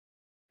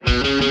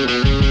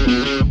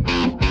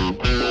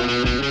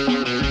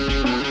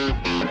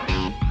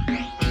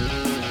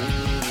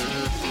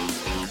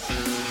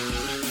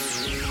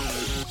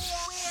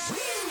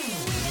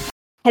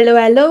Hello,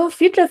 hello,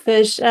 Future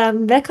Fish.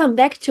 Welcome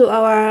back to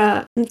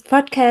our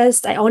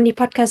podcast, I Only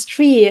Podcast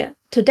 3.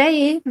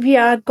 Today, we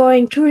are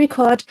going to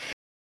record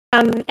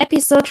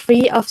episode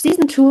 3 of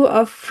season 2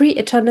 of Free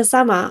Eternal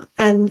Summer.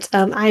 And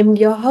I'm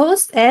your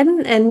host,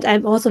 Anne, and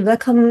I'm also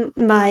welcome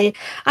my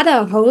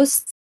other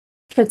hosts,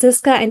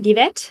 Franziska and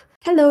Yvette.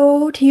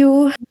 Hello to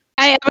you.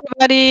 Hi,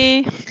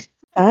 everybody.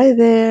 Hi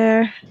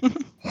there.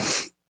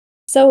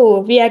 So,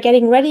 we are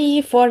getting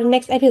ready for the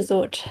next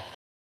episode.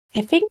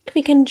 I think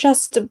we can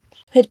just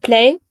hit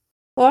play,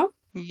 or?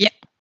 Yeah.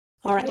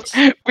 All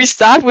right. We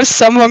start with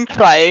someone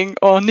crying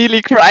or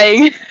nearly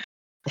crying.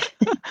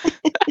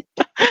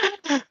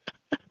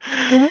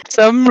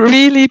 Some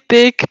really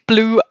big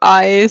blue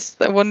eyes.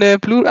 I wonder,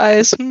 blue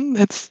eyes.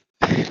 That's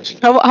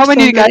how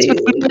many guys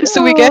with blue eyes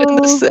do we get in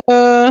this?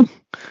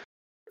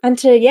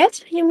 Until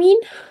yet, you mean?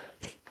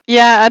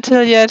 Yeah,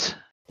 until yet.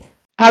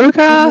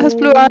 Haruka has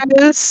blue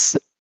eyes.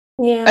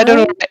 Yeah. I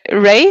don't know.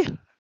 Ray,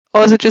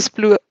 or is it just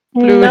blue hair?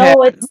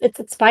 No,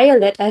 it's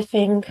violet, I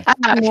think.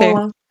 Okay.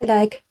 More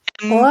like,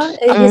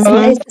 And,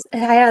 or his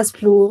hair is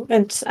blue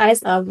and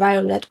eyes are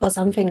violet or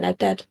something like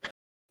that.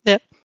 Yeah,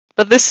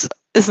 but this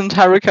isn't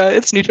Haruka.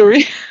 It's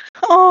Nitori.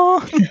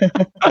 Oh.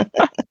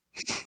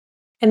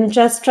 I'm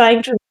just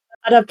trying to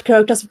other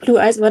characters with blue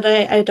eyes, but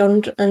I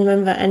don't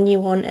remember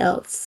anyone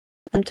else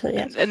until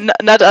yet.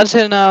 Not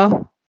until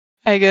now,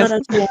 I guess.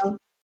 Not until now.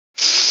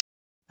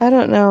 I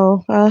don't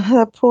know.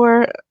 That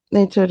poor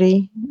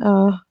Nitori.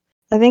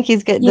 I think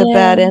he's getting the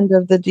bad end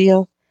of the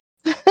deal.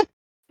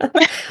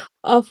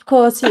 Of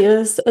course he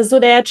is. So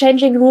they are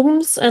changing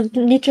rooms, and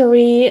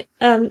Nitori,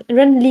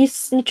 Rin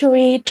leaves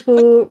Nitori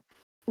to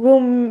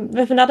room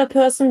with another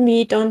person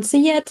we don't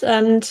see yet,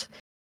 and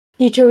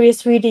Nitori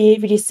is really,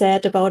 really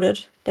sad about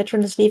it, that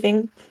Rin is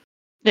leaving.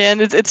 Yeah,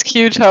 and it's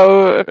cute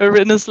how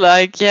Rin is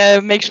like, yeah,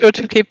 make sure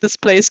to keep this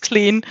place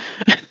clean.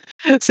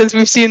 Since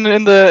we've seen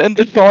in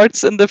the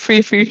shorts, in the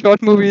free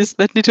short movies,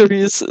 that Nitori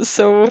is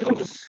so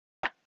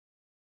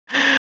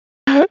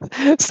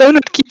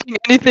not keeping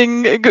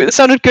anything good,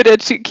 so not good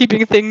at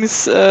keeping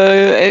things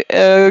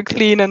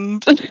clean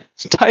and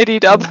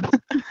tidied up.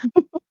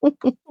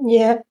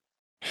 Yeah.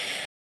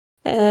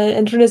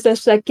 And Rin is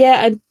just like,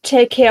 yeah, I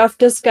take care of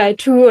this guy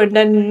too, and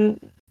then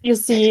you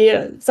see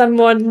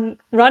someone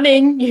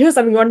running, you hear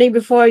someone running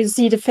before you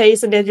see the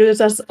face, and then you're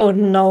just, oh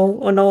no,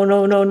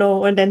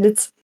 no, and then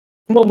it's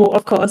Momo,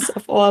 of course,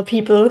 of all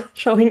people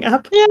showing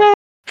up. Yeah.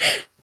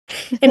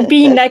 And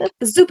being like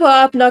super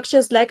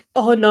obnoxious, like,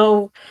 oh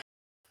no.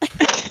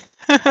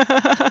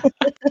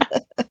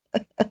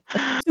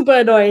 Super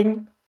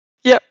annoying.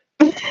 Yep.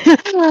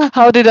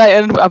 How did I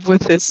end up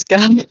with this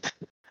guy?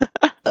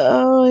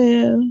 Oh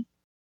yeah.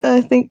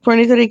 I think poor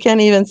Nitori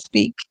can't even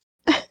speak.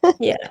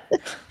 Yeah.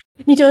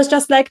 Nito is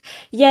just like,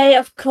 yeah,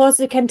 of course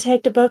you can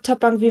take the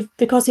top bunk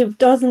because he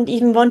doesn't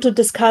even want to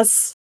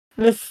discuss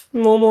with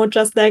Momo,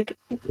 just like,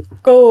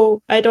 go,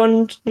 I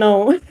don't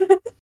know.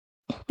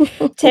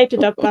 Take the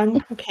top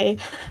bunk, okay,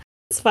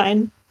 it's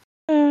fine.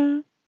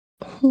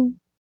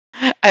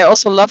 I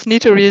also love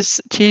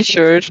Nitori's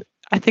t-shirt.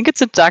 I think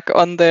it's a duck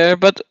on there,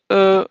 but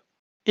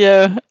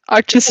yeah,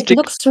 artistic. It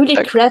looks really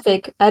duck.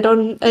 graphic. I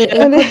couldn't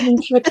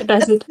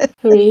recognize it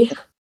really.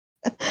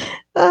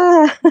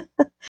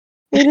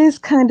 It is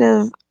kind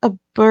of a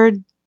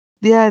bird.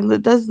 Yeah,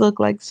 it does look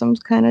like some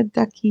kind of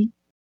ducky.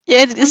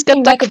 Yeah, it's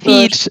got duck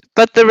feet,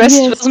 but the rest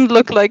doesn't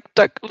look like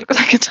duck. Look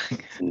like a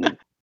duck.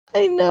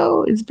 I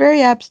know, it's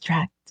very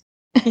abstract.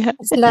 Yeah,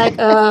 it's like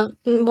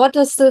what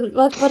is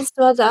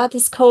the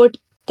artist called?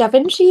 Da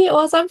Vinci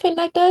or something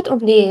like that? Oh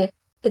nee,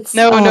 it's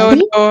no.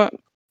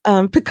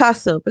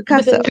 Picasso.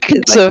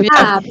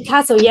 Yeah.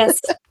 Picasso. Yes,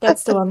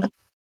 that's the one.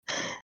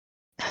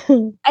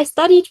 I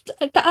studied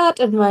the art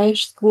in my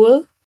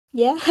school.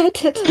 Yeah, I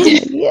did.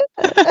 Yeah.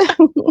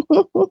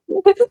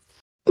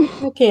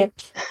 Okay.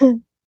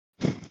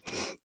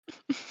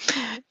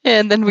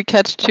 And then we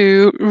cut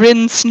to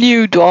Rin's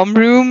new dorm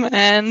room,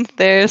 and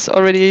there's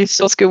already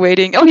Sosuke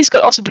waiting. Oh, he's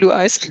got also blue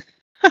eyes.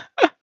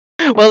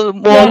 Well,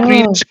 more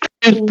green,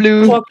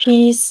 blue.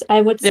 Turquoise,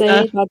 I would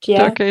say, but yeah.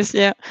 Turquoise,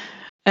 yeah.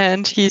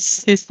 And he's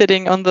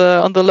sitting on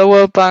the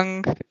lower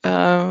bunk,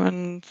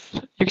 and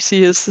you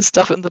see his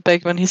stuff in the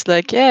back when he's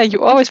like, yeah,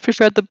 you always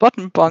preferred the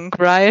bottom bunk,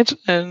 right?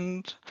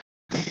 And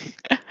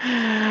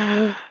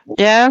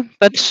yeah,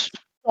 but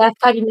they're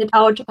finding it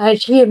out by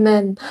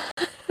human.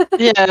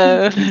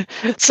 yeah,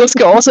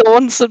 Sosuke also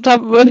wants the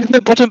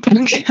bottom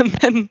bunk, and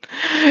then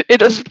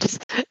it was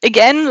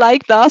again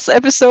like last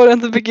episode in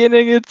the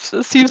beginning. It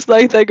seems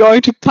like they're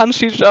going to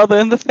punch each other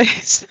in the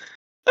face.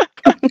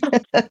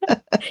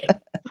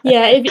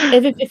 Yeah,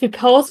 if you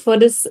pause for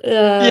this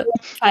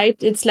fight,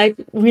 it's like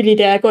really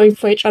they're going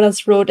for each other's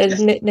throat at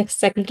the next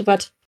second,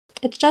 but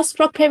it's just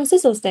rock, paper,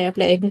 scissors they are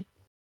playing.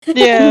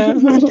 Yeah.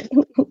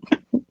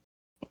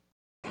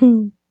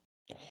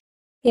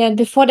 Yeah, and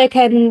before they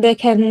can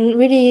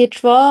really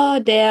draw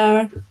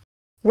their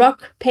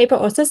rock, paper,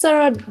 or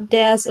scissors,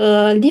 there's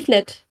a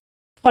leaflet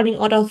falling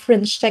out of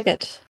Rin's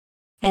jacket.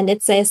 And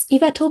it says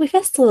Iwatobi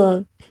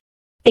Festival.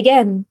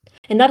 Again,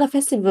 another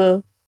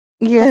festival.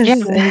 Yes.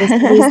 during this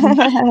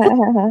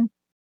season.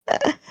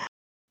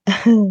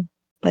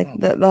 Like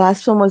the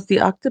last one was the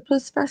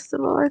Octopus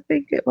Festival, I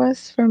think it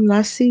was from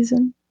last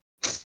season.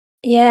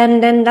 Yeah,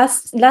 and then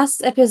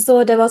last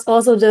episode there was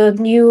also the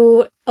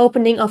new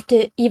opening of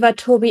the Eva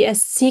Toby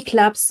SC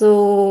Club.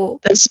 So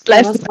The there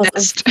Splash was also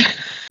Fest.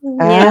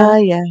 Ah,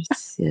 yeah,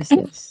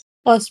 yes.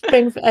 or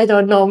spring. I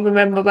don't know,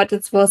 remember, but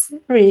it was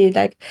really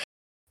like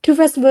two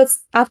festivals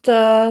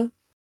after.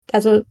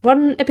 Also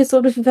one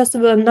episode with a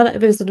festival, another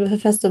episode with a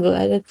festival.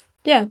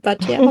 Yeah,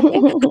 but yeah, okay,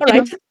 all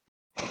right.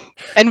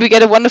 And we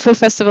get a wonderful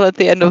festival at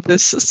the end of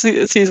this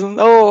season.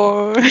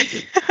 Oh,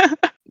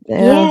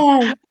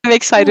 Yeah, I'm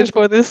excited yeah,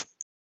 for this.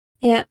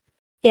 yeah.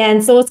 Yeah,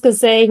 and Sosuke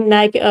saying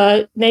like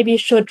maybe you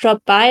should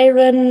drop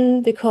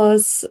Byron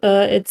because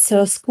it's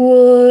her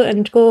school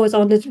and Go was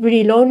on it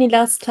really lonely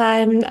last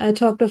time I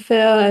talked with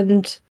her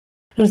and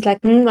I was like,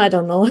 I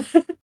don't know.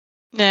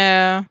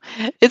 Yeah,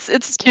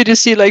 it's cute to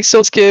see like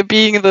Sosuke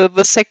being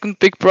the second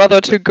big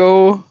brother to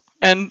go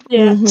and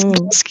Yeah.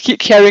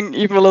 caring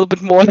even a little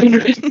bit more than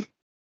Rin.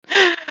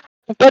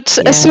 But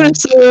as soon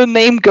as the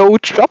name Go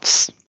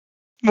drops,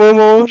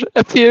 Momo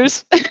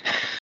appears.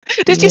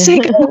 Did you see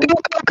go?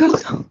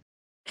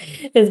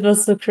 It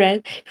was so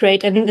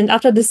great. And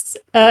after this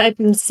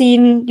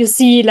scene, you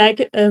see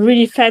like a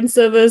really fan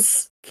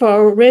service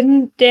for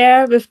Rin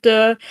there with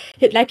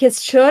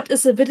his shirt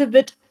is a little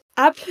bit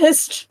up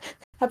his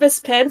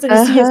pants, and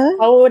you see his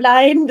bow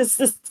line. This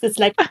is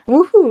like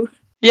woohoo.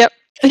 Yep.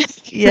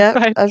 Yep.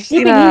 Right. I've You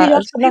seen can really a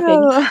not for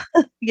nothing.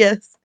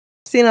 yes.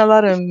 Seen a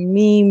lot of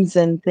memes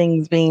and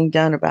things being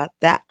done about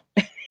that.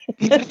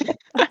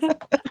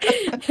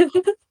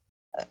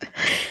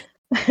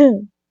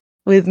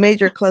 With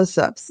major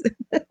close-ups.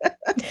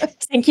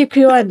 Thank you,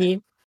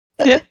 Kyoani.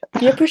 Yeah.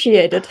 We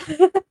appreciate it.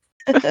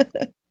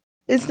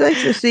 It's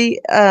nice to see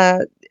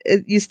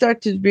you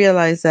start to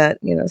realize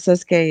that,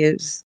 Sasuke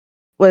is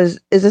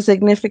a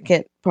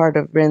significant part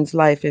of Rin's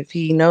life if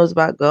he knows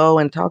about Go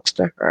and talks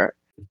to her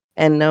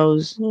and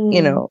knows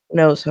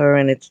her,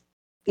 and it's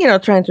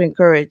trying to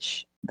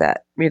encourage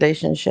that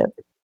relationship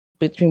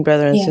between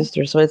brother and Yeah.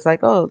 sister. So it's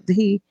like, oh,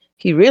 he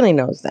really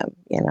knows them.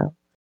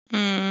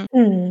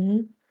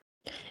 Mm.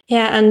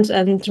 Yeah,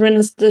 and Rin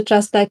is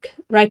just like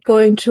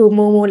going to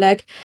Momo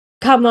like,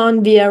 come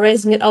on, we are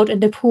racing it out in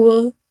the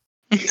pool.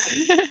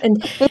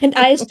 and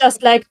I's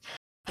just like,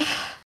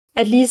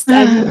 at least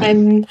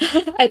I'm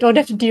I don't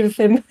have to deal with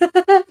him.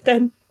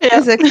 Then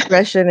His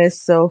expression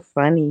is so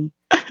funny.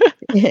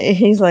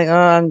 He's like, oh,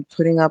 I'm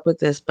putting up with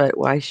this, but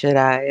why should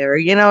I? Or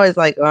it's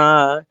like,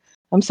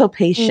 I'm so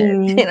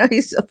patient.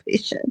 He's so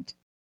patient.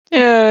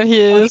 Yeah,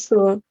 he is.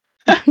 also,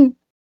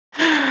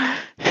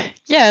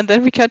 Yeah, and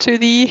then we cut to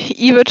the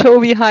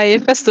Iwatobi High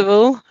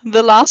Festival,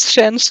 the last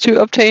chance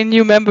to obtain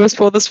new members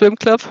for the swim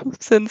club,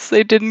 since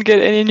they didn't get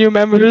any new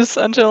members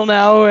until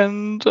now.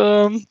 And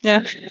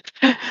yeah,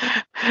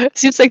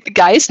 seems like the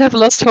guys have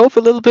lost hope a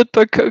little bit,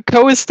 but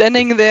Ko is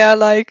standing there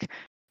like,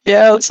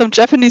 yeah, some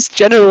Japanese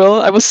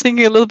general. I was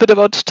thinking a little bit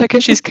about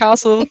Takeshi's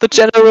castle, the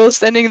general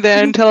standing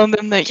there and telling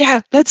them that,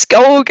 yeah, let's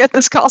go get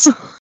this castle.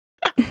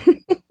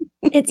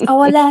 it's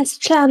our last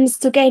chance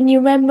to gain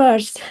new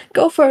members.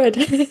 Go for it.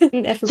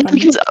 Everyone.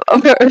 Because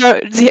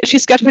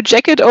she's got her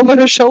jacket over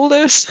her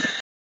shoulders.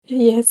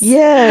 Yes.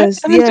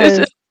 Yes, And yes.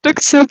 it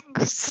looks so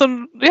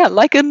yeah,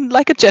 like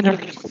a general.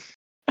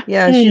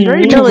 Yeah, she's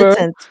very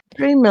militant.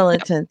 Very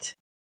militant.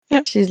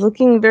 Yeah. She's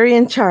looking very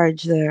in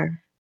charge there.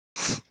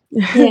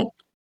 Yeah.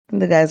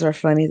 The guys are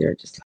funny. They're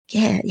just like,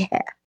 yeah.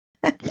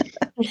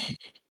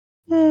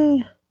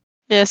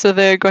 Yeah, so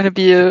they're going to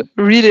be a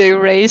relay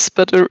race,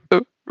 but a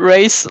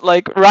race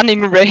like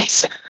running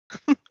race.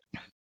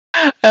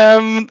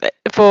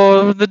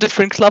 For the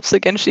different clubs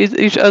against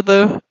each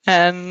other,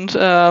 and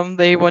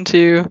they want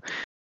to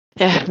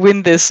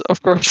win this,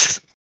 of course.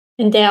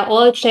 And they are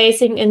all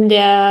chasing in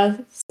their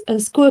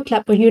school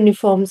club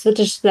uniforms, which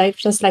is like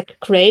just like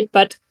great,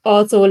 but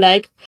also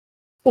like,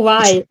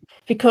 why?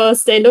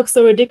 Because they look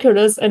so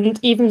ridiculous, and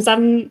even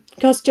some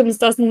costumes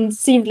doesn't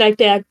seem like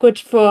they are good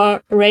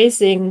for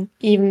racing,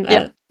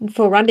 even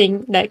for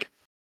running. Like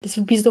this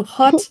would be so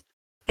hot,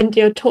 and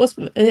your toes,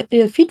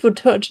 your feet would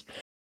hurt.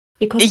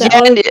 Because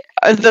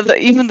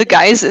even the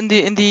guys in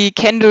the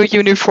kendo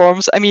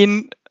uniforms, I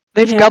mean,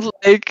 they've got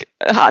like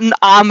an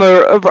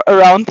armor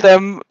around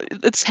them.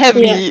 It's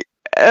heavy.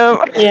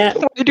 Why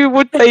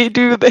would they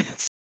do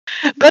this?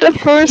 But of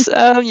course,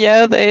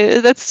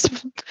 that's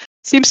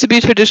seems to be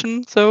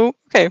tradition. So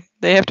okay,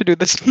 they have to do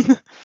this.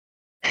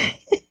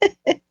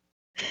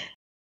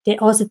 They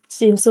also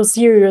seem so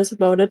serious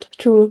about it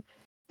too.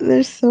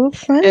 They're so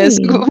funny. Yes.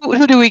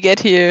 Who do we get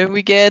here?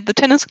 We get the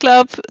tennis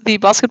club, the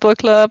basketball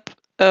club,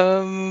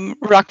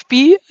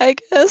 rugby, I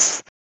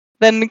guess.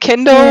 Then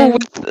kendo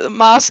with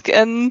mask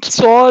and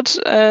sword,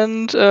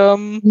 and I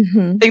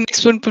think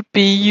next one would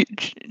be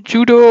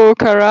judo or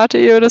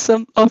karate or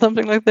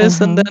something like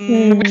this. And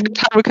then we've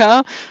got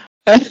Haruka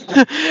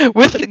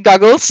with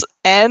goggles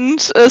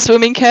and a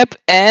swimming cap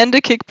and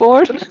a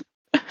kickboard.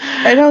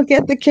 I don't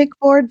get the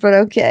kickboard, but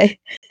okay.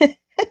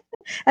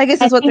 I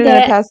guess I that's what think they're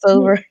going to pass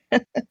over. Yeah,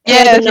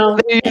 I don't know.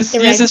 they use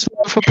Right. this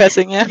for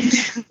passing, yeah.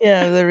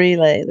 Yeah, the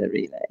relay.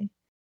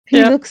 He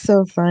Yeah. looks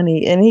so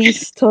funny, and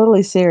he's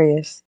totally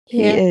serious.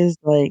 He Yeah. is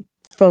like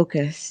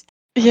focused.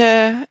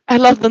 Yeah, I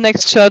love the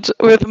next shot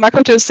with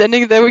Makoto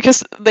standing there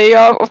because they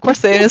are, of course,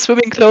 they're in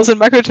swimming clothes and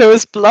Makoto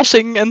is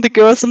blushing and the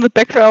girls in the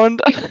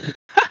background.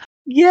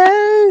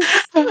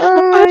 Yes. Oh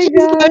I'm my just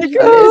gosh, like, that is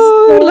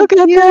oh, so look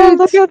at them,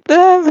 look cute. at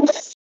them.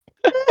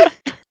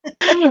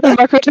 And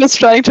Makoto is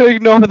trying to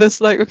ignore this,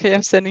 like, okay,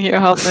 I'm standing here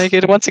half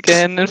naked once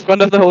again in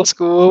front of the whole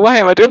school. Why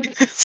am I doing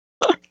this?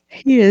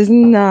 He is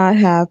not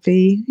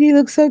happy. He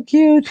looks so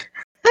cute.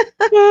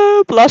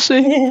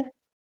 Blushing.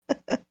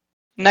 Yeah.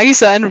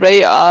 Nagisa and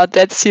Ray are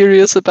dead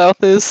serious about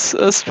this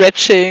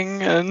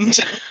stretching and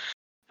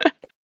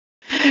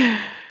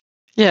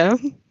yeah.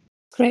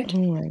 Great. Oh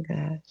my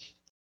gosh.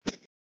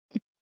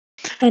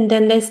 And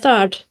then they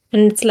start,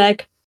 and it's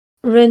like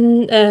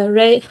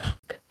Ray.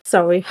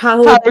 Sorry,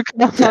 how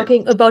Haruka.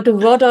 talking about the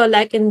water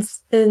like in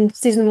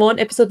season 1,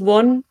 episode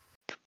 1.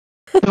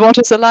 The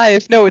water's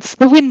alive. No, it's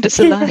the wind is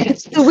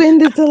alive. The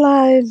wind is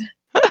alive.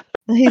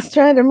 He's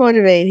trying to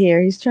motivate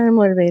here. He's trying to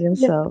motivate Yep.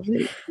 himself.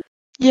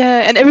 Yeah,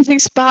 and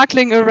everything's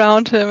sparkling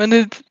around him, and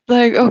it's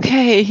like,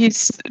 okay,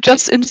 he's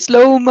just in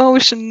slow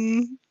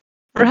motion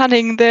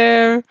running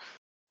there.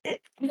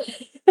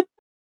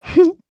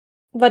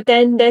 But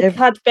then they Ev-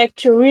 cut back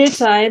to real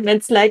time. And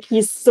it's like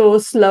he's so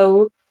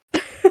slow.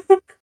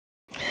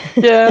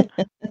 Yeah.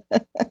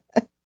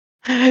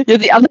 Yeah,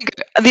 the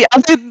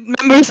other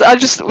members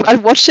are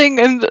watching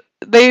and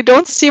they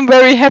don't seem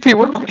very happy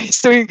with what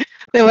he's doing.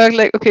 They were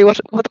like, okay, what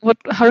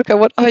Haruka,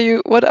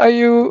 what are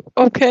you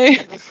okay?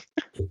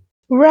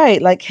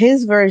 Right, like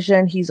his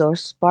version, he's all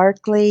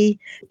sparkly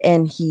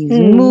and he's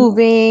Mm.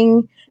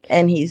 moving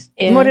and he's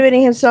Yeah.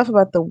 motivating himself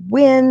about the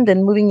wind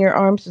and moving your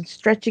arms and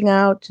stretching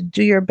out to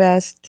do your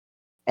best.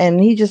 And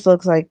he just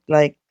looks like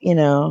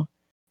the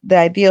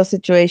ideal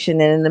situation.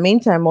 And in the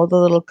meantime, all the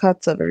little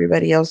cuts of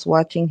everybody else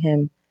watching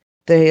him,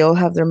 they all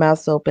have their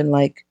mouths open,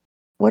 like,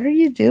 "What are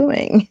you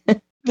doing?"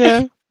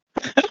 Yeah.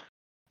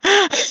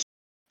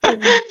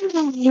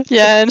 Mm.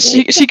 Yeah, and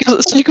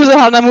Shikusa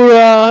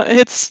Hanamura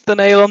hits the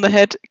nail on the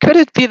head. Could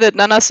it be that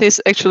Nanase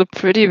is actually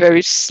pretty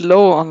very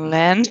slow on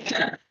land?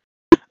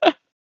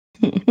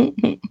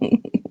 Think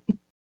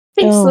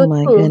Oh so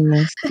my too.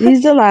 goodness.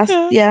 He's the last.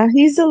 Yeah. Yeah,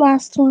 he's the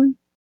last one.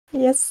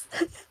 Yes.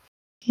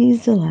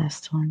 He's the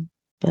last one.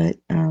 But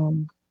oh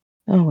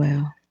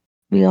well.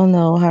 We all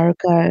know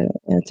Haruka.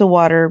 It's a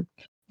water.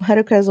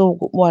 Haruka is a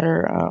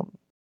water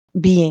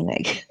being, I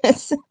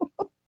guess.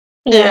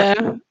 Yeah.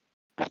 Yeah.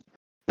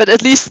 But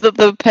at least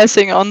the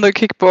passing on the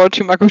kickboard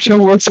to Makoto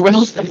works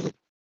well.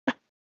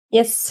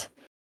 Yes.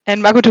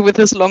 And Makoto with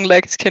his long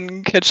legs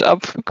can catch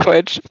up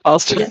quite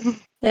fast.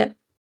 Yeah.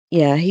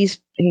 Yeah, he's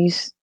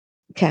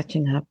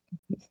catching up.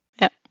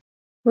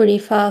 Really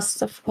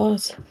fast, of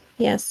course.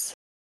 Yes.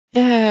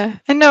 Yeah.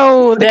 I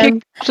know, the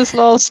Them. kickboard is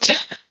lost.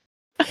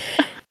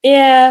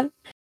 Yeah.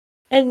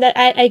 And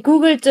I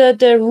googled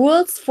the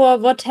rules for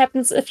what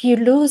happens if you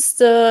lose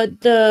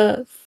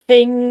the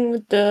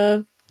thing,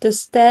 the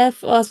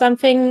staff or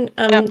something.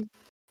 Yeah.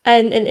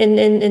 And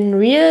in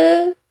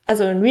real,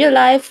 also in real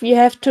life, you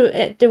have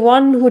to the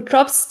one who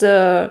drops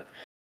the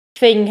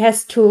thing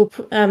has to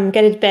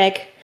get it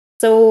back.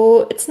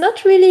 So it's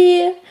not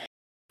really.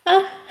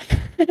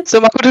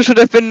 So Makoto should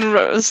have been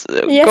Yes,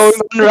 going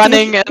on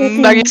running, and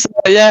exactly. Nagisa,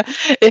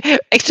 yeah.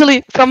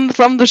 Actually,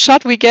 from the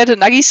shot we get,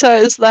 Nagisa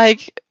is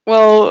like,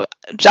 well,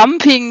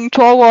 jumping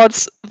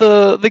towards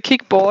the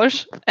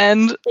kickboard,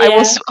 and I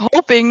was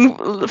hoping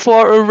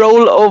for a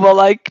rollover,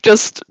 like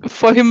just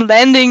for him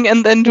landing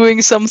and then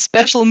doing some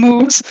special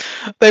moves.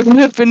 They would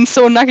have been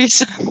so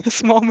Nagisa in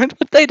this moment,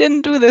 but they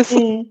didn't do this.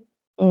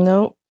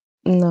 No.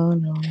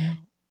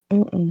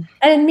 Mm-mm.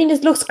 I mean,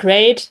 it looks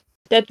great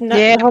that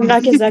Yeah. how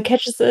Nagisa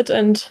catches it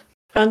and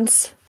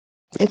runs.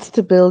 It's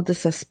to build the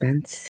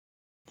suspense.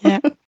 Yeah.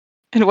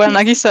 And while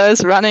Nagisa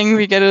is running,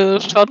 we get a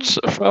shot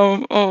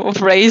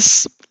of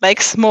Ray's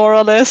legs, more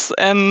or less,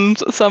 and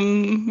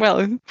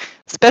some,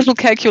 special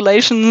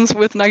calculations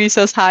with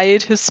Nagisa's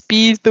height, his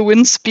speed, the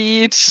wind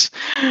speed,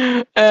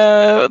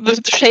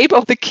 the shape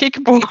of the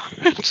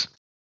kickboard.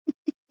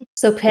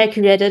 So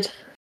calculated.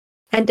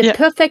 And the Yeah.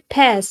 perfect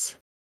pass.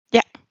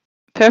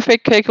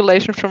 Perfect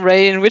calculation from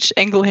Ray in which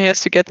angle he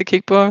has to get the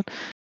kickboard.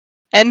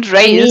 And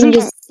Ray I mean, isn't.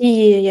 you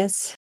see,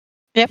 yes.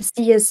 Yep. You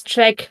see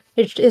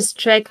his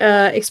track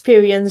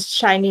experience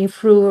shining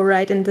through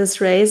right in this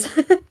race.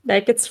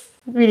 Like it's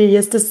really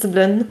his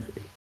discipline.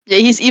 Yeah,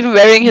 he's even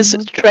wearing his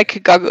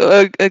track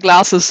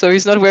glasses, so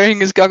he's not wearing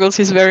his goggles,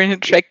 he's wearing his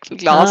track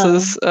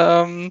glasses.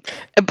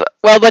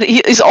 But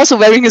he's also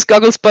wearing his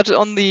goggles, but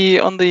on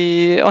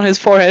his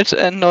forehead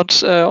and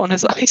not on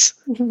his eyes.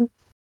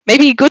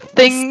 Maybe a good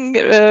thing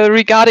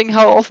regarding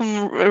how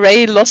often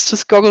Ray lost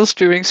his goggles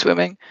during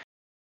swimming.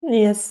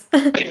 Yes.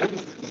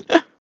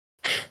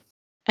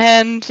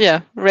 And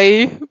yeah,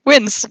 Ray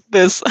wins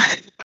this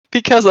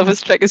because of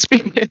his track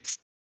experience.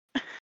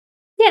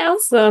 Yeah,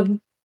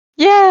 awesome.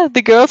 Yeah,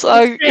 the girls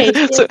are great,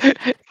 so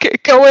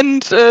Ko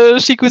and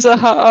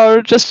Shikusaha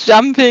are just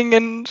jumping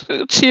and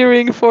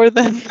cheering for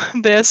them.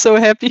 They're so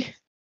happy.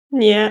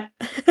 Yeah.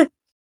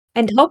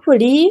 And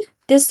hopefully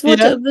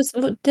Yeah,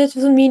 this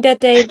would mean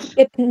that they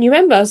get new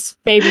members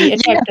maybe yeah,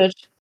 attracted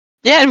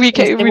yeah. And we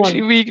because ca- they we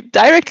won. we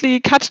directly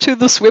cut to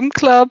the swim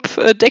club,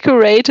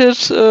 decorated.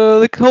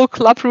 The whole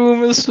club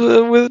room is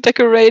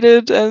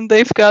decorated, and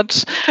they've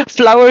got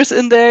flowers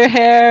in their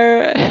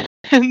hair,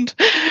 and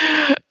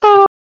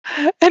oh,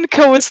 and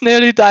Ko is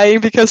nearly dying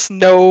because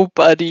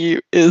nobody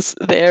is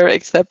there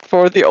except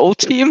for the old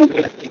team.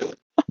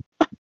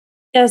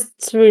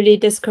 That's really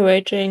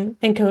discouraging.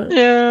 And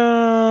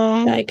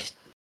Yeah. like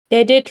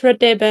they did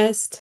their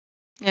best.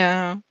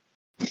 Yeah.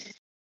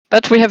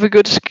 But we have a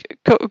good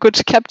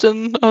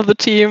captain of the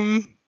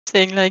team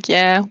saying like,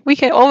 yeah,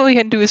 all we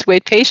can do is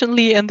wait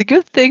patiently, and the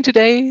good thing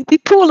today, the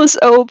pool is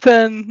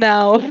open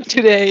now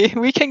today.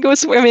 We can go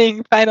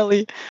swimming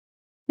finally.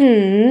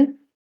 Hmm.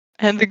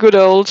 And the good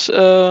old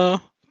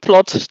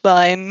plot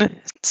line.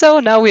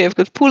 So now we have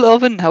good pool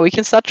open, now we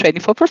can start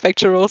training for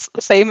prefecturals.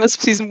 Same as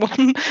season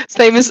 1,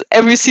 same as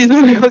every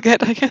season we will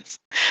get, I guess.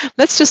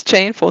 Let's just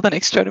train for the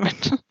next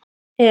tournament.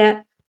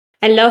 Yeah.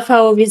 I love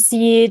how we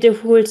see the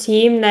whole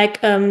team, like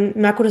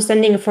Makoto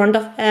standing in front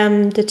of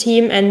the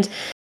team, and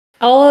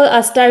all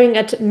are staring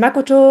at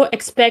Makoto,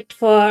 except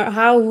for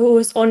Hao, who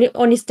is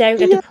only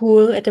staring at the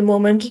pool at the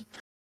moment.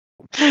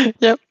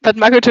 Yeah, but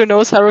Makoto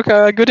knows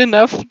Haruka good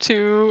enough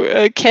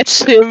to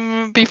catch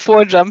him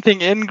before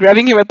jumping in,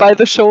 grabbing him by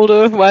the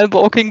shoulder while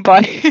walking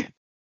by.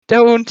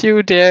 Don't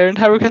you dare. And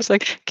Haruka's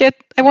like,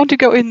 I want to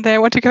go in there, I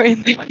want to go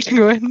in there, I want to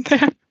go in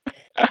there.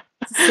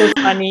 It's so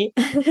funny.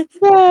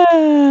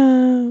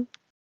 Yeah.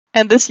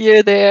 And this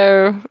year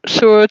they're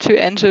sure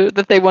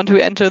that they want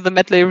to enter the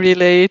medley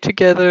relay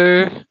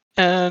together,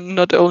 and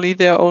not only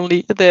their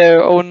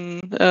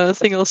own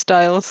single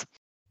styles.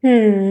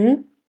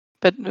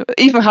 But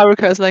even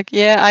Haruka is like,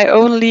 yeah, I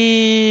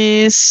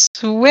only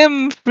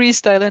swim,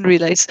 freestyle, and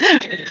relays.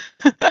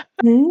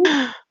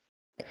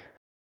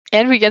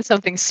 And we get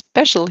something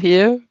special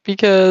here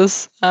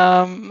because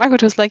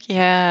Makoto's like,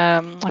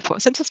 yeah,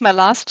 since it's my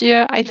last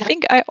year, I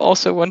think I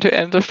also want to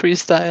enter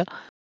freestyle.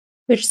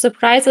 Which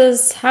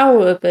surprises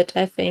Hao a bit,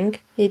 I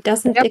think. He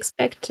doesn't Yep.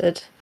 expect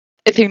it.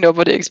 I think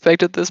nobody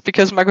expected this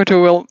because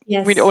Makoto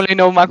Yes. we only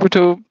know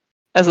Makoto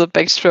as a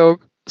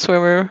backstroke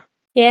swimmer.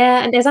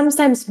 Yeah, and I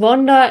sometimes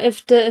wonder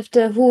if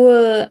the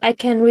whole I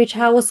can read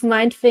Hao's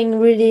mind thing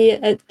really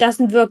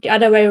doesn't work the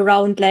other way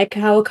around, like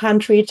Hao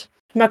can't read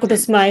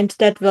Makoto's mind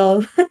that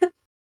well.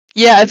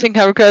 Yeah, I think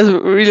Haruka is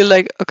really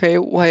like, okay,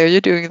 why are you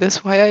doing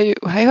this? Why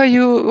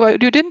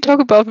you didn't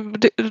talk about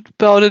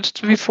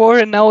it before,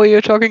 and now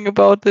you're talking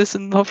about this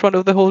in front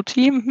of the whole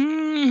team?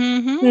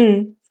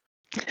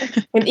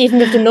 And even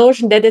with the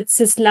notion that it's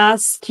his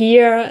last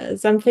year,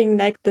 something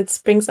like that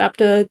springs up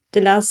the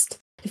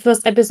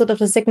first episode of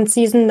the second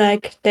season,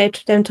 like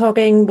them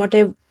talking what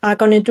they are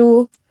gonna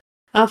do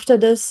after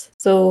this.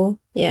 So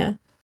yeah.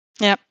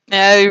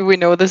 Yeah, we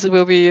know this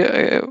will be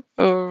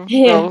well,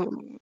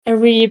 a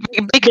really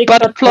big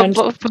plot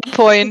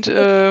point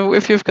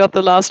if you've got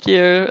the last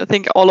year. I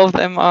think all of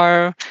them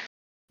are,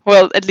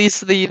 well, at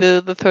least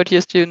the third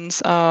year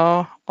students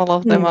are, all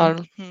of them are,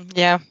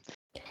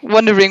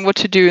 wondering what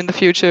to do in the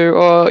future,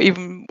 or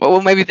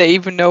maybe they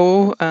even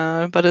know,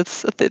 but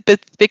it's a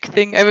big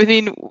thing.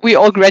 Everything, we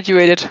all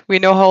graduated. We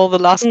know how the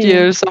last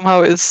year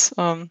somehow is,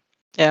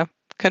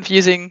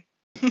 confusing.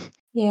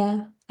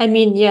 Yeah. I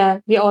mean, yeah,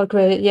 we all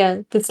agree.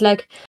 Yeah, it's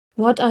like,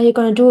 what are you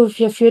gonna do with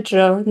your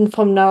future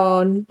from now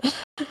on?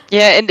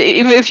 Yeah, and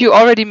even if you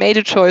already made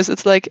a choice,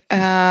 it's like,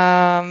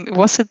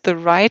 was it the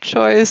right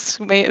choice?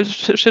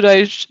 Should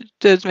I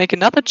make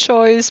another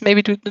choice?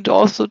 Maybe do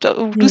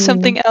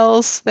something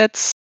else.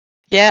 That's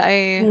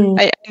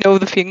I know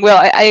the thing. Well,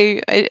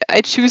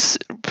 I choose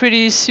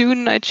pretty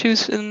soon. I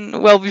choose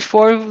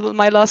before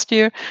my last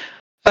year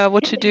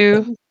what to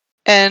do.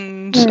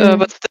 And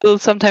but still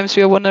sometimes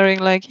we are wondering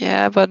like,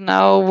 yeah, but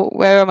now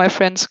where are my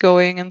friends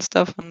going and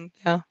stuff, and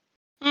yeah.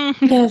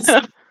 Yes.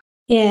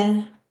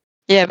 Yeah.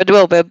 Yeah, but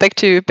back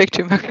to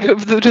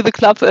the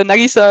club.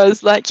 Nagisa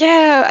is like,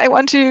 yeah, I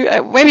want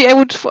to. Maybe I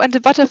would want a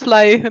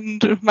butterfly,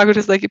 and Margaret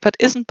is like, but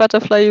isn't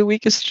butterfly your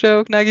weakest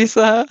stroke,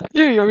 Nagisa?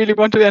 You really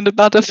want to end a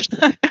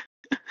butterfly?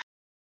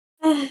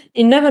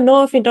 You never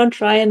know if you don't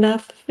try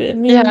enough. I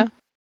mean,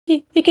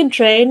 you can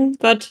train,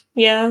 but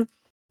yeah,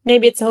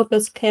 maybe it's a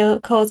hopeless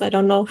cause. I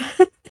don't know.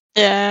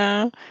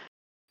 Yeah.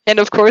 And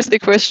of course, the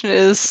question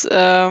is,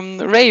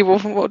 Ray,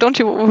 don't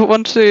you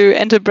want to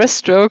enter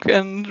breaststroke?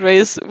 And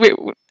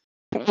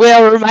we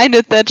are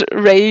reminded that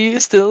Ray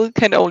still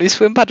can only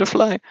swim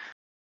butterfly.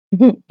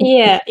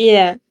 Yeah.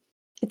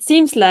 It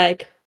seems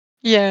like.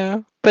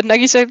 Yeah, but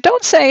Nagisa,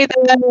 don't say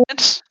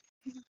that.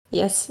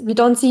 Yes, we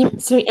don't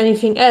see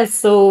anything else,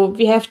 so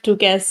we have to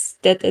guess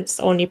that it's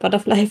only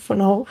butterfly for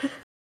now.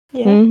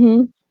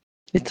 Yeah.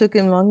 It took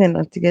him long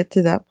enough to get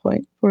to that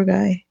point. Poor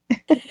guy.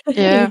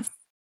 Yeah.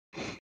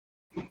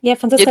 Yeah,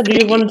 Francesca, do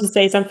you want to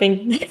say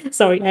something?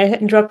 Sorry, I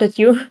interrupted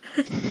you.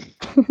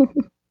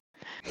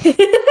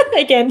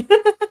 Again.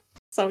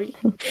 Sorry.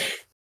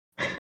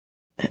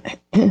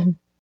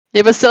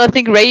 Yeah, but still, I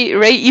think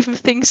Ray even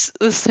thinks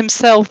this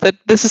himself that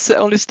this is the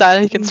only style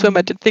he can swim.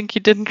 I did think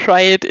he didn't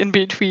try it in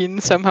between.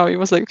 Somehow he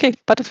was like, okay,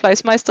 butterfly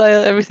is my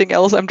style. Everything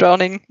else, I'm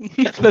drowning.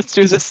 Let's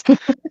do this.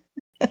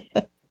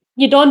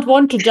 You don't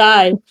want to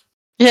die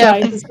Yeah,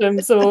 trying to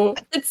swim, so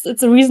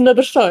it's a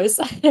reasonable choice,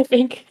 I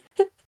think.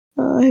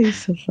 Oh,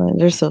 he's so funny.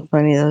 They're so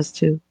funny, those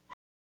two.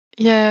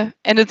 yeah,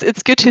 and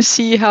it's good to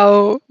see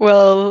how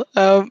well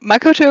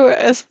Makoto,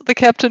 as the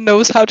captain,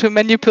 knows how to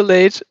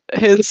manipulate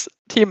his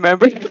team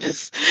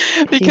members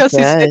because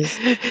does.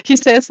 he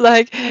says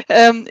like,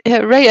 yeah,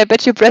 Ray, I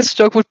bet your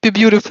breaststroke would be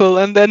beautiful,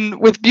 and then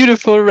with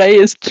beautiful, Ray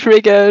is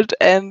triggered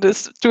and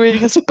is doing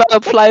his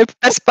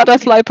best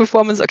butterfly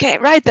performance. Okay,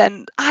 right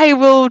then, I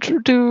will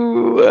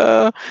do.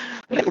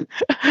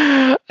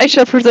 I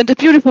shall present a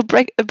beautiful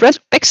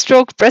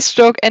backstroke,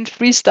 breaststroke, and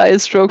freestyle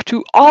stroke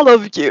to all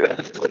of you.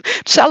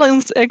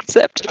 Challenge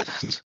accepted.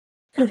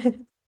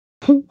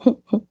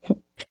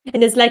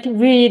 And it's like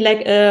really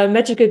like a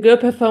magical girl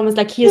performance.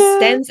 Like he Yeah.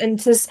 stands and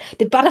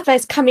the butterfly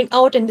is coming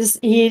out and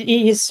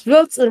he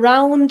swirls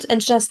around and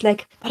just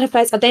like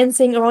butterflies are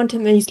dancing around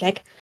him and he's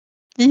like,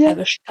 I Yeah.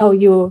 will show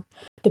you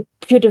the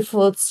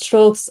beautiful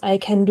strokes I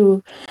can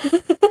do.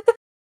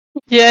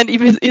 Yeah, and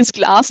even his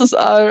glasses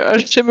are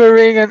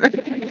shimmering and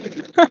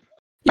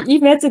He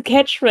even has a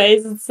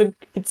catchphrase.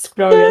 It's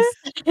glorious.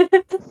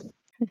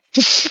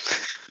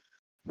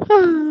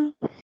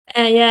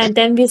 Yeah, and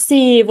then we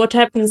see what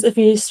happens if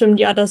we swim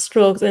the other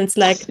strokes, and it's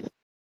like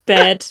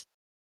bad,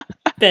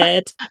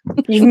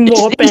 even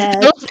more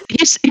bad.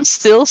 He's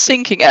still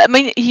sinking. I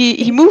mean,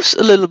 he moves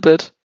a little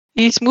bit.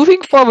 He's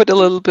moving forward a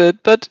little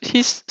bit, but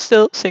he's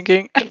still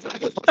sinking.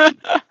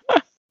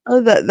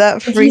 Oh, that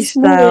But he's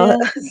freestyle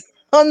small,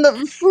 on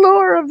the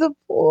floor of the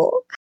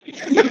pool.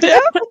 Yeah.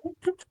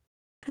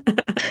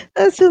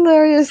 That's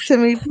hilarious to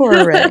me.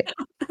 Poor Ray.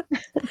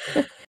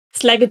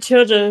 It's like a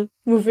turtle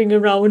moving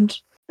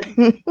around.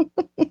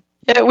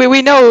 Yeah,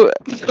 we know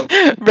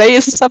Ray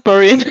is a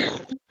submarine.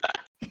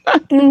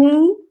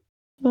 Mhm.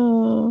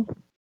 Oh.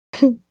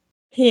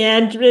 Yeah,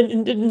 and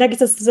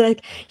Nagisa is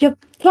like, your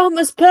form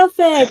is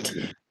perfect.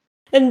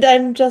 And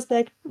I'm just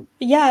like,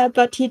 yeah,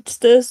 but he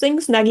still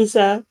sings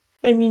Nagisa.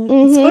 I mean,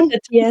 it's good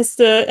that he has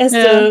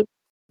the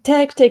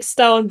tactics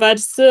down, but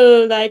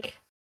still, like,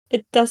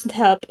 it doesn't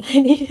help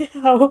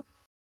anyhow.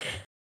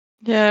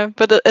 Yeah,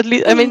 but at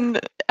least I mean,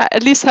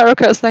 at least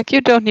Haruka is like,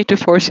 you don't need to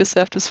force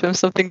yourself to swim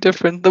something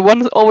different. The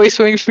one always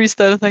swimming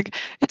freestyle is like,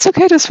 it's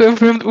okay to swim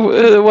from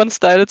one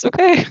style. It's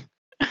okay.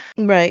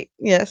 Right.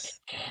 Yes.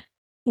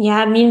 Yeah,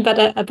 I mean, but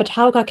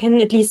Haruka can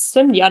at least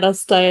swim the other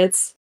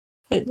styles.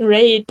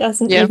 Ray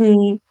doesn't Yeah.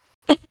 even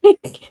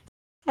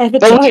have a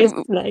But choice.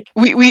 Like,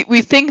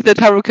 we think that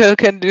Haruka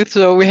can do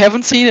so. We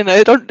haven't seen, and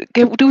I don't.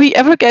 Do we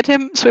ever get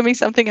him swimming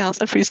something else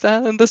in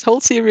freestyle in this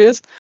whole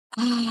series?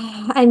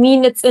 I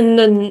mean, it's in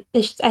the.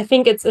 I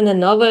think it's in the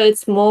novel.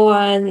 It's more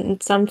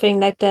and something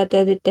like that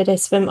that they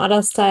swim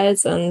other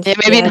styles and Yeah,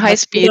 maybe in high but we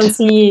speed. don't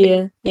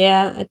see.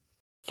 Yeah, I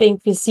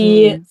think we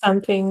see Mm.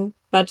 something,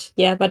 but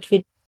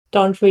we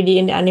don't really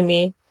in the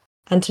anime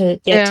until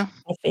yet. Yeah.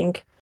 I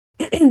think.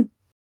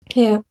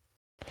 Yeah.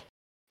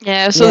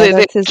 Yeah, so Yeah, they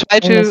that's his try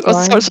to. famous Oh,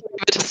 line. sorry,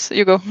 but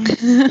you go.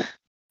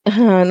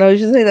 No, you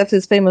should say that's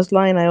his famous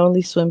line. I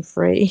only swim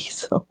free.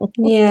 So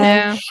Yeah.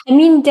 Yeah. I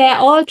mean, they're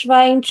all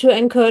trying to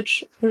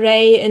encourage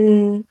Ray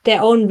in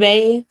their own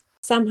way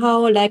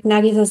somehow, like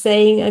Nagisa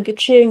saying,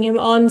 cheering him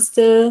on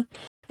still,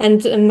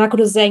 and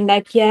Makoto saying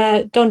like,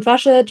 yeah, don't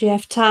rush it, you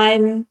have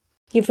time,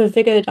 you will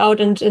figure it out,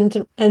 and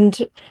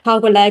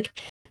Haruko like,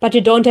 but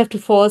you don't have to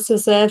force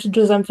yourself to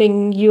do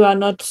something you are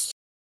not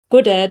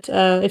good at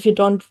if you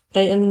don't,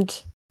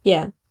 and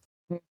yeah.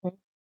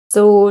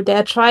 So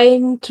they're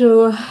trying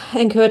to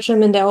encourage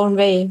him in their own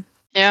way.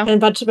 Yeah. And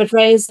but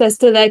Ray is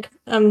still like,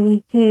 I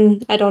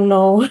don't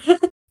know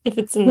if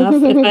it's enough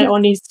if I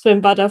only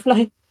swim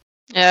butterfly.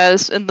 Yeah,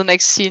 it's in the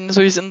next scene.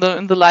 So he's in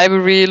the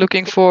library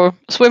looking for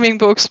swimming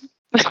books.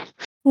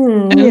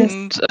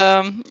 Yes.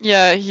 And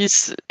yeah, he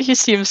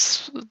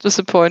seems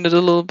disappointed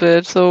a little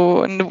bit.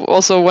 So, and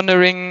also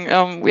wondering,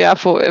 yeah,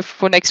 for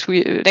next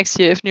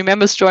year, if new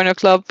members join our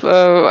club,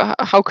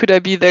 how could I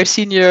be their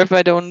senior if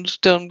I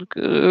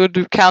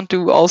can't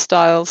do all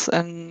styles,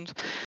 and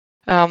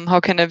how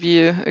can I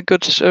be a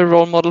good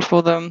role model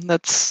for them?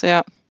 That's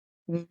yeah.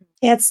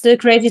 Yeah, it's still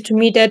crazy to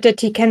me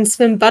that he can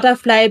swim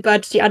butterfly,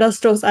 but the other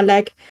strokes are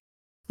like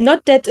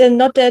not that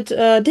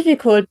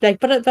difficult. Like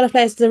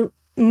butterfly is the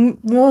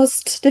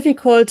most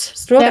difficult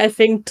stroke I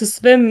think to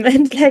swim,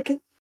 and like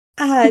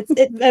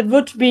it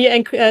would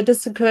be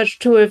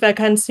discouraged too if I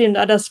can swim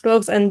the other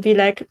strokes and be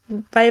like,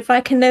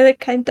 why can't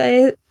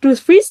I do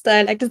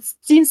freestyle? Like it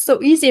seems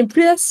so easy in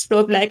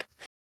breaststroke. Like,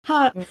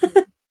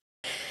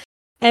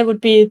 I would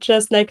be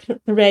just like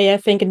Ray, I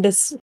think, in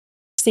this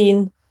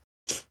scene.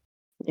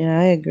 Yeah,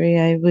 I agree.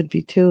 I would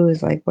be too.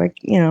 It's like, what,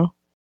 you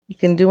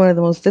can do one of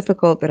the most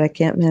difficult, but I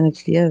can't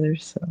manage the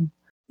others.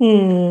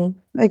 So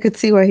I could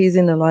see why he's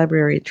in the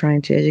library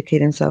trying to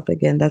educate himself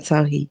again. That's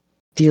how he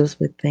deals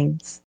with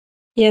things.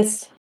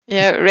 Yes.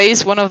 Yeah,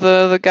 Ray's one of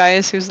the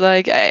guys who's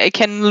like, I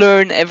can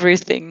learn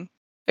everything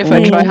if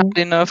I try hard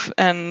enough,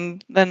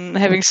 and then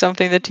having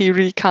something that he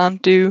really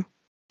can't do,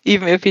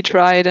 even if he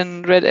tried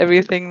and read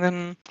everything,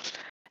 then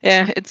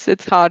yeah,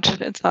 it's hard.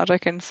 It's hard. I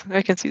can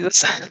see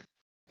this.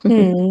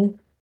 Hmm.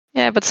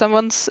 Yeah, but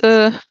someone's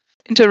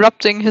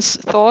interrupting his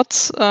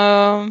thoughts.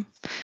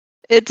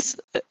 It's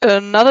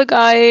another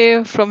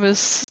guy from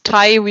his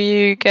tie.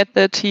 We get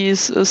that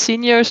he's a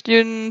senior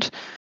student,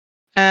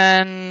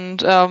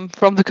 and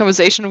from the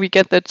conversation we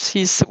get that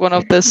he's one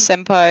of the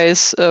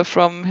senpais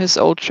from his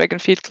old track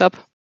and field club.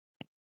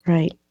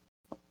 Right.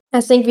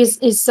 I think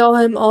we saw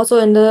him also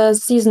in the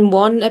season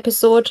 1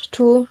 episode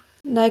 2.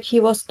 Like he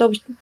was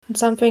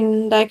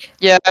something like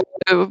Yeah,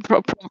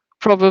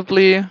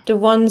 probably. the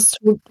ones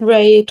who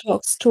Ray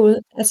talks to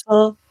as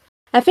well.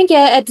 I think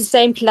yeah, at the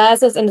same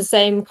classes and the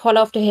same color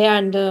of the hair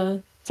and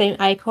the same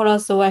eye color,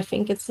 so I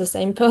think it's the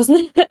same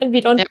person. And we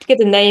don't get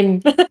a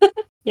name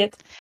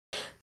yet.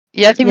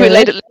 Yeah, I think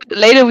Yeah,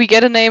 later we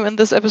get a name in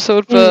this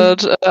episode,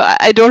 but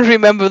I don't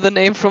remember the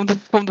name from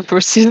the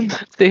first season.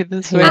 Say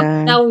this way.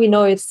 Yeah. Now we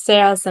know it's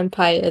Sarah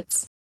Senpai.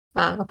 It's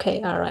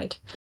okay, all right.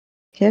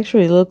 He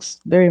actually looks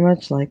very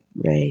much like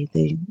Ray,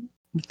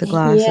 with the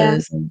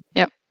glasses. And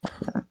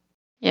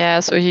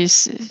Yeah, so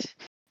he's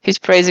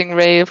praising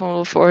Ray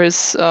for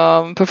his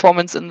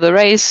performance in the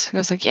race. He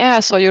was like, "Yeah,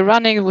 I saw you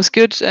running; it was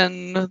good."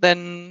 And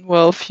then,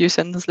 well, a few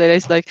sentences later,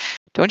 he's like,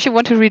 "Don't you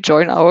want to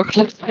rejoin our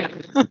club?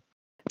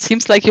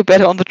 Seems like you're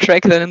better on the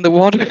track than in the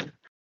water."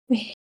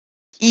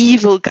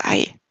 Evil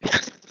guy.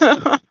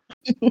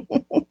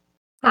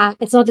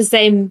 It's not the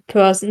same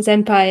person,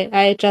 Senpai.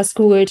 I just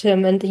googled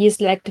him, and he's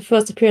like the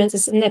first appearance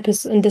is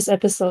in this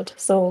episode,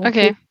 so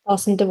Okay. he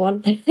wasn't the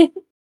one.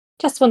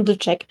 Just wanted to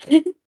check.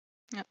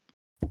 Yeah.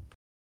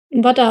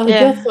 What are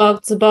your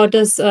thoughts about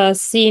this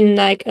scene?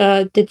 Like,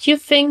 did you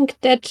think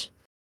that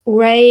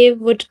Ray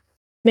would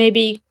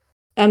maybe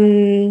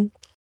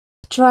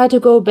try to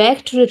go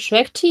back to the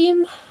track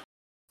team,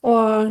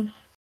 or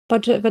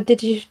what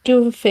did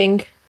you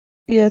think?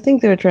 Yeah, I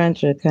think they're trying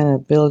to kind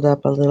of build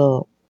up a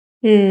little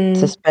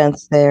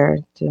suspense there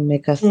to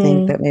make us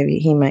think that maybe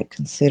he might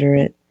consider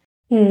it.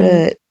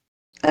 But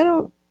I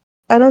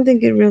don't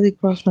think it really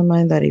crossed my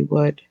mind that he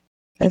would.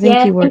 I think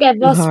he worked I too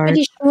was hard.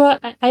 pretty sure.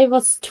 I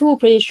was too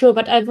pretty sure,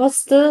 but I was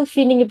still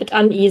feeling a bit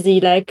uneasy.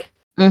 Like,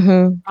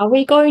 are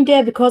we going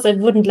there? Because I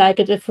wouldn't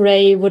like it if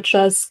Ray would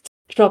just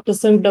drop the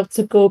symbol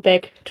to go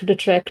back to the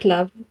track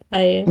club.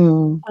 I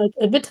felt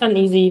a bit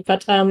uneasy,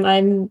 but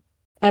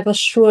I was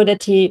sure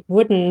that he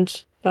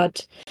wouldn't.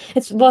 But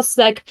it was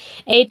like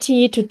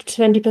 80 to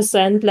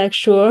 20%, like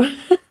sure.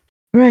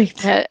 Right.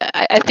 Yeah,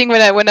 I think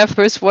when I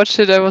first watched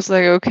it, I was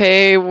like,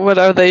 okay, what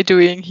are they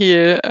doing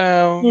here?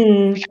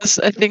 Because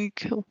I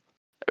think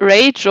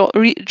Ray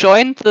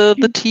joined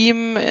the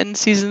team in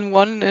season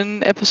 1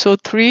 in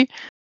episode 3,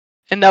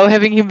 and now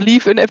having him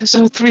leave in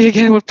episode 3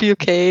 again would be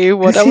okay.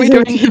 What are we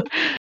doing here?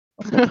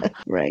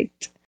 Right.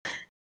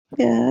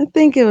 Yeah, I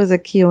think it was a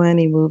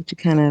Kyoani move to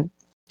kind of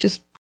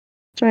just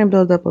try and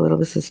build up a little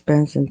bit of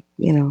suspense and,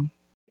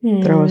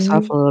 throw us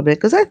off a little bit.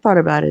 Because I thought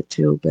about it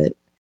too, but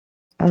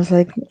I was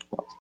like,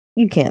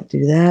 you can't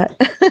do that.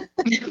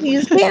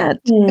 You just can't.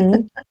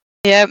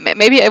 Yeah,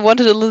 maybe I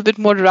wanted a little bit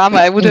more drama.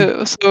 I would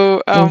have.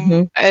 So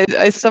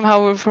I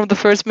somehow from the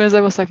first minute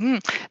I was like,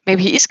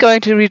 maybe he's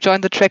going to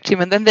rejoin the track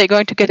team, and then they're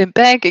going to get him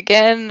back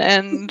again,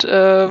 and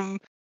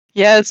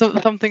yeah,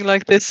 something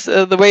like this.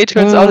 The way it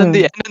turns out in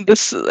the end in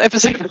this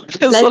episode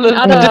is Like a little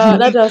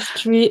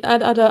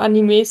other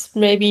animes,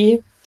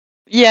 maybe.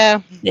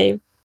 Yeah, they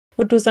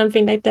would do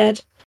something like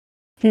that.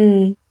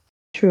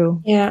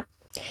 True. Yeah.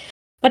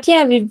 But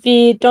yeah,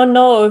 we don't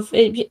know if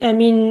I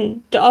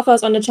mean the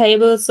offer's on the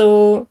table,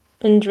 so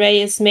and Ray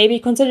is maybe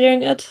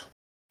considering it.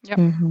 Yeah,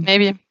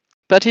 maybe,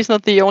 but he's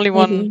not the only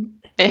one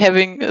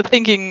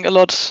thinking a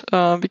lot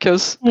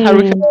because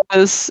Haruka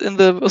is in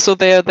the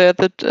they're at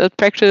the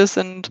practice,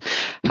 and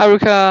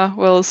Haruka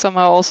will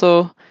somehow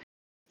also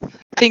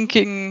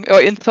thinking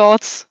or in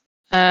thoughts,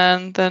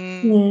 and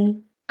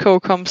then Ko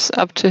comes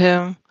up to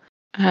him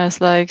and has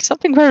like,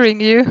 something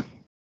worrying you.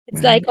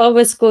 It's like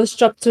always goes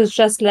job to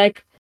just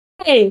like,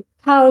 hey,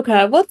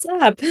 Haruka, what's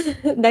up?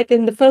 Like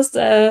in the first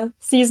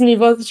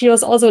season, she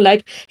was also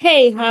like,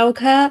 hey,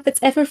 Haruka, is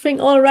everything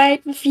all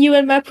right with you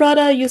and my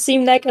brother? You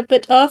seem like a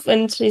bit off.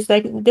 And she's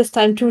like, this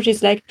time too,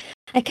 she's like,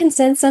 I can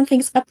sense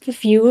something's up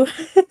with you.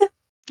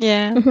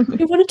 Yeah.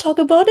 You want to talk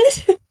about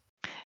it?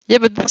 Yeah,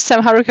 but this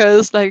time Haruka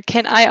is like,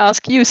 can I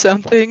ask you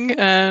something?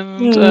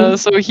 And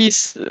so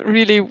he's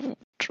really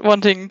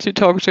wanting to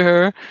talk to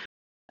her.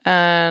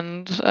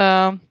 And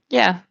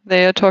yeah,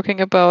 they are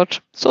talking about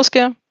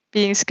Sosuke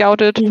being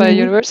scouted by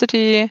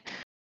university.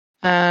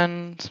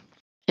 And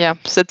yeah,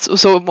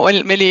 so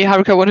mainly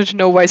Haruka wanted to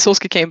know why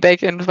Sosuke came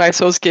back and why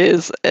Sosuke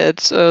is at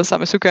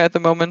Samisuka at the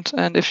moment,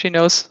 and if she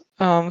knows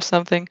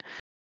something.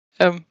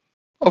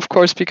 Of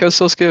course, because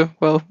Sosuke,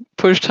 well,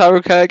 pushed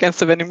Haruka against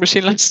the vending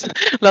machine last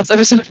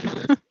episode.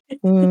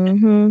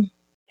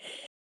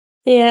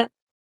 Yeah.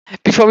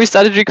 Before we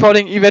started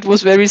recording, Yvette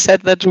was very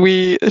sad that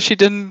she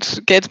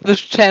didn't get the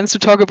chance to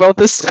talk about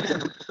this.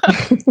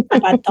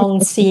 About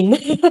down scene.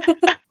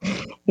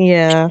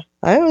 Yeah,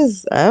 I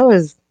was not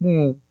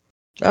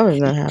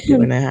happy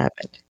when it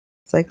happened.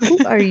 It's like,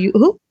 who are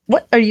you?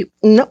 What are you?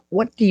 No,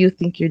 what do you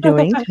think you're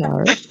doing,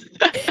 Tara?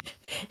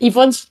 He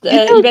wants, You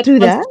don't Yvette do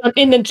wants that. to come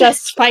in and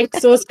just fight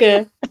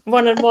Sosuke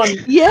one-on-one.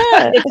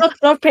 Yeah. It's not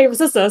rock, paper,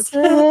 scissors.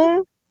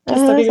 Uh-huh.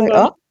 Just It's talking like,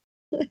 about.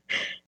 oh,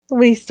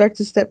 when he starts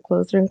to step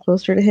closer and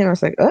closer to him, I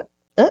was like,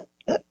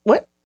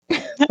 what?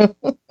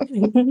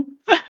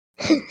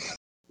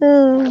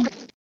 Uh,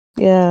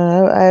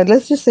 yeah,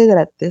 let's just say that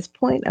at this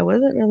point, I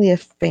wasn't really a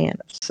fan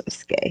of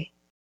Sasuke.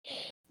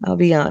 I'll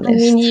be honest. I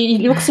mean,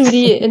 he looks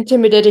really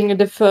intimidating in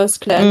the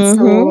first glance.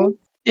 So,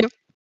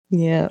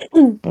 Yeah.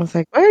 I was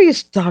like, why are you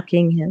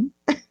stalking him?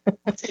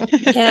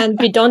 and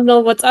we don't know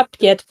what's up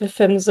yet with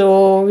him.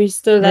 So we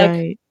still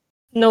Right.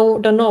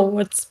 don't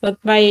know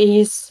why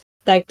he's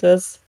like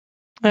this.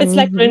 It's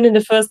like Mhm. Rin in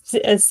the first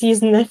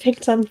season. I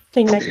think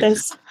something like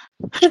this.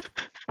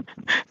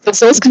 So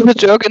Sosuke's a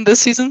jerk in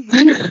this season.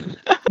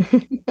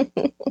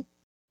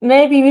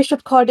 Maybe we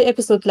should call the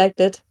episode like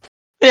that.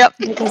 Yeah.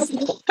 Is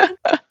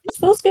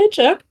Sosuke a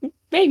jerk?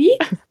 Maybe.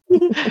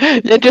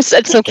 Yeah, just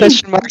add some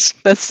question marks.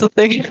 That's the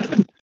thing.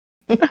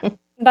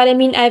 But I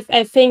mean,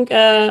 I think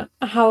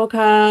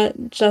Haruka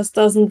just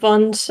doesn't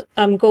want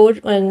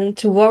Gold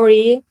to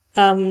worry.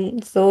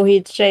 So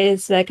he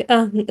says like,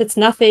 it's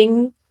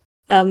nothing.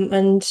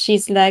 And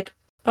she's like,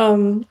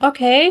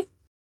 okay.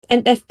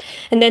 And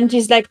then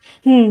she's like,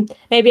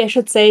 maybe I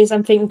should say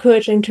something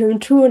encouraging to him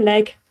too,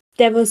 like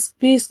there was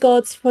Beast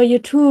Gods for you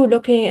too,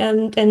 looking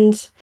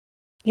and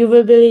you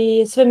will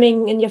be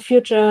swimming in your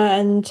future.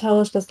 And I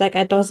was just like,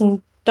 I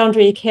don't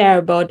really care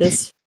about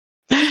this.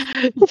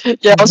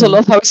 Yeah, I also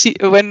love how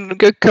when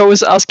Gekko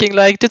is asking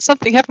like, did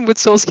something happen with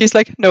Sosuke? He's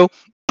like, no.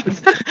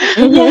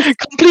 Yes.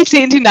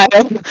 Completely in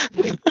denial.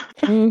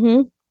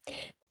 Mm-hmm.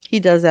 He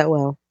does that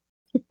well.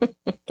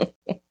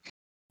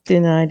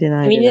 Deny.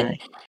 I mean,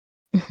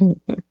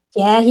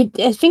 yeah,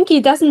 I think he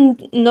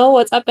doesn't know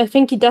what's up. I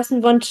think he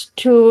doesn't want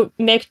to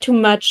make too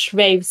much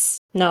waves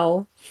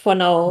now, for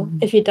now,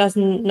 if he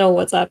doesn't know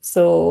what's up.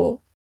 So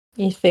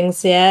he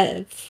thinks,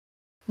 yeah,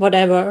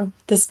 whatever,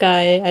 this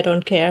guy, I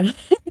don't care.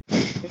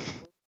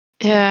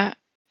 Yeah,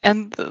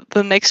 and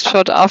the next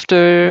shot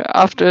after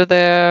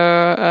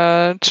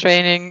their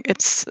training,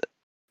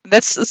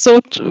 that's so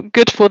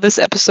good for this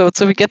episode.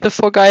 So we get the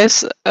four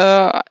guys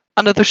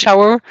under the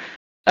shower.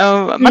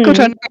 Makoto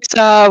and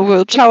Nagisa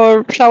will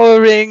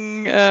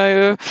showering,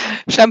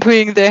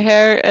 shampooing their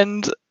hair,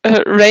 and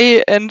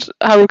Rei and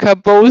Haruka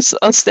both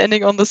are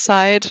standing on the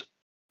side,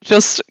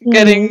 just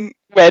getting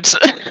wet,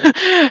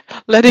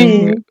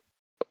 letting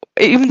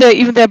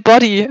even their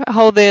body,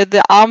 how their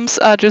arms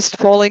are just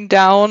falling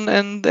down,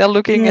 and they're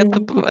looking at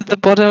the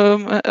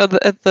bottom, at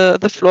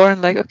the floor,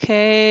 and like,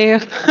 okay,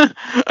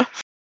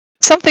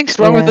 something's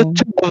wrong with the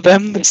two of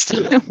them this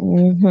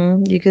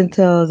time. You can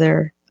tell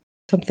there's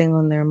something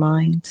on their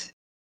minds.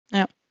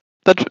 Yeah,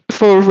 but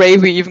for Ray,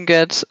 we even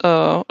get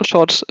a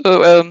short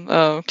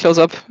close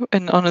up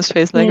on his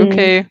face, like,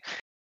 okay,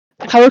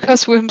 Haruka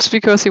swims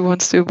because he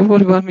wants to, but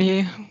what about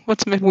me?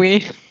 What's with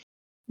me?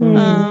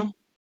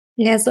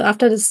 Yeah, so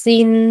after the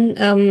scene,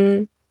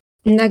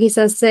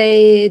 Nagisa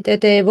say that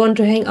they want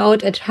to hang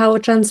out at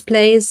Hao-chan's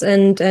place,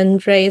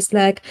 and Ray's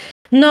like,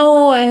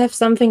 no, I have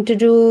something to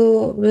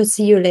do. We'll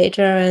see you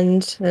later.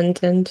 And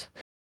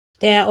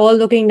they're all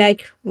looking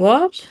like,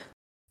 what?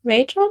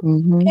 Rachel?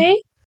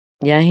 Okay.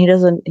 Yeah, he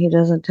doesn't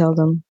tell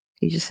them.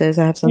 He just says,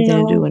 I have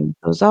something to do, and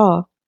goes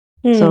off.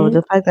 So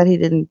the fact that he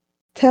didn't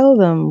tell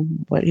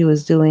them what he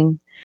was doing,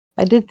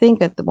 I did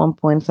think at the one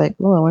point, it's like,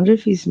 oh, I wonder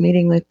if he's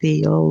meeting with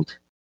the old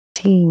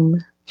team,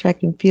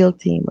 track and field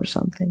team or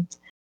something.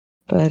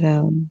 But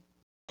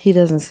he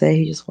doesn't say,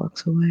 he just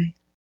walks away.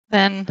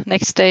 Then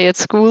next day at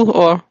school,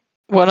 or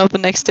one of the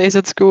next days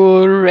at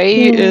school,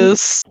 Ray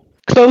is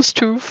close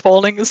to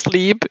falling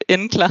asleep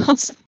in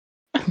class.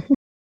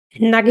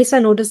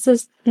 Nagisa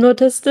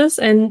noticed this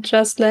and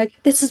just like,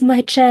 this is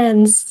my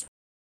chance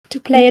to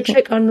play a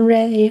trick on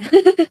Ray.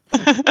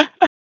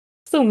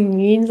 So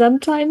mean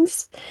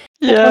sometimes.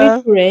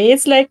 Yeah. Ray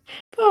is like,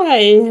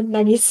 bye,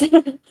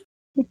 Nagisa.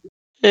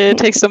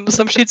 Takes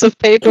some sheets of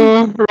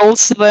paper,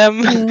 rolls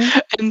them,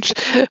 and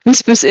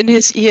whispers in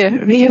his ear,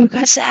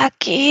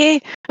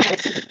 Ryukasaki!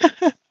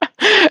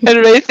 And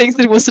Ray thinks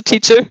it was the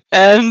teacher,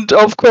 and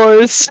of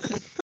course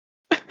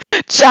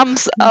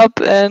jumps up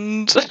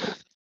and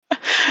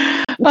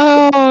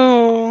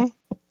oh,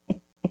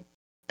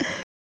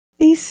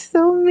 he's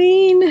so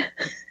mean.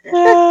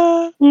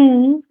 I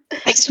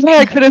swear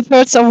I could have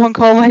heard someone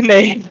call my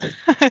name.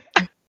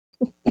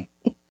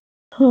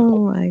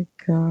 Oh my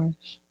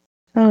gosh.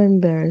 How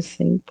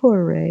embarrassing.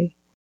 Poor Ray.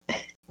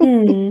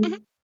 And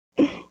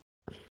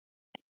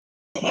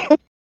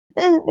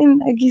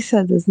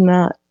Nagisa does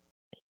not.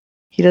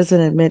 He doesn't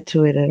admit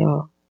to it at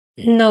all.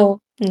 No.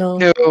 No,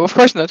 of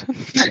course not.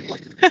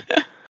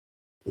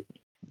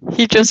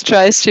 He just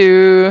tries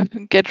to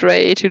get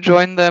Ray to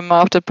join them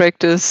after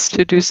practice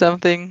to do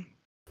something.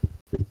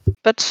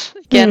 But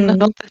again,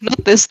 not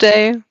this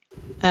day.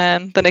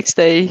 And the next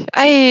day,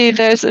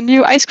 there's a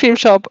new ice cream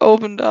shop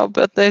opened up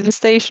at the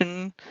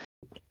station.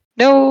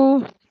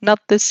 No, not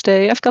this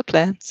day. I've got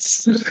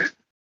plans.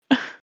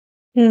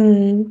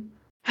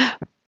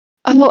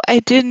 Oh, I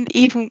didn't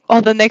even.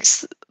 Oh, the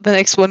next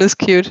one is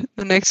cute.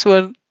 The next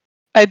one,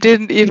 I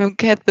didn't even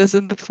get this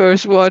in the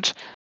first watch.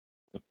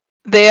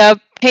 They are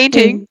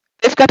painting.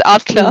 They've got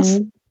art class,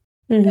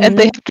 and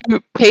they have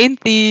to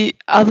paint the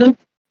other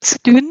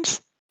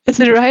students. Is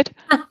it right?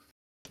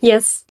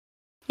 Yes.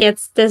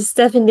 Yes, there's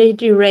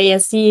definitely Ray. I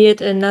see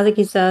it in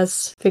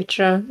Nagisa's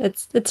picture.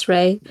 It's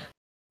Ray.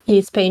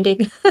 He's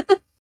painting. And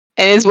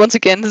it's once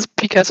again this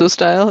Picasso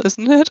style,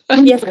 isn't it?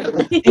 Yes.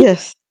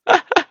 Yes.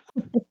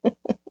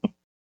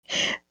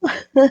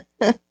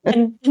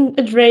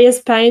 and Ray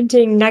is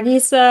painting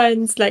Nagisa,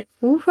 and it's like,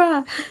 ooh,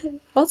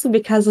 also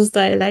Picasso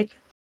style. Like,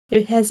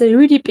 it has a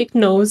really big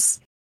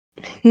nose.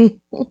 It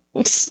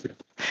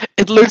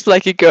looks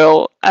like a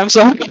girl. I'm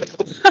sorry.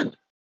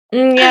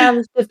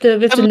 Yeah, with the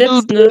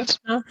lips.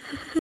 No?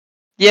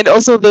 Yeah, and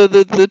also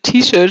the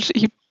t-shirt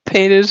he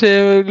painted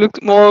him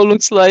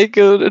looks like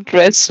a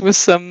dress with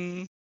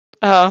some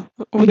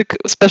with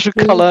a special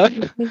color.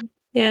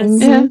 Yes.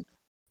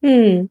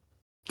 Yeah.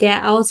 There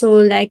are also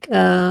like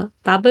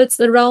bubbles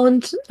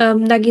around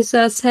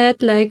Nagisa's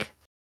head. Like,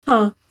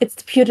 it's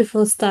the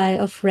beautiful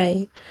style of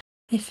Ray,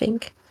 I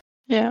think.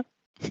 Yeah.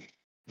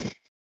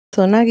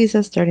 So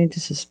Nagisa's starting to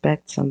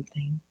suspect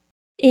something.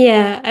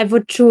 Yeah, I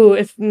would too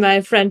if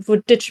my friend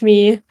would ditch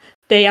me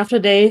day after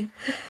day.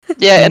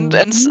 Yeah, and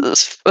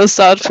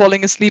start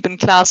falling asleep in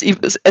class,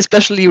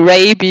 especially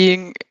Ray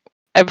being,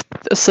 I would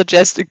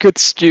suggest, a good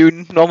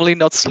student, normally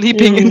not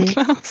sleeping in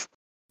class.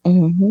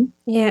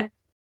 Yeah.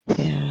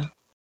 Yeah.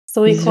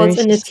 So he calls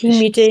in a team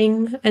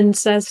meeting and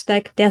says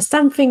like, "There's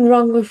something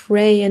wrong with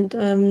Ray," and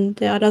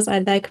the others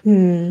are like,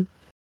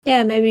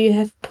 yeah, maybe you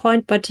have a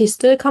point, but he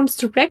still comes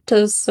to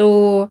practice,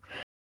 so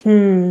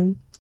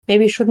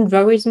maybe you shouldn't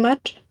worry so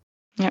much.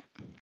 Yeah,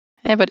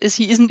 but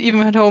he isn't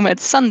even at home at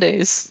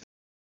Sundays.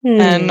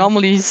 And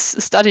normally he's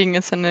studying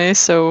at Sundays,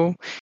 so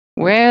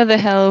where the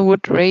hell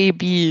would Ray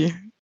be?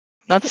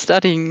 Not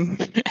studying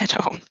at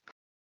home.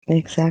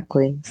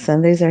 Exactly.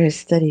 Sundays are his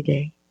study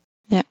day.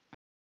 Yeah.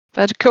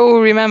 But Ko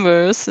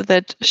remembers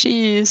that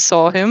she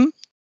saw him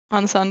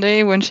on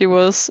Sunday when she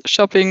was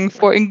shopping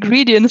for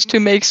ingredients to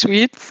make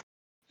sweets.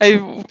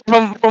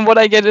 From what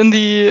I get in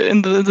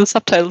the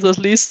subtitles at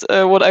least,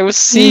 what I was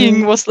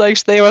seeing was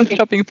like they were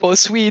shopping for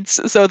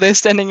sweets, so they're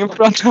standing in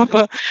front of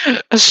a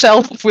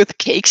shelf with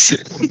cakes.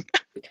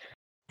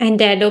 And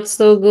they look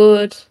so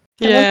good.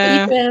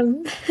 Yeah. I want to eat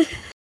them.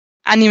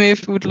 Anime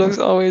food looks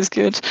always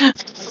good. I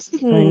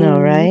know,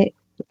 right?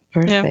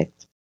 Perfect. Yeah.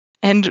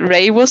 And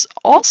Ray was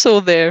also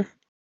there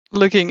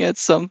looking at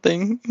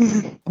something.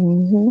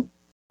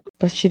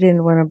 But she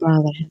didn't want to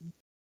bother him.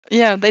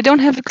 Yeah, they don't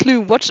have a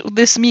clue what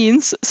this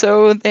means,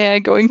 so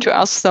they're going to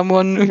ask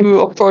someone who,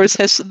 of course,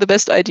 has the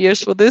best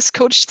ideas for this,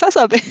 Coach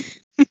Sasabe.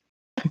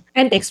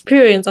 And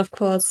experience, of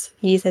course.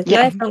 He's had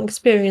lifelong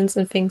experience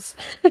in things.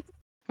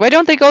 Why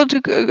don't they go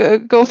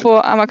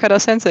for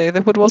Amakada Sensei?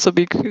 That would also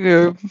be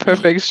a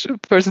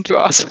perfect person to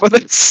ask for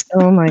this.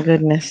 Oh my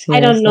goodness! I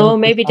don't know.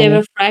 Maybe they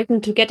were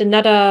frightened to get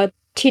another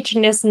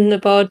teaching lesson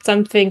about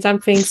something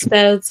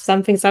spells,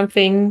 something. Some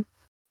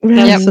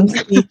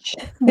speech.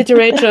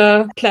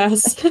 Literature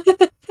class.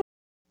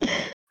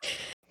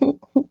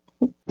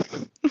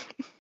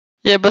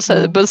 Yeah, but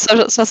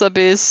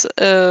Sasabe's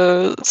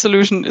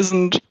solution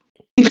isn't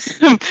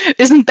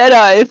better,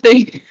 I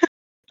think.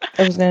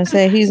 I was gonna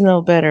say he's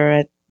no better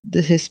at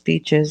his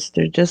speeches.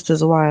 They're just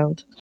as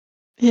wild.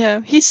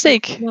 Yeah, he's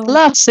sick.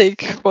 Love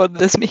sick, what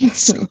this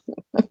means.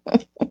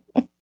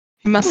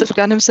 He must have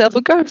gotten himself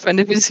a girlfriend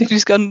if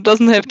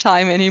doesn't have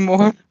time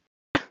anymore.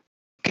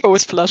 Ko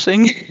is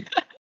blushing.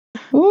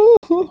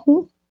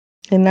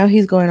 And now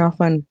he's going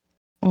off on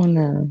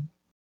a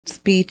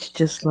speech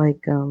just like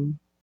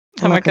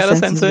Amakada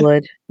Sensei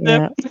would.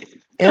 Yeah.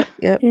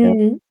 Yep.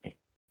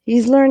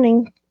 He's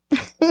learning.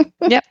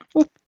 Yep.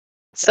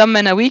 Some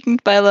men are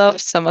weakened by love,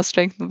 some are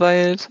strengthened by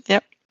it.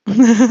 Yep.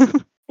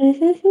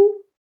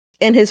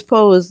 And his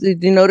pose,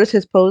 did you notice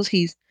his pose?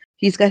 He's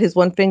got his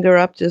one finger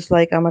up just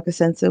like Amaka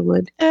Sensei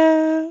would.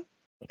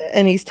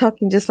 And he's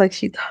talking just like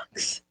she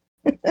talks.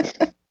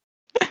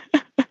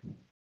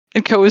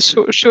 And Ko is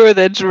sure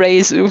that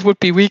Ray would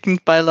be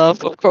weakened by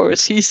love, of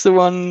course. He's the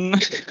one.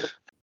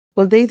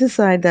 Well, they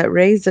decide that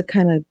Ray's the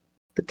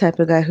type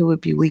of guy who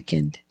would be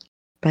weakened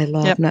by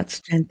love, not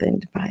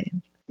strengthened by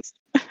him.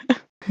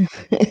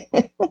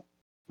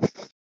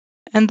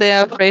 And they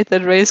are afraid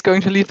that Ray is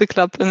going to leave the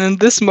club. And in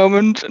this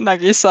moment,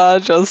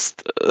 Nagisa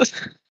just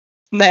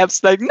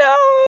snaps like, no!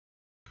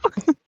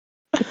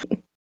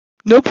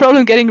 No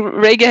problem getting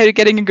Ray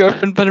getting a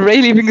girlfriend, but Ray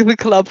leaving the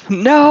club,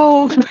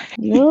 no!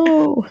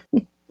 No!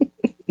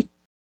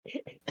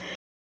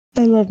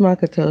 I love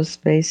Makoto's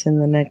face in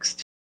the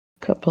next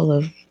couple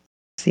of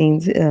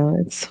scenes.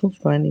 It's so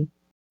funny.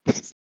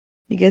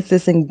 He gets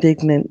this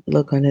indignant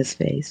look on his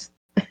face.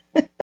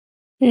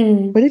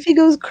 Hmm. What if he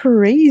goes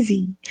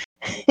crazy?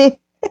 This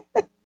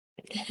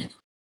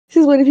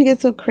is what if he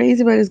gets so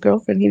crazy about his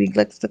girlfriend he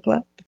neglects to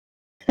clap?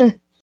 Oh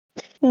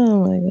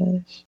my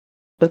gosh.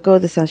 But Go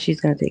decides she's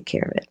going to take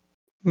care of it.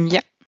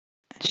 Yeah.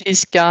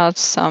 She's got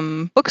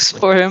some books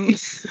for him.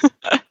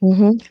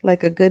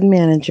 Like a good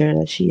manager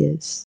that she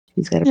is.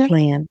 She's got a Yeah.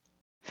 plan.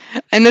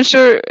 I'm not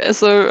sure.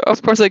 So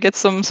of course I get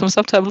some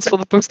subtitles for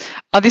the books.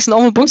 Are these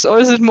normal books or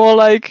is it more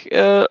like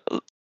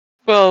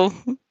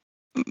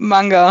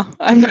manga?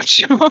 I'm not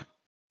sure.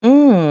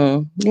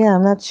 Yeah,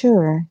 I'm not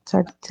sure. It's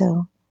hard to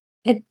tell.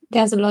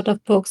 There's a lot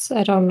of books.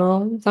 I don't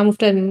know. Some of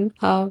them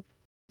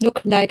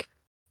look like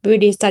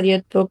really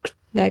studied book,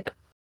 like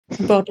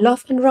about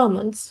love and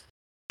romance.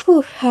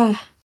 Phew,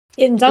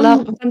 in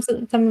Love.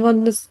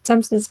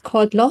 something's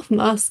called Love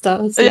Master.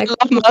 It's Yeah, like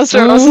Love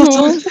Master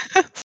also.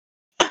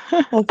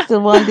 That's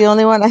the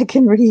only one I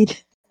can read.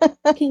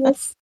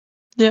 yes.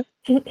 Yeah.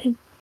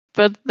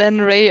 But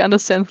then Ray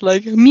understands,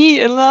 like, me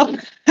in love,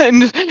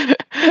 and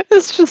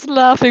is just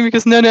laughing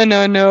because no,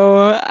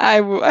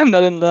 I'm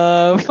not in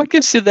love. What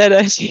gives you that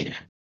idea?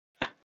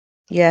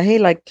 Yeah, he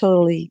like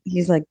totally.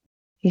 He's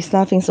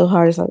laughing so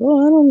hard. He's like,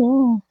 oh, I don't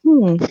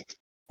know.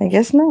 I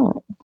guess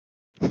not.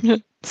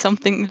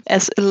 Something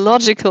as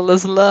illogical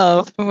as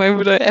love. Why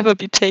would I ever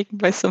be taken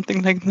by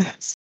something like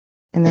this?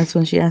 And that's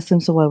when she asked him,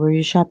 so why were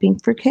you shopping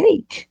for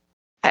cake?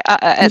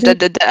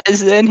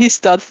 Then he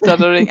starts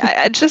stuttering.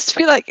 I just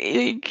feel like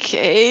eating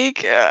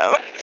cake.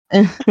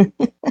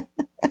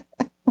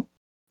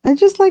 I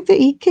just like to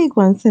eat cake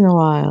once in a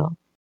while.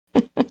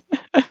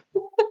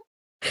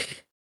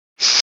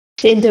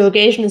 The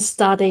interrogation is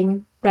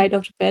starting right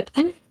off the bat.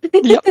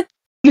 Yep.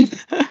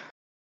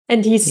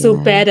 And he's so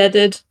Yeah. bad at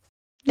it.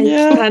 Like,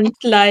 Yeah. he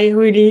can't lie,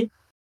 really.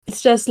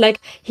 It's just like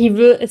it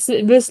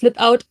will slip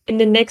out in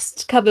the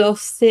next couple of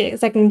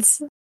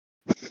seconds.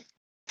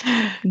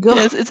 Go.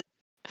 Yes, it's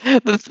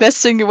the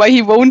best thing why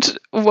he won't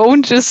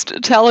just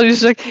tell her.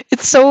 He's like,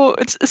 it's so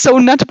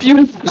not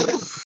beautiful.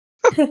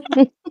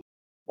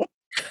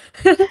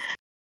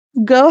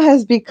 Go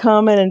has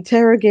become an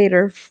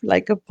interrogator,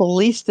 like a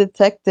police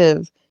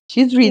detective.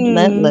 She's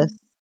relentless.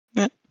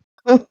 Yeah.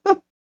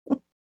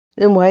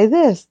 Then why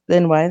this?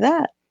 Then why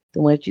that?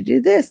 Then why'd you do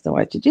this? Then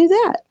why'd you do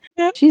that?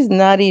 Yeah. She's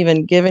not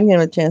even giving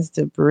him a chance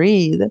to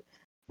breathe.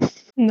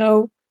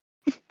 No.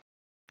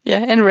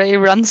 Yeah, and Ray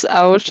runs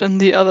out, and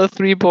the other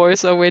three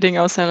boys are waiting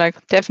outside,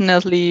 like,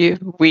 definitely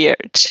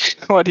weird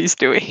what he's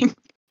doing.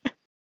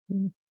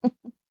 And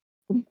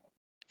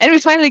we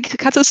finally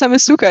cut to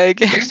Samisuka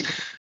again.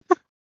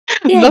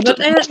 Yeah, Not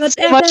whatever,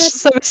 so much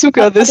Samisuka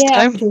what this they're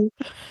up time. to.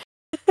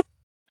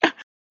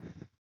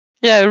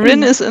 Yeah,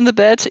 Rin is in the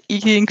bed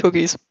eating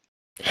cookies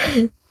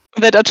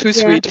that are too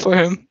Yeah. sweet for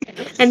him.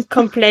 And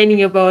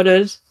complaining about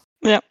it.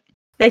 Yeah.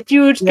 Like,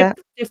 you Yeah.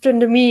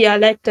 different to me, I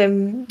like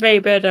them way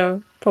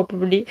better,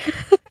 probably.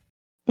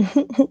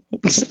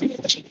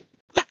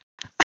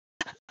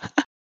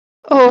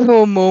 Oh,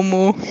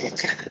 Momo.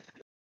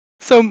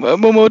 So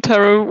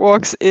Momotaro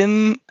walks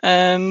in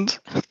and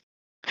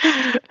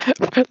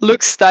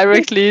looks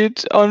directly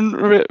on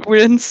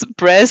Rin's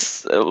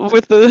breast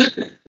with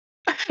the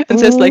and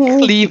says like Mhm.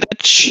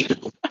 cleavage.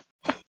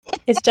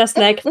 It's just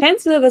like, fan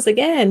service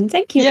again.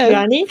 Thank you, Yeah.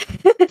 Kirani.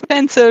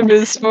 Fan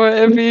service for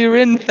every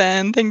Rin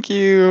fan. Thank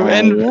you.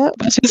 And Yep.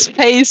 but his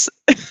face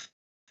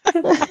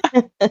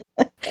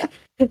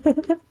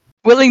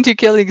willing to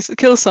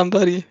kill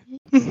somebody.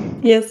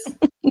 Yes.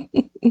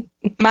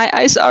 My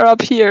eyes are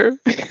up here.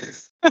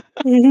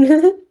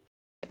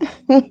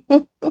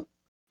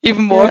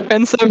 Even more Yeah.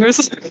 fan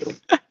service.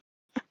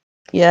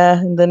 Yeah,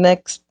 and the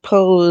next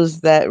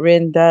pose that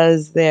Rin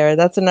does there,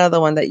 that's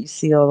another one that you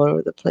see all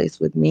over the place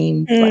with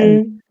memes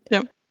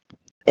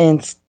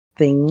and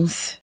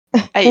things.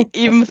 I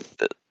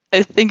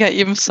think I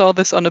even saw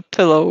this on a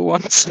pillow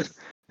once.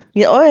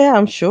 Yeah, oh yeah,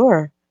 I'm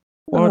sure.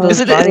 One of Oh,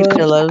 those Is it- body sure.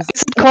 pillows.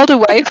 Is it called a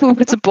waifu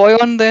with a boy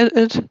on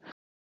it?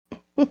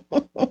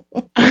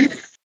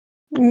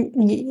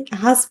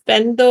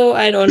 Husband, though,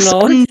 I don't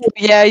know.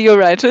 Yeah, you're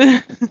right.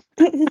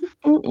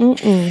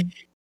 Mm-mm-mm.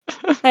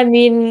 I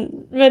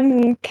mean,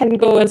 Rin can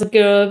go as a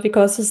girl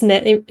because his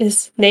name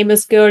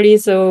is girly,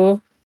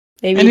 so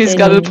maybe And he's they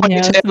got a don't care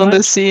as ponytail on the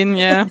much. scene,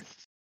 yeah.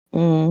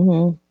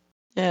 Mm-hmm.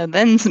 Yeah,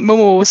 then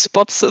Momo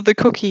spots the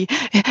cookie.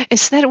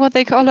 Is that what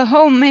they call a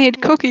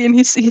homemade cookie? And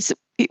he's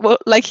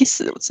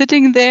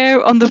sitting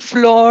there on the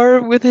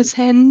floor with his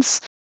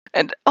hands,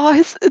 and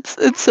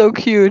it's so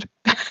cute.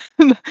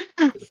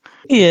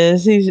 He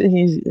is.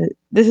 He's.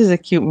 This is a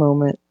cute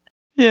moment.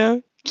 Yeah,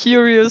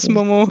 curious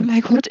Momo.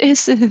 Like, what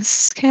is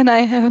this? Can I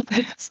have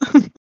this?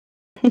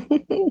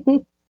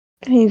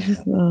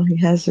 He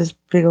has this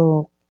big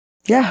old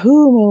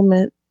Yahoo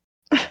moment.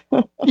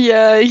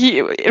 Yeah,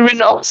 he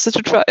ran off to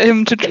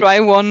try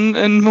one,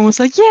 and Momo's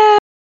like, "Yeah,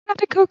 have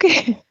the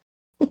cookie."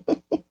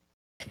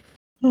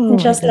 Oh And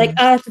just my like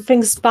gosh.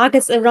 everything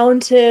sparkles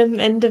around him,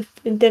 and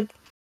the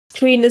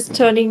screen is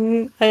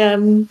turning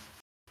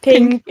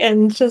pink,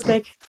 and just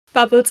like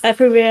bubbles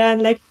everywhere,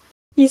 and like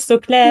he's so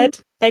glad.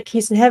 like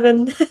he's in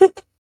heaven.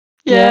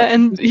 Yeah, Yeah.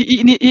 and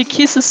he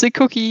kisses the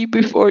cookie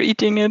before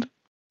eating it.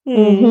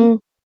 Mm-hmm.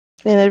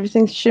 And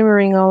everything's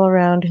shimmering all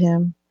around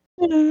him.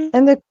 Yeah.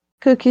 And the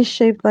cookie's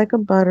shaped like a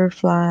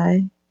butterfly,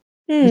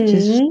 which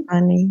is Hmm.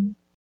 funny.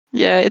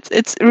 Yeah,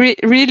 it's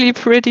really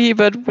pretty,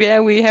 but yeah,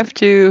 we have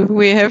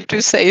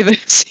to say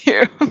this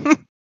here.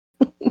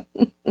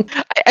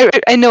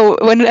 I know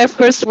when I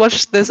first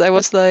watched this, I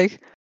was like,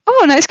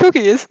 "Oh, nice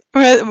cookies."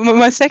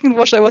 My second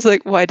watch, I was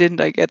like, "Why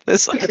didn't I get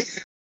this?"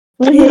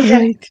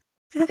 Right.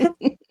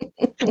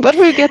 But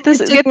we'll get It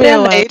took me there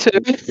a while. later.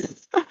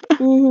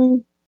 Mm-hmm.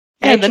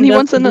 And then he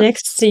wants the another.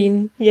 next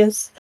scene.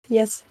 Yes.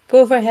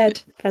 Go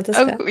ahead,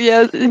 Franziska. Oh,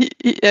 yeah,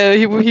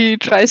 he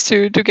tries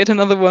to get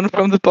another one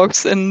from the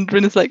box, and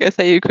Rin is like, "I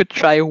say you could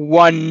try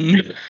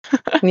one."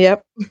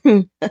 Yep.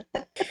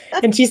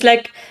 And she's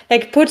like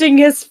putting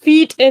his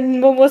feet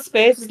in Momo's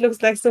face. It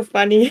looks like so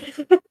funny.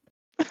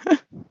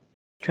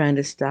 Trying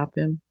to stop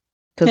him.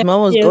 Because Yeah.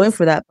 Momo's going Yes.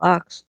 for that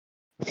box.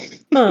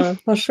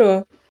 For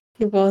sure.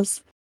 He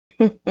was.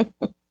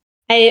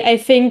 I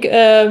think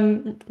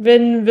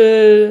Rin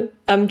will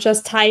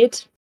just hide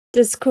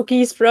these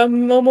cookies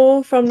from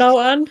Momo from now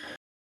on.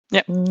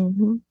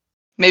 Mm-hmm.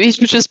 Maybe he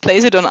should just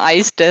place it on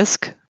I's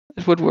desk.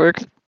 It would work.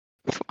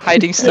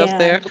 Hiding stuff Yeah.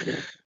 there.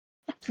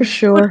 For Good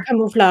sure.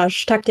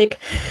 camouflage tactic.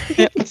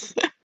 Yeah.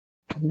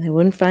 They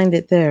wouldn't find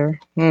it there.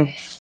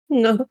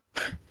 No.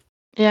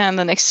 Yeah, and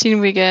the next scene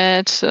we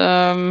get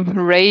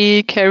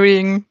Ray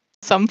carrying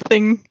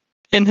something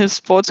in his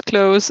sports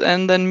clothes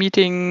and then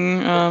meeting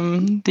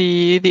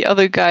the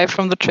other guy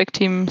from the track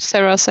team,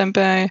 Sarah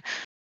Senpai.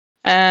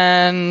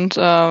 And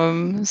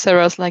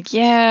Sarah's like,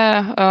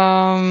 yeah,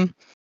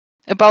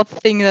 about the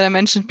thing that I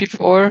mentioned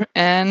before.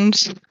 And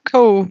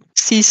Ko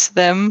sees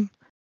them.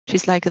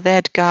 She's like,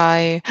 that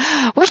guy.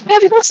 What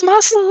have those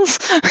muscles?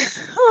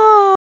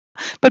 Oh.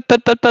 But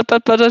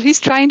he's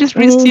trying to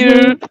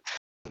steer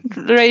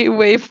Ray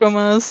away from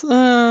us.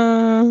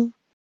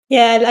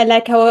 Yeah, I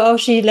like how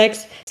she like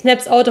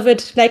snaps out of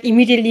it like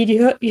immediately.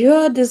 You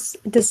hear this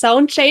the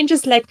sound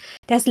changes, like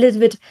there's a little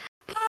bit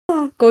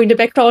going in the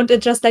background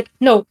and just like,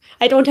 no,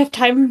 I don't have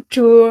time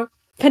to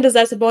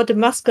fantasize about the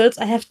muscles.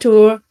 I have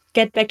to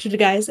get back to the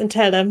guys and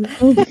tell them.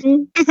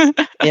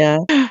 Yeah.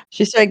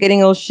 She started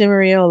getting all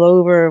shimmery all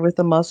over with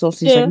the muscles.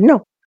 She's Yeah.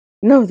 like,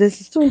 no,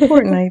 this is too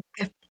important. I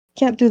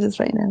can't do this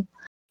right now.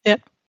 Yeah.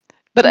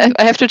 But I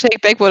have to take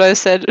back what I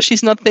said.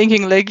 She's not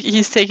thinking like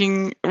he's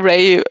taking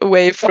Ray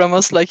away from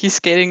us, like he's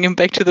getting him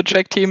back to the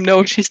track team.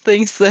 No, she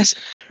thinks that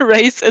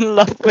Ray's in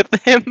love with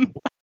him.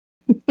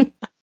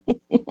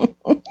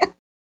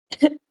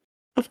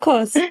 Of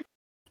course.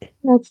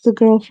 That's the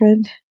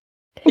girlfriend.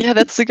 Yeah,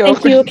 that's the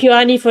Thank girlfriend. you,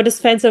 Kiwani, for this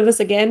fan service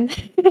again.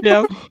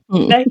 Yeah.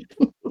 Like,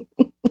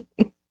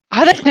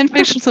 Are there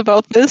fanfictions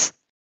about this?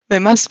 There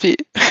must be.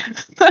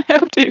 I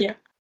have to. Yeah.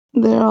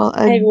 They're all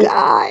I a will.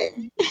 guy.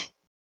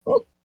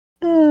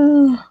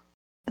 Oh,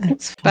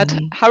 that's But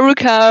funny.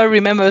 Haruka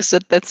remembers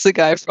that that's the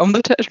guy from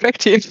the track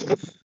team.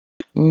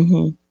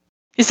 Mm-hmm.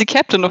 He's the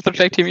captain of the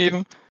track team,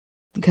 even.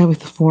 The guy with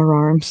the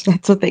forearms.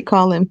 That's what they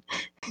call him.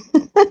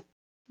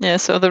 Yeah,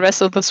 so the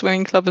rest of the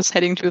swimming club is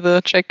heading to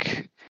the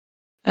track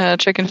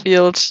and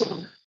field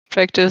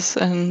practice,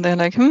 and they're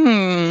like,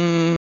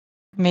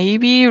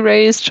 maybe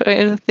Ray is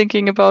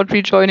thinking about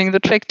rejoining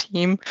the track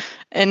team,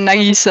 and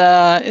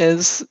Nagisa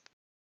is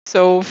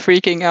so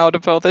freaking out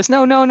about this.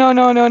 No,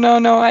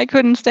 I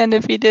couldn't stand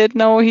if he did.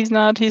 No, he's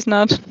not.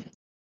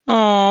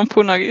 Oh,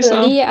 poor Nagisa.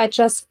 Really, I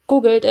just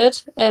googled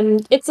it.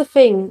 It's a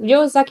thing.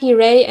 Ryosaki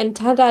Ray and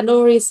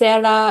Tadanori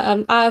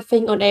Sarah are a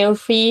thing on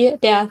AO3.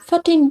 There are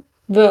 13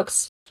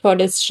 works for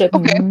this ship.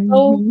 Okay.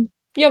 So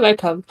you're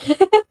welcome.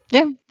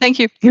 Yeah, thank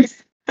you.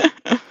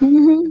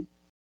 Mm-hmm.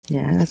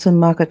 Yeah, that's when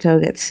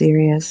Makoto gets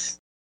serious.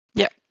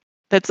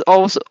 That's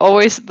also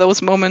always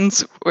those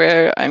moments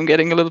where I'm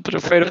getting a little bit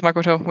afraid of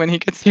Makoto when he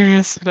gets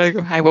serious. Like,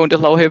 I won't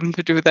allow him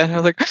to do that. I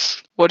was like,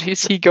 what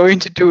is he going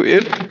to do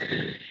if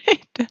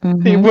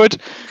he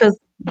would?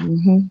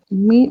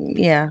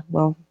 Yeah,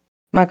 well,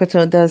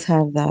 Makoto does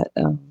have that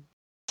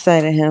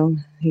side of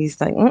him. He's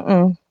like,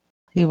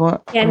 he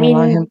won't Yeah, I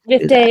allow him mean, to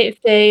do that.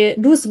 if they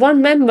lose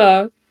one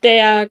member, they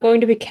are going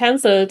to be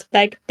cancelled.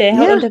 Like they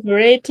Yeah. don't have a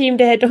raid team,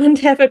 they don't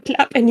have a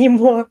club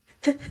anymore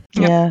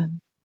Yeah.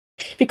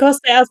 because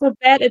they are so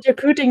bad at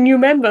recruiting new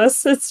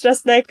members. It's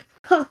just like,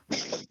 huh.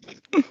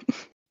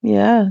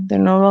 Yeah, they're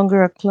no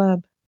longer a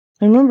club.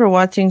 I remember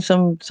watching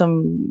some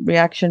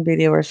reaction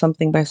video or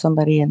something by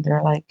somebody, and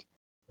they're like,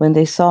 when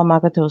they saw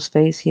Makoto's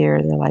face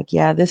here, they're like,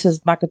 yeah, this is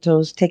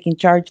Makoto's taking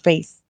charge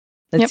face.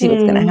 Let's see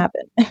what's gonna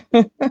happen.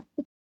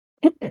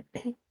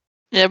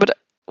 Yeah, but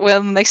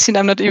well, next scene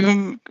I'm not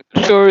even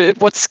sure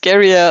what's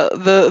scarier,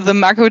 the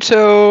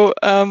Makoto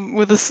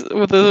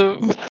with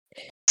a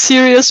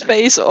serious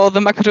face or the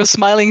Makoto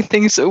smiling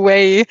things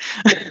away.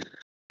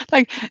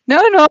 Like, no.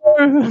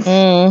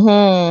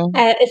 Mm-hmm.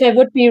 If I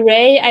would be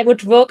Ray, I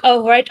would walk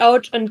out right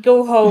out and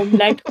go home.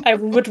 Like I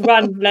would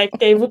run. Like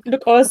they would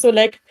look also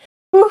like,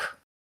 whew,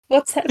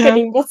 what's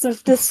happening? What's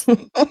with this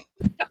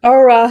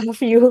aura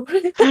of you?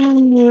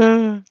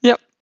 Yep.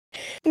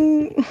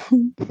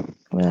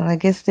 Well, I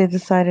guess they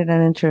decided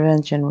an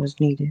intervention was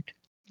needed.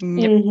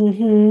 Yep.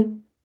 Mm-hmm.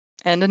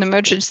 And an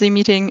emergency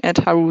meeting at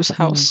Haru's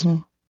house.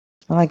 Mhm.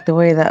 I like the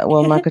way that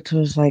Makoto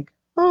was like,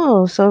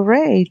 "Oh, so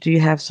Ray, do you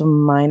have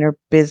some minor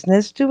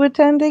business to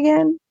attend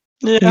again?"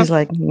 Yeah. He's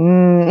like,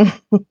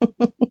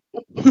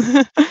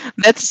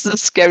 That's the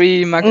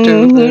scary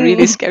Makoto, the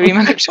really Mhm. scary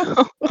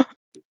Makoto.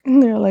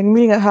 And they're like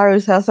meeting at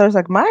Haru's house. I was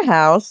like, "My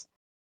house?"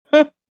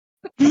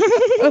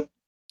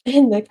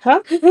 And like,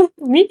 huh?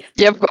 Me?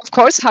 Yeah, of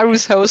course,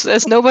 Haru's house.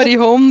 There's nobody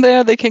home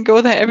there. They can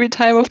go there every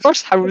time. Of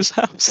course, Haru's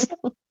house.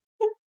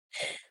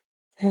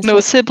 It's No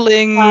like,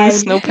 siblings,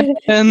 fine. no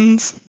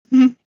parents.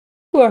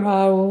 Poor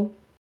Haru.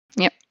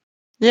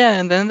 Yeah,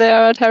 and then they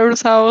are at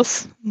Haru's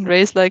house. And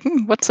Ray's like,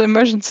 "What's the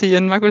emergency?"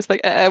 And Makoto's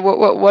like,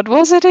 what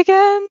was it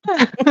again?"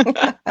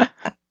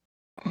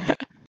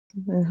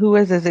 And who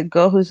is it?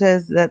 Go who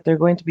says that they're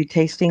going to be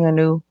tasting a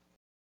new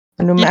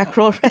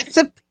mackerel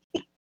recipe?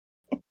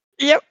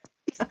 Yep.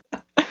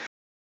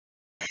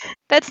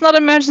 That's not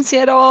emergency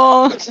at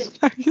all.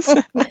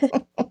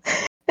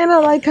 And I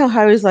like how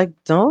Haru's like,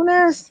 "Don't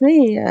ask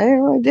me. I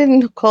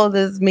didn't call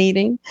this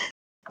meeting."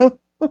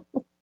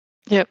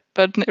 Yep,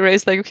 but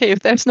Ray's like, "Okay,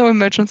 if there's no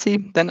emergency,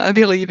 then I'll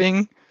be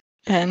leaving."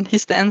 And he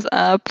stands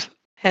up,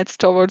 heads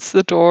towards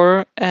the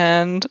door,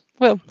 and,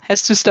 well,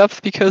 has to stop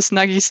because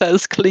Nagisa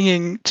is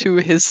clinging to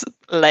his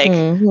leg.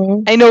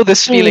 Mhm. I know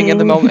this feeling in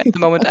the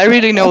moment. I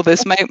really know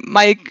this.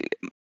 My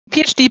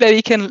PhD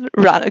baby can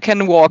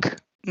walk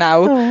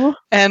now. Oh.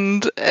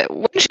 And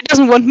when she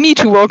doesn't want me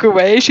to walk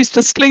away, she's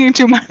just clinging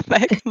to my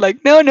leg,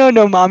 like,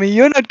 no, mommy,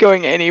 you're not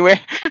going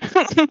anywhere.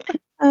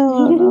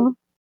 Oh.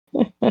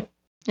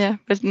 Yeah,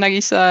 but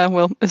Nagisa,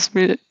 well,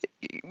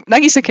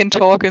 Nagisa can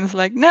talk and is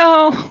like,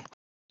 no,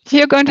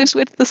 you're going to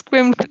switch the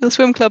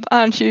swim club,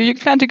 aren't you? You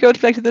plan to go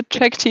back to the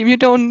track team. You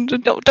don't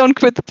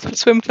quit the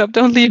swim club.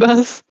 Don't leave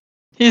us.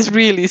 He's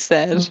really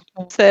sad.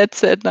 Sad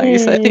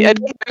Nagisa. I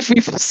don't know if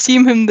we've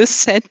seen him this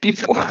sad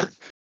before.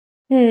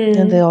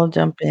 And they all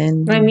jump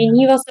in. I mean,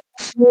 he was the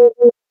one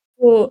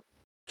who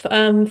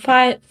found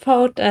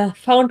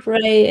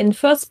Ray in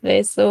first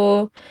place,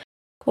 so of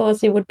course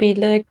he would be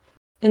like,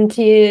 and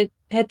he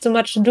had so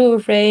much to do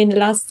with Ray in the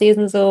last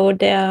season, so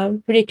they're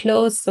really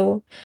close.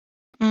 So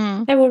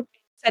Mm. I would be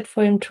sad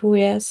for him too.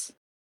 Yes.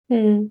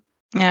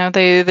 Yeah,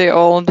 they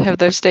all have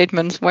their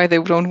statements why they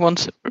don't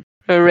want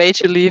Ray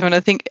to leave, and I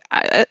think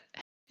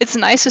it's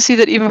nice to see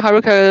that even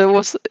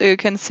Haruka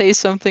can say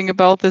something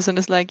about this, and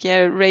is like,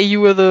 yeah, Ray,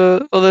 you were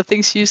the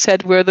things you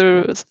said were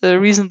the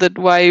reason that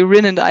why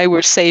Rin and I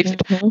were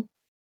saved. Mhm.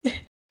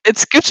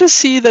 It's good to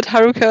see that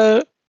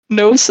Haruka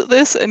knows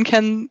this and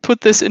can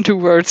put this into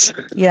words.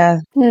 Yeah,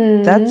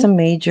 that's a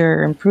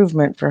major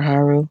improvement for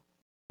Haru,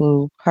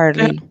 who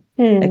hardly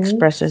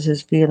expresses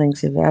his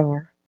feelings, if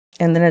ever.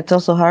 And then it's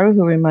also Haru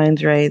who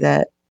reminds Ray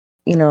that,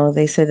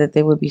 they said that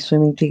they would be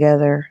swimming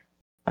together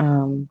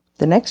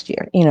the next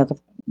year,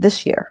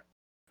 this year.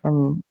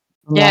 From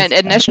Yeah, last and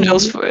at time.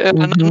 nationals,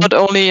 not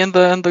only in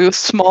the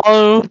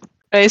small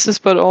races,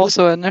 but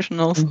also at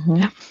nationals.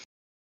 Mhm.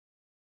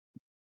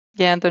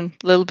 Yeah, and then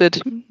a little bit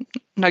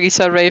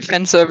Nagisa Ray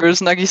fan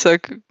servers, Nagisa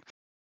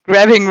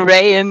grabbing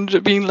Ray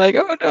and being like,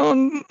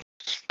 "Oh,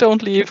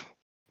 don't leave.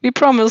 We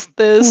promised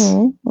this."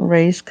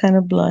 Ray's kind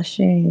of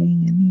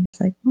blushing, and he's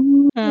like,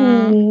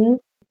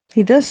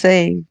 he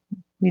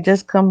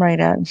does come right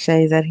out and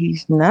say that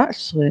he's not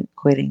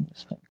quitting the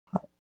swim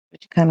club,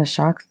 which kind of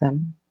shocks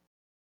them.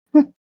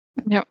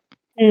 Yep.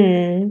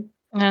 And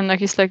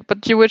Nagi's like,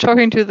 "But you were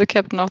talking to the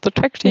captain of the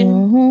track team."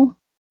 Mhm.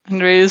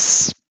 And Ray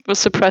was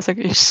surprised, like,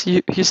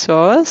 he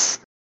saw us?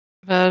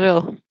 But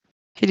well,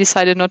 he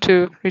decided not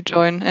to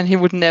rejoin, and he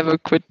would never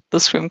quit the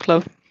swim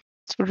club.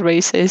 That's what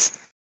Ray says.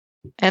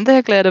 And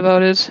they're glad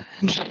about it.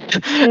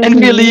 And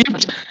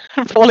relieved,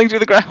 falling to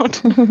the ground.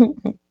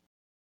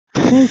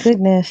 Thank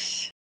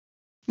goodness.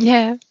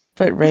 Yeah.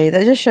 But Ray,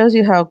 that just shows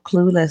you how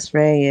clueless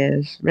Ray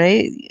is.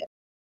 Ray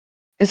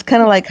is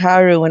kind of like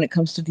Haru when it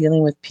comes to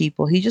dealing with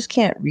people. He just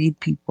can't read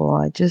people.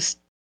 He's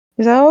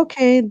like,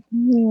 okay,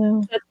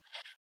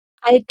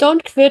 I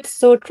don't quit,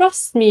 so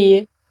trust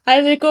me.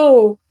 I will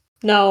go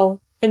now.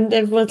 And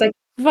everyone's like,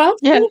 what?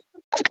 Yeah.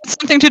 I've got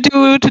something to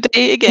do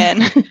today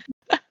again.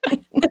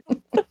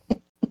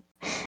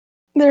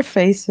 Their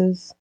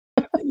faces.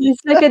 He's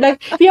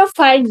like, we are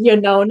fine here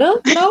now, no?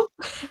 No?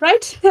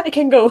 Right? I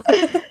can go.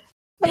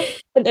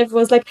 And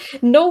everyone's like,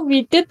 no,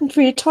 we didn't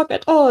really talk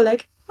at all.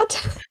 Like, what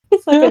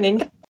is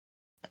happening?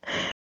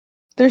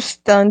 Their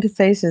stunned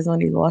faces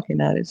when he's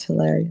walking out. It's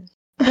hilarious.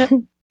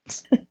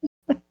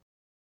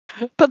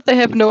 But they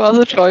have no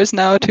other choice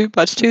now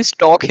but to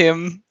stalk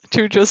him,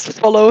 to just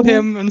follow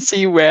him and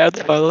see where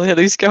the hell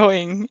he's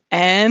going.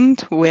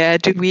 And where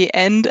do we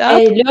end up?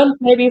 I learned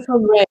maybe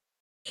from Ray.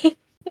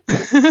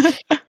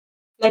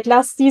 Like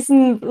last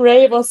season,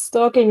 Ray was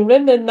stalking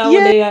Rin, and now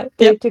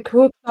the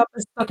crew club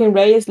is stalking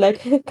Ray. Is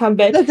like, come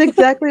back. That's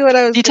exactly what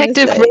I was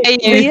Detective gonna say.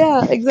 Ray.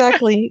 Yeah,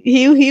 exactly.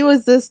 He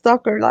was the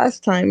stalker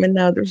last time, and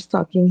now they're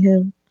stalking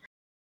him.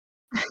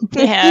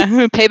 Yeah,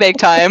 payback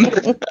time.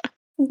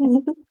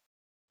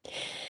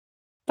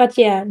 But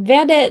yeah,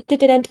 where did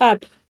it end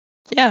up?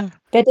 Yeah.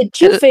 Where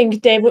did you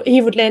think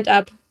he would end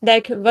up?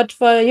 Like, what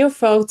were your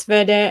thoughts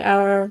where they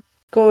are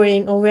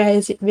going, or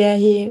where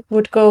he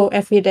would go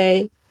every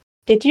day?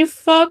 Did you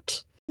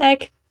thought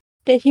like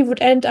that he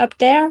would end up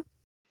there?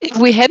 If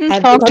we hadn't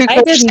talked Because to I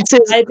Coach didn't.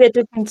 Sasas, I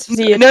didn't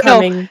see it no,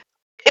 coming.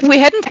 if we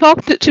hadn't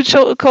talked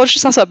to Coach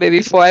Sasabe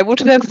before, I would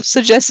have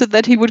suggested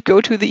that he would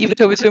go to the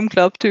Iwatobi Swim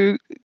Club to,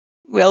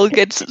 well,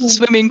 get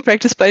swimming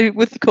practice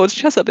with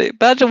Coach Sasabe.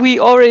 But we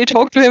already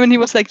talked to him, and he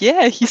was like,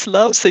 "Yeah, he's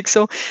lovesick."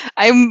 So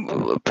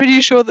I'm pretty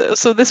sure that.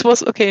 So this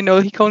was okay. No,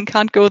 he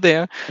can't go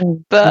there.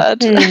 Mm.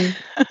 But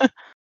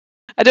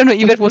I don't know.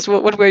 Yvette,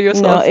 what were your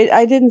No, thoughts?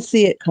 I didn't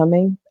see it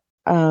coming,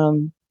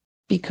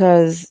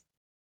 because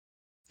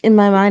in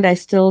my mind I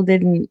still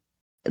didn't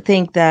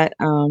think that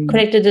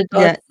Connected the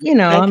dots. that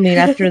I mean,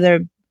 after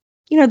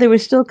they were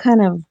still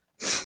kind of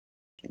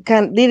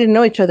they didn't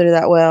know each other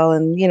that well,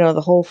 and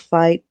the whole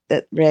fight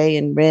that Ray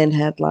and Ren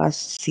had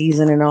last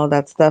season and all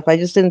that stuff. I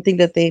just didn't think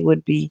that they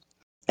would be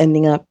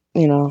ending up,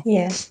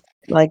 Yeah.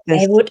 like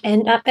this. They would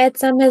end up at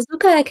some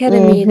Mazuka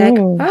Academy. Like,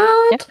 Mhm.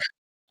 what?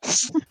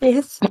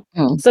 Yes.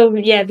 So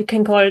yeah, we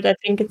can call it. I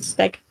think it's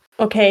like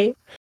okay.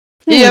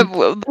 Yeah,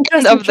 well, they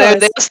end Interesting up there.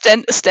 They're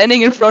choice.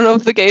 standing in front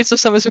of the gates of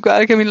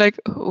Samasuka Academy, like,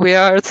 we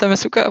are at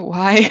Samasuka.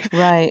 Why?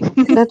 Right.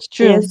 That's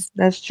true. Yes.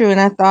 That's true. And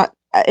I thought,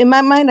 in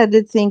my mind, I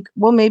did think,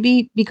 well,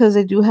 maybe because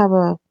they do have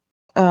a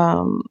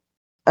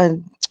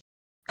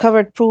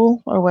covered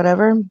pool or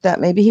whatever, that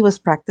maybe he was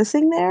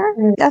practicing there.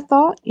 I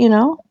thought,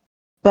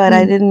 but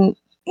I didn't,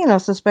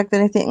 suspect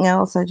anything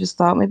else. I just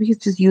thought maybe he's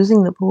just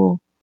using the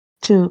pool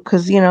too,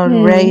 because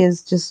Ray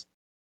is just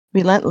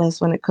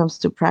relentless when it comes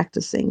to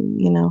practicing.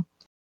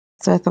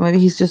 So I thought maybe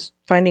he's just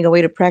finding a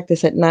way to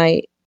practice at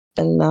night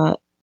and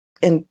not,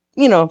 and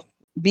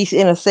be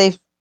in a safe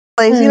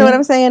place. You know what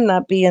I'm saying?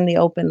 Not be in the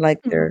open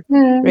like their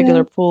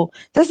regular pool.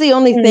 That's the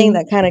only thing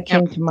that kind of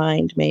came to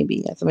mind.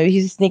 Maybe so. Maybe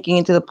he's sneaking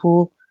into the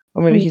pool,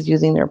 or maybe he's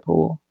using their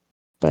pool.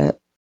 But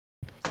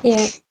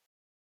Yeah.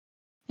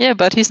 Yeah,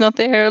 but he's not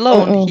there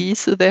alone.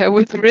 He's there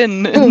with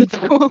Rin in the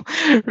pool.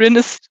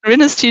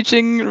 Rin is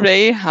teaching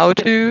Ray how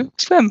to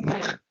swim.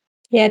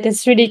 Yeah,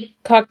 this really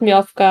caught me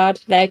off guard.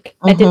 Like,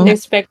 I didn't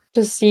expect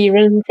to see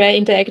Rin and Ray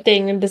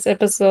interacting in this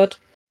episode.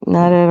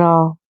 Not at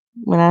all.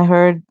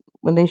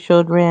 When they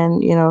showed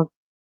Ren,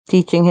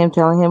 teaching him,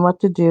 telling him what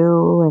to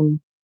do, and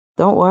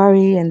don't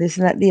worry, and this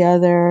and that, the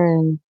other,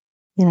 and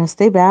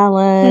stay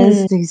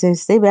balanced. He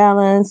says, stay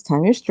balanced,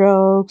 time your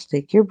strokes,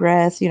 take your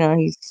breaths.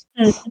 He's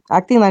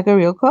acting like a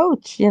real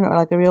coach.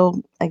 Like a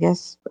real, I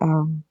guess,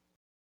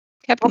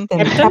 Captain.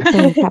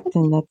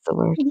 Captain. That's the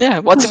word. Yeah,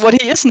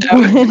 what he is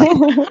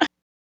now.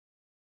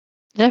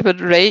 Yeah, but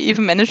Ray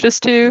even manages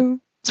to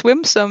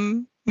swim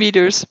some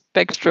meters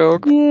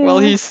backstroke while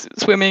he's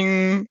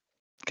swimming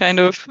kind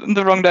of in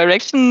the wrong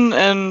direction,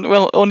 and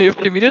well, only a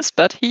few meters,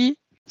 but he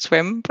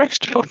swam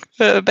backstroke.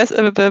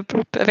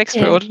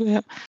 Backstroke.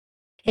 Yeah.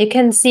 You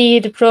can see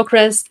the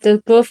progress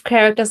that both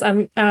characters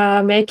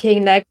are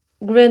making, like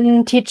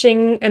Grin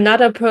teaching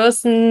another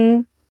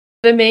person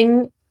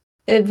swimming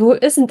who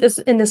isn't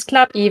in this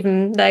club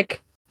even.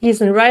 Like,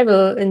 he's a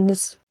rival in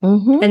this.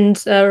 And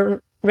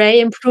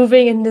Ray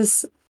improving in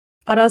this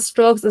other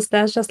strokes is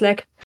that's just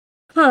like,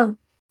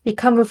 we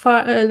come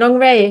a long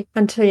way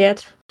until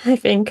yet, I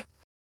think,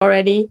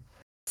 already.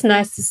 It's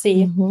nice to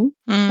see.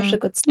 Such a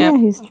good start. Yeah,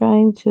 he's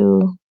trying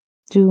to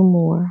do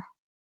more,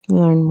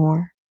 learn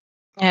more.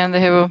 And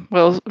they have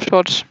a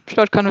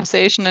short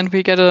conversation, and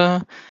we get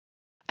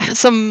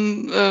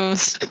some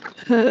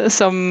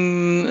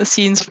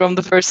scenes from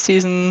the first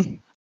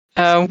season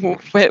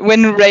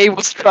when Ray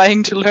was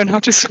trying to learn how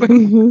to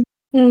swim.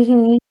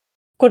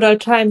 Good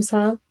old times,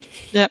 huh?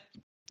 Yeah,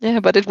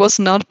 but it was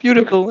not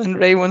beautiful, and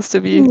Ray wants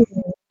to be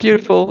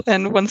beautiful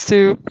and wants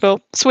to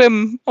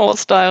swim all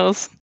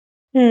styles.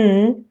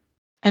 And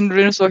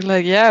Rin was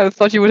like, "Yeah, I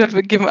thought you would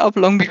have given up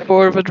long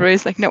before," but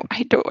Ray's like, "No,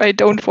 I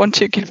don't want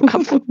to give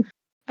up.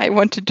 I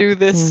want to do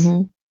this."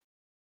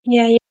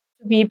 Yeah, he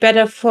wants to be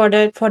better for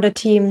the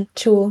team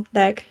too.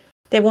 Like,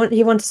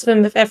 he wants to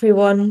swim with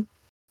everyone,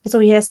 so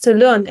he has to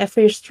learn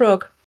every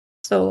stroke.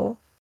 So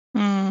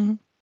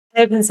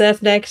help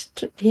himself. Like,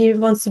 he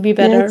wants to be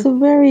better.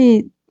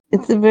 Yeah,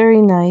 it's a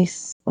very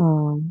nice,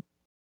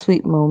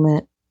 sweet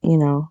moment.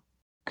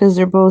 Because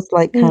they're both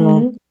like kind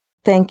of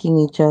thanking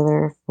each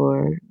other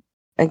for,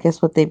 I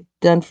guess, what they've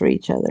done for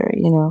each other.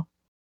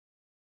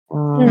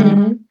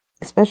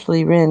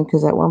 Especially Rin,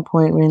 because at one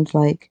point Rin's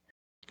like,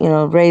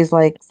 Ray's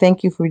like,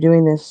 "Thank you for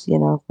doing this,"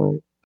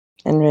 and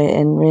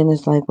Rin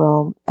is like,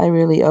 "Well, I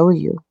really owe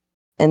you."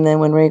 And then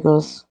when Ray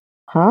goes,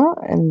 "Huh?"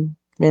 and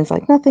Rin's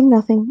like,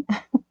 "Nothing."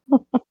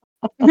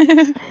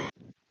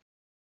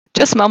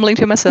 Just mumbling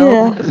to myself.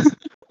 Yeah.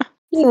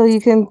 So you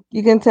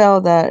can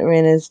tell that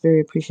Rin is very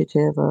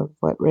appreciative of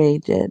what Ray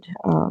did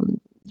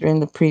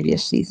during the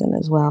previous season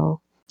as well.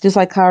 Just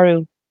like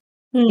Haru,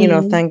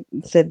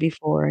 said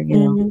before,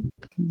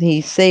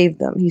 he saved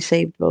them. He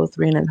saved both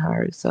Rin and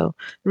Haru. So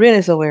Rin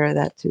is aware of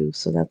that too.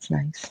 So that's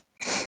nice.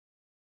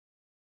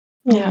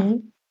 Yeah.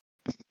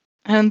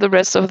 And the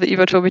rest of the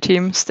Iwatobi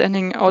team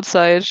standing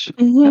outside,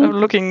 Mhm.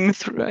 looking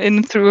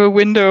in through a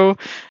window.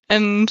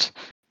 And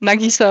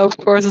Nagisa, of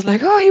course, is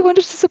like, oh, he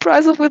wanted to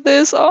surprise us with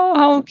this. Oh,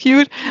 how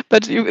cute.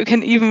 But you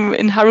can even,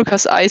 in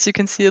Haruka's eyes, you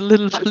can see a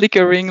little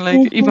flickering.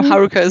 Like, even Mhm.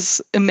 Haruka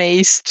is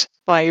amazed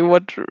by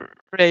what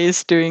Ray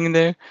is doing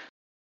there.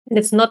 And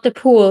it's not the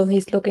pool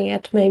he's looking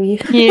at, maybe.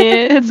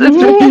 Yeah, it's in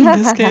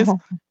this case.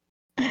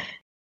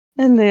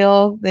 And they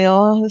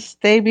all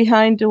stay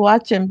behind to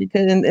watch him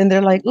because and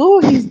they're like, oh,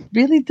 he's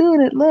really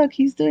doing it. Look,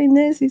 he's doing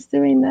this, he's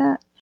doing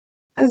that.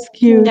 That's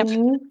cute. Yep.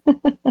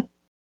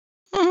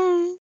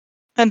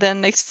 And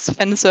then next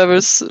fan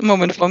service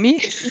moment for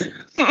me.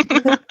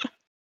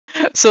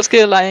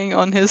 Sosuke lying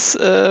on his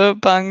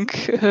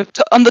bunk,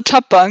 on the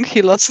top bunk.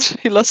 He lost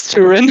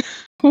to Rin.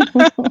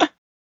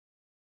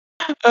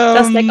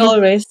 Just like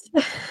always.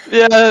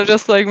 Yeah,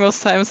 just like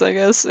most times, I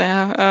guess.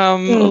 Yeah.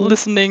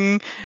 Listening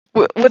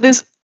with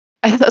this.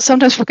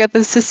 Sometimes forget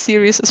this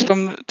series is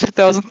from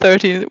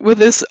 2013 with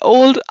this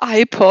old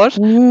iPod.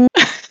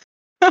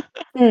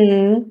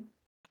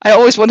 I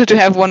always wanted to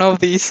have one of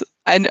these.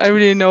 I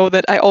really know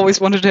that I always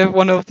wanted to have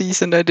one of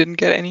these and I didn't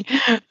get any.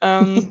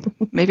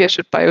 Maybe I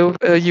should buy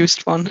a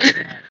used one.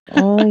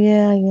 Oh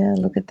yeah.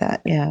 Look at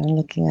that. Yeah, I'm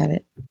looking at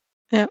it.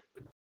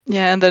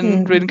 Yeah, and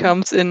then Rin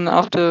comes in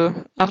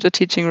after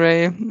teaching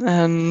Ray,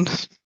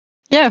 and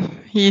yeah,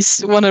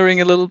 he's wondering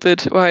a little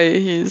bit why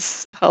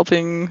he's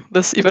helping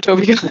this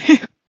Iwatobi guy.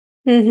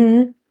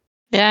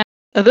 Yeah,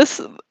 this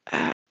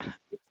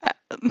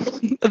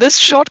this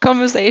short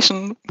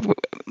conversation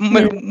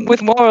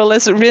with more or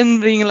less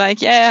Rin being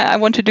like, "Yeah, I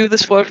want to do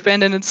this for a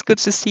friend, and it's good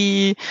to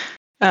see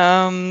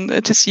how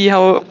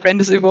a friend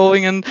is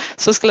evolving." And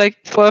so it's like,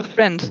 for a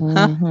friend,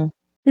 huh?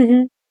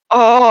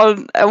 Oh,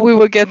 we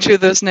will get to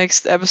this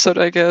next episode,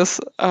 I guess.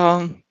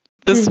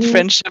 This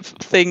friendship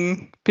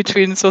thing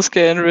between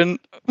Sosuke and Rin.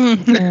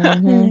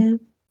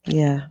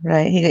 Yeah,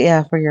 right.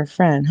 Yeah, for your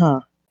friend,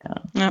 huh?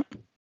 Yeah.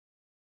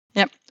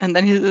 And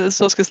then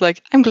Sosuke's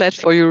like, "I'm glad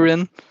for you,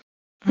 Rin."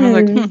 And I'm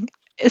like,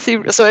 is he?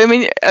 So I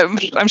mean,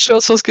 I'm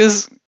sure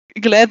Sosuke's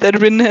glad that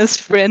Rin has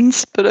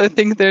friends, but I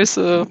think there's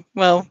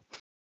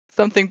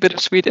something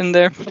bittersweet in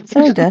there.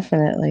 Oh,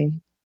 definitely.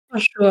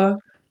 For sure.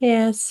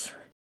 Yes.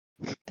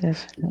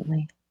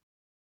 Definitely.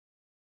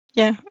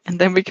 Yeah, and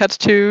then we cut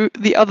to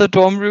the other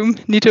dorm room,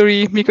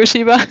 Nitori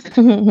Mikoshiba.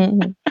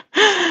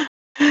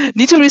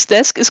 Nitori's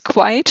desk is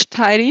quite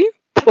tidy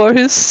for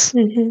his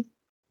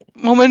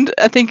moment.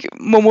 I think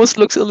Momo's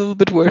looks a little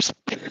bit worse.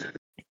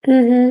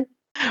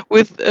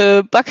 With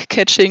a bug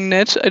catching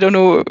net. I don't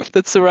know if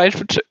that's the right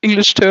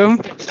English term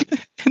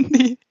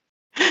in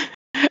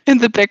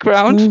the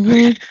background.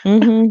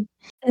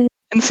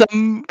 And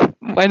some,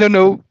 I don't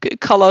know,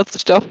 colored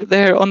stuff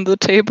there on the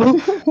table.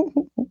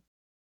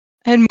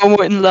 And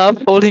Momo in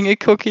love holding a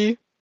cookie.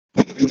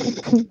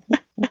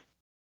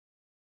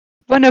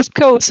 One of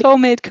Ko's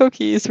homemade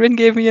cookies. Rin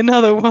gave me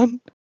another one.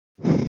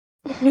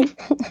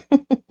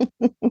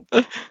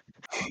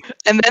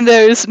 And then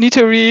there is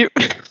Nitori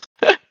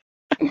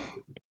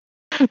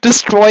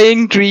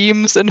destroying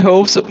dreams and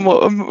hopes of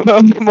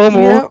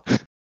Momo. Yep.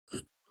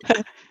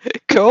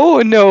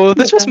 Ko? No,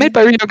 this was made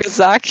by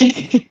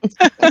Ryugasaki.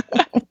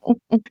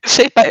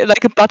 Shaped by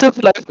like a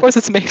butterfly. Of course,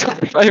 it's made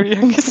by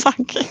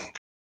Ryugasaki.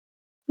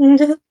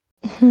 And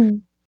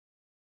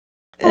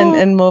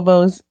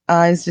Momo's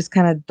eyes just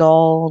kind of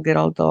get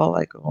all dull,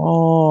 like,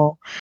 oh,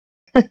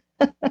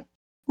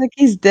 like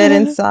he's dead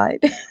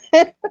inside.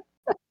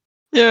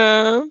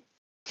 Yeah,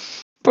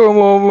 poor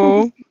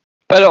Momo.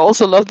 But I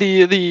also love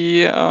the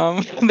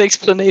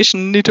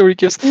explanation Nitori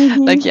gives.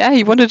 Like, yeah,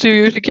 he wanted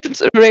to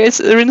give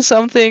Rin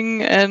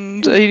something,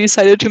 and he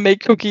decided to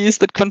make cookies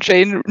that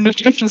contain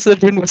nutrients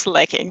that Rin was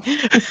lacking.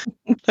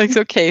 Like,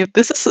 okay,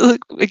 this is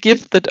a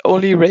gift that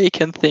only Ray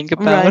can think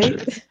about.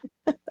 Right.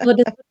 Would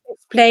it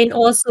explain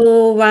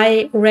also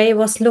why Ray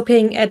was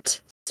looking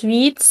at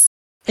sweets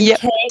and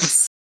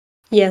cakes?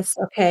 Yes.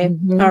 Okay.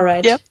 All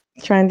right. Yep.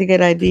 Trying to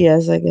get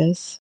ideas, I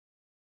guess.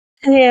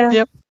 Yeah.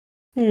 Yep.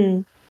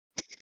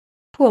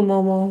 Poor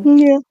Momo.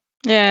 Yeah.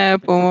 Yeah,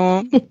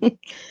 poor Momo.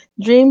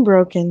 Dream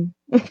broken.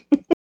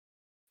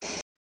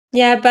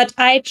 Yeah, but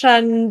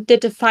Ai-chan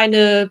did the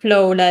final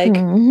blow. Like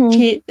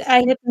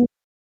I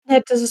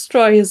had to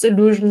destroy his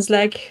illusions.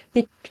 Like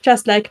he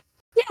just like,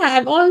 yeah,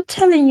 I'm all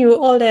telling you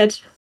all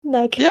that.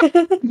 Like, yeah,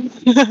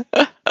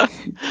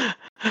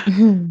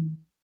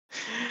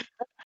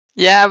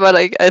 but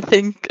I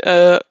think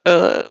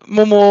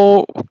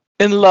Momo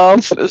in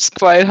love is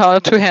quite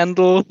hard to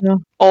handle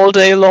all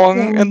day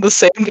long in the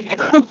same.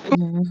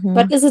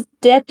 But is it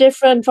that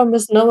different from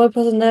his normal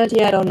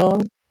personality? I don't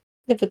know.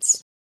 If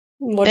it's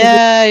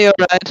you're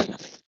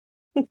right.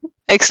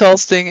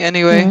 Exhausting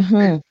anyway.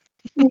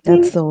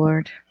 That's the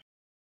word.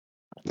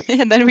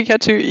 And then we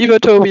get to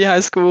Iwatobi High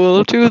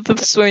School, to the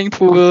swimming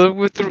pool,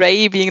 with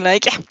Ray being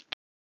like,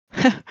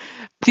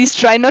 please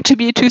try not to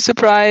be too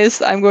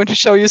surprised. I'm going to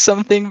show you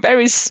something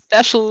very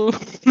special.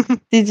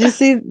 Did you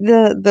see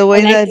the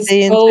way that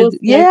they introduced?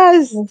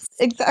 Yes,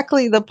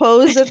 exactly. The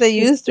pose that they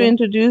used to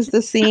introduce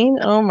the scene.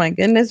 Oh my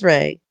goodness,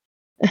 Ray.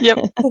 Yep.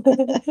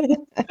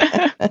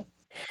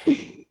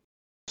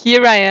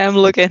 Here I am.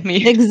 Look at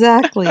me.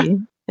 Exactly.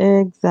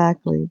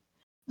 Exactly.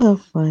 Oh,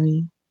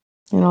 funny.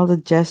 And all the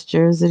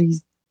gestures that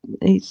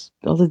he's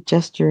all the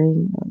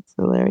gesturing. That's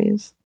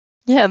hilarious.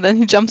 Yeah. Then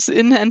he jumps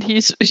in and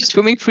he's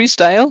swimming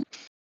freestyle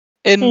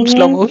in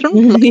slow Mhm.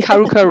 motion, like Yeah.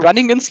 Haruka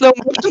running in slow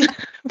motion.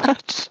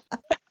 But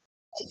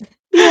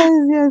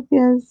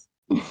Yes.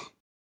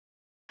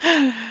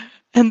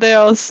 and they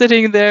are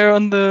sitting there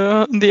on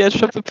the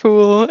edge of the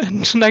pool,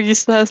 and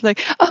Nagisa is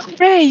like, "Oh,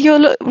 Ray,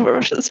 you're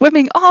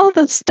swimming all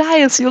the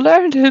styles. You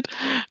learned it."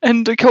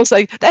 And Ko's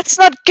like, "That's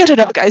not good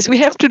enough, guys. We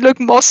have to look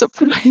more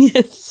surprised.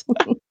 Yes.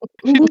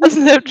 She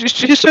doesn't have.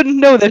 She shouldn't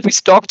know that we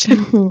stalked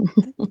him."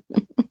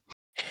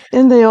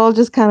 And they all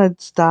just kind of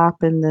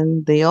stop, and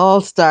then they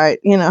all start,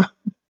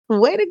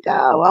 way to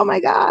go. Oh my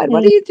God,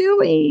 what are you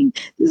doing?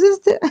 This is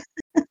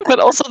But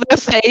also their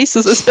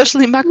faces,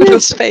 especially yes.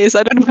 Makoto's face.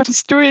 I don't know what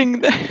he's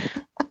doing there.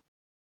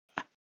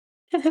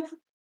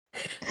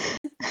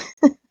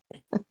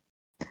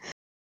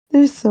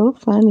 They're so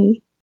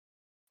funny.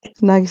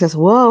 Nagi says,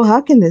 "Whoa,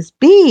 how can this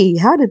be?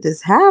 How did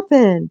this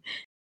happen?"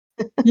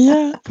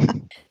 Yeah.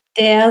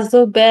 They are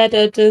so bad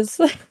at this.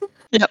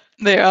 Yeah,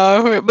 they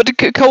are. But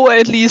Koa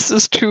at least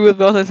is true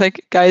about it.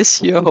 Like,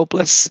 guys, you're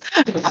hopeless.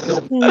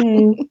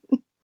 Hmm.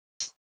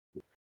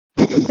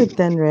 But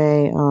then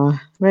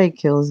Ray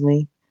kills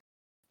me.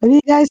 What do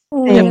you guys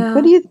think? What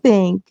Yeah. do you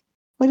think?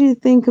 What do you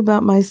think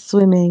about my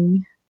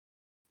swimming?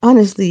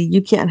 Honestly,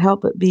 you can't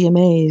help but be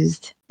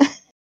amazed.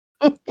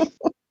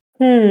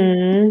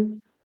 Hmm.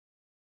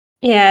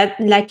 Yeah,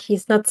 like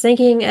he's not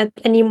thinking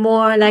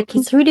anymore. Like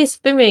he's really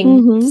swimming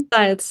Mm-hmm.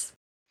 styles.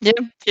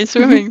 Yeah, he's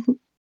swimming.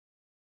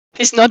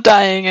 He's not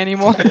dying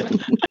anymore.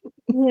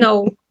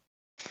 No,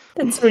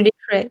 that's really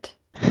great.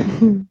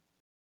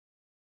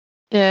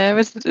 Yeah,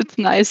 it's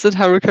nice that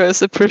Haruka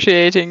is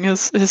appreciating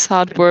his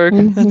hard work.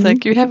 It's Mm-hmm.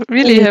 like, you have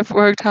really have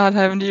worked hard,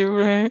 haven't you,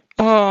 Ray?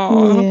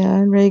 Oh. Yeah,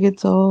 and Ray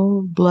gets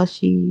all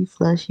blushy,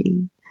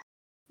 flushy.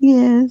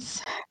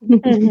 Yes.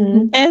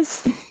 Hmm.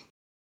 Yes.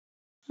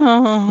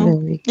 Oh.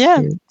 Very Yeah,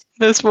 cute.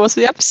 this was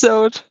the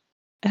episode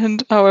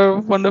and our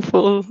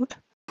wonderful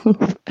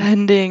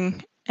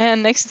ending.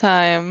 And next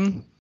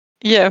time,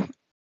 yeah,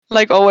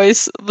 like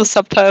always, the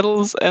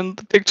subtitles and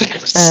the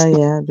pictures.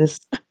 Yeah,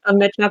 A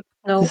matchup.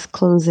 No. this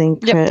closing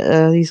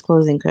Yep. these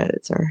closing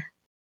credits are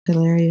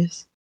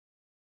hilarious.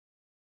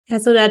 Yeah,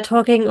 so they're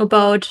talking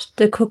about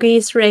the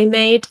cookies Ray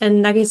made,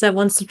 and Nagisa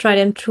wants to try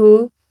them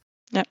too.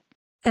 Yeah.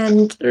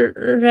 And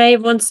Ray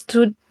wants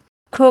to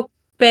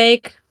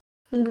bake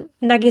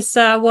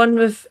Nagisa one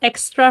with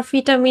extra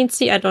vitamin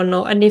C. I don't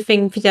know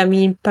anything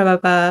vitamin. Blah, blah,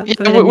 blah, Yeah,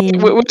 vitamin.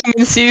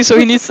 vitamin C, so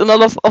he needs a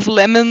lot of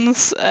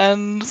lemons,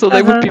 and so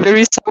they would be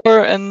very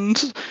sour.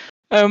 And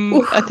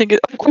I think,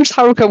 of course,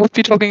 Haruka would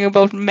be talking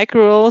about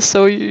mackerel,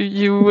 so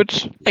you would,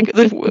 like,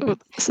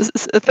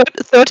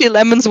 30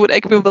 lemons would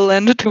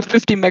equivalent to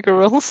 50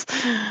 mackerels.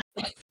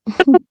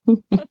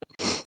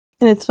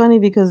 And it's funny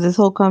because this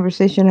whole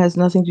conversation has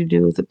nothing to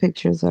do with the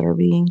pictures that are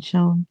being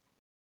shown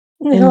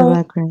in the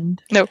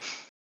background. No.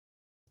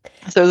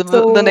 So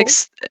the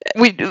next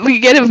we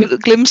get a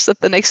glimpse that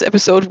the next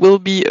episode will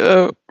be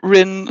a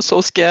Rin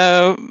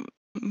Soskia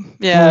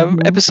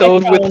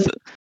episode with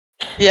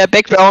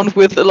background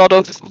with a lot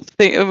of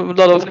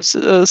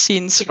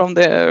scenes from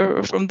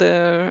their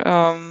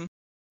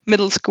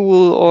middle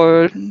school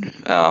or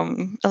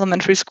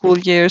elementary school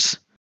years.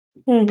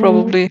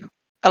 Probably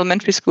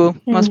elementary school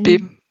must be.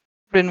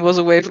 Rin was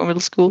away from middle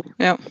school.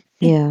 Yeah.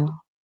 Yeah,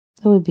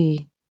 it would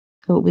be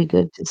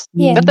good to see.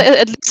 Yeah. But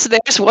at least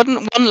there's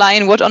one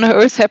line. What on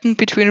earth happened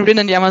between Rin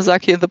and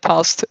Yamazaki in the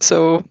past?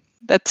 So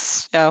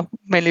that's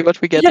mainly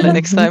what we get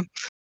next time.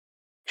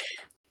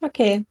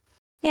 Okay.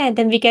 Yeah, and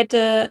then we get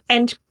the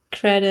end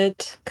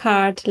credit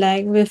card,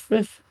 like with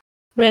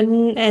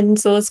Ren and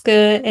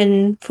Sosuke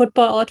in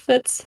football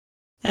outfits,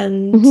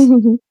 and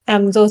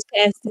Sosuke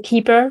as the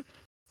keeper,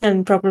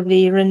 and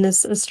probably Ren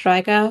is a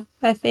striker.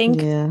 I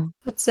think. Yeah,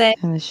 I'd say.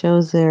 kind of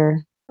shows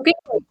their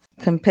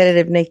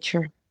competitive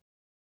nature.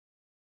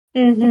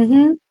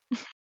 Mm-hmm.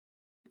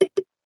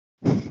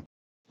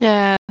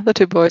 Yeah, the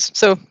two boys.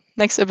 So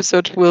next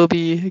episode will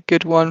be a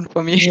good one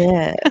for me.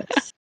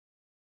 Yes.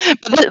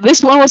 But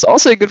this one was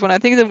also a good one. I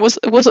think it was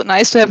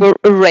nice to have a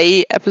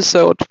Ray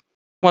episode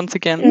once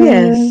again.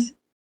 Yes.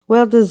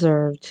 Well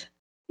deserved.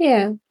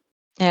 Yeah.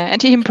 Yeah,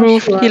 and he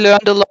improved. sure. He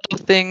learned a lot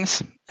of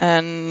things,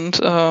 and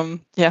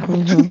yeah.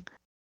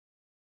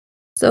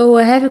 So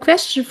I have a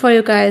question for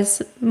you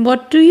guys.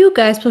 What do you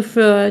guys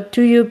prefer?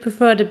 Do you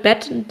prefer the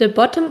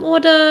bottom or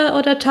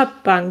the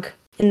top bunk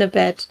in the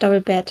bed,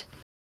 double bed?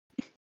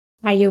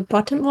 Are you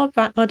bottom or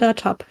the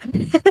top?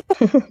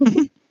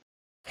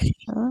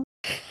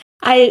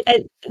 I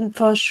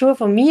for sure,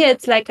 for me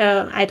it's like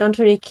I don't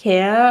really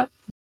care.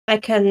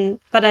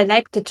 But I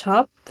like the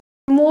top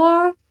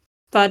more.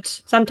 But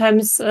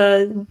sometimes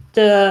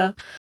the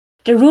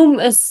room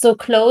is so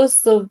close,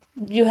 so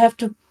you have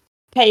to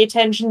pay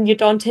attention you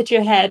don't hit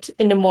your head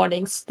in the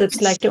mornings. That's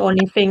like the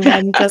only thing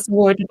I'm just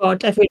worried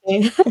about every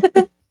day.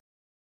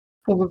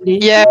 probably.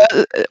 Yeah,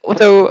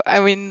 although I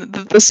mean,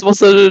 this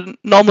was a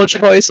normal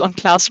choice on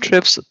class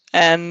trips,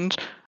 and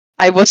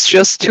I was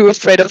just too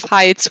afraid of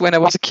heights when I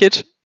was a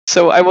kid.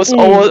 So I was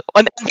all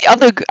on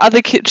the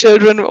other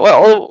children were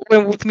all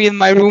were with me in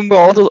my room were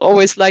also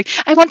always like,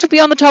 I want to be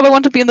on the top, I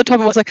want to be on the top.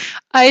 I was like,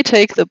 I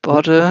take the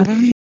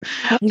bottom.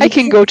 I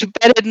can go to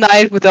bed at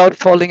night without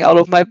falling out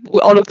of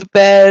the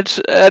bed,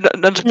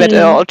 not the bed,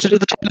 Mm. or to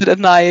the toilet at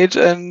night,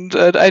 and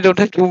I don't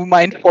have to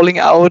mind falling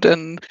out.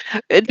 And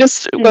it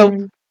just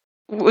Mm.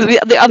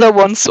 the other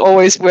ones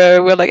always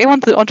were like, I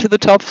want onto the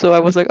top, so I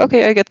was like,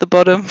 okay, I get the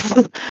bottom.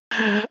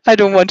 I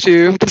don't want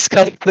to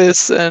discuss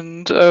this,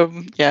 and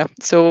yeah,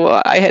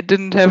 so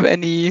didn't have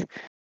any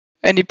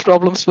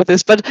problems with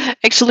this. But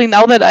actually,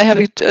 now that I have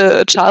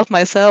a child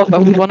myself, I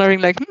was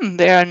wondering like,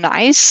 they are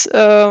nice.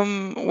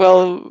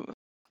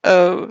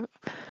 Uh,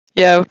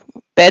 yeah,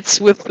 beds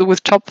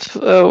with top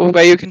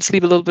where you can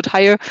sleep a little bit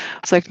higher. I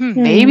was like,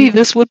 maybe Mm.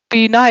 this would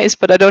be nice,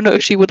 but I don't know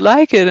if she would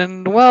like it.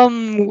 And well,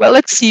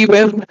 let's see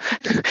when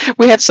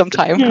we have some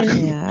time.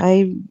 Mm. Yeah,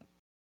 I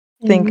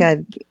think Mm.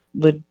 I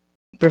would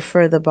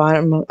prefer the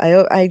bottom.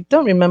 I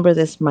don't remember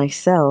this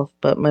myself,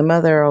 but my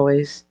mother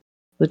always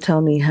would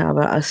tell me how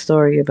about a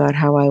story about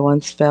how I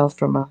once fell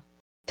from a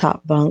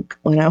top bunk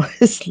when I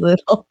was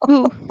little,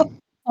 Ooh.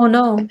 Oh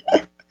no,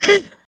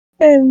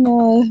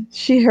 and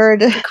she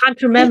heard. I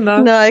can't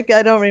remember. No, I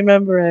don't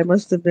remember. I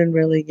must have been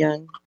really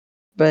young.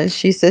 But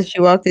she said she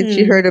walked in.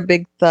 She Mm. heard a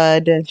big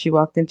thud, and she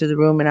walked into the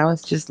room, and I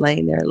was just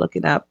laying there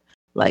looking up,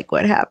 like,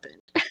 what happened?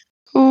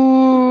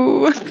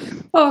 Ooh.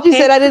 She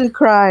said Okay. I didn't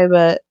cry,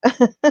 but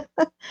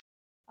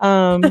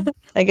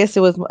I guess it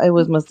was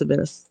must have been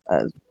was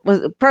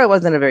it probably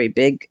wasn't a very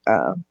big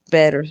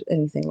bed or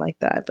anything like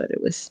that, but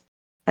it was.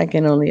 I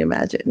can only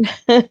imagine.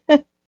 Excuse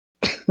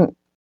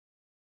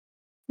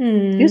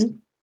Mm.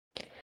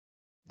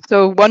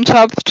 So one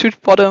top, two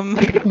bottom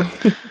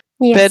bed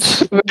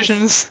Yes,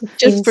 versions. it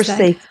just for seems like.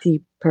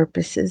 safety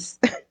purposes.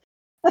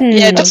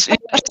 Yeah, Mm.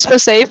 just for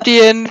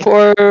safety and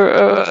for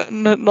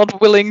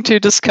not willing to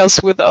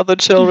discuss with other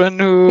children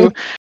who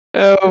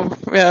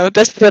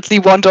desperately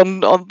want on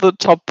the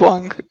top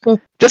bunk.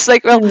 Just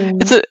like, well,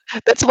 Mm.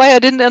 that's why I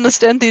didn't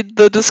understand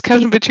the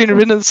discussion between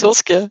Rin and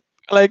Sosuke.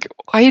 Like,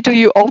 why do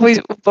you always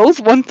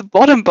both want the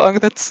bottom bunk?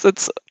 That's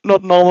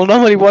not normal.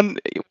 Normally, one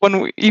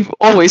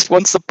always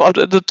wants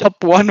the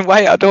top one.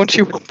 Why don't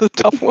you want the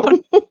top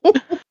one?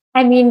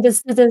 I mean,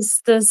 this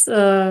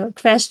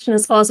question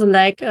is also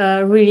like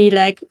really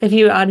like if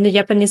you are in the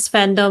Japanese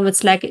fandom,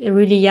 it's like a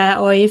really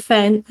yaoi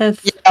fan of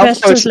Yeah, of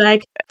questions course.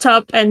 like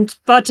top and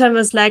bottom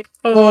is like,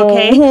 oh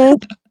okay.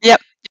 Mhm.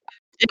 Yep.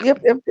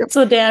 Yep.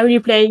 So they are really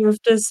playing with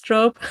this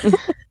trope.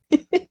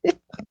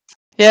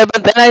 Yeah,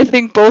 but then I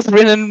think both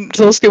Rin and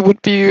Sosuke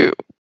would be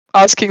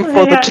asking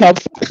for the Yeah. top.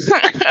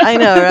 I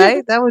know,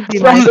 right? That would be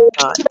from my the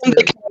thought from too.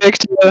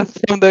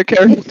 the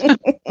character.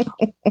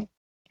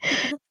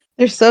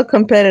 They're so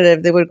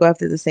competitive; they would go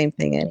after the same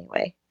thing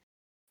anyway.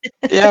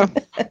 Yeah.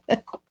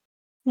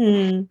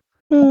 Hmm.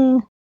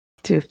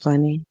 Too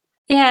funny.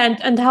 Yeah,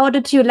 and how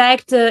did you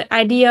like the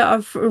idea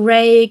of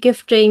Ray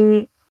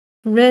gifting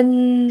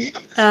Rin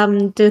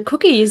the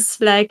cookies?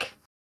 Like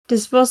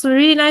this was a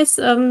really nice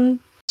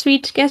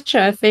sweet gesture,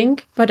 I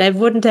think. But I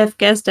wouldn't have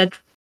guessed that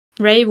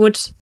Ray would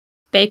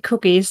bake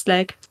cookies.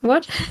 Like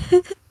what?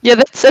 Yeah,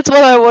 that's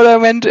what I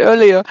meant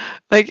earlier.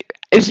 Like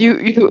if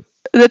you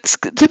that's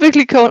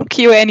typically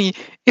KyoAni.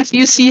 If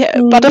you see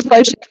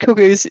butterfly shaped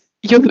cookies,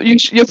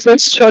 your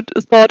first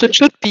thought it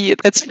should be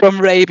that's from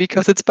Ray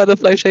because it's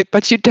butterfly shaped,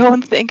 but you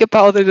don't think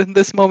about it in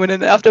this moment,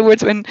 and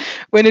afterwards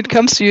when it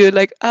comes to you,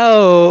 like,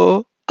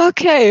 oh,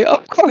 okay,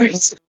 of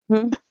course.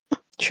 Mhm.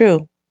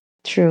 True.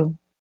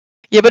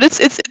 Yeah, but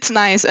it's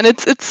nice, and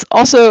it's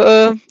also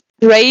a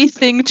Ray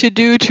thing to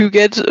do to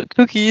get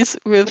cookies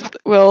with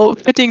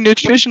fitting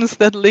nutritions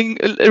that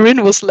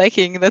Rin was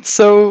lacking. That's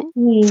so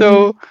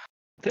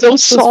So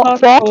thoughtful.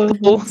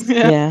 thoughtful.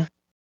 Yeah.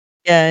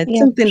 Yeah. It's Yeah, for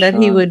something that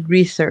he sure. would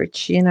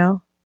research. Yeah,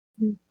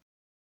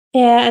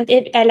 and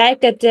I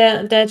like that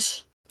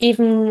that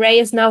even Ray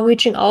is now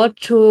reaching out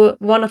to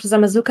one of the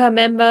Samazuka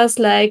members.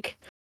 Like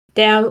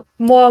they're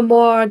more and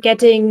more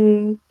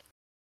getting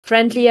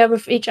friendlier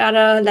with each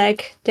other.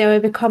 Like they will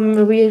become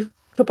a real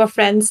group of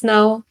friends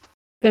now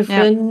with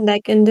Yeah. Rin,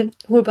 like in the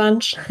whole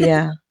bunch.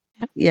 Yeah.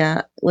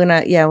 When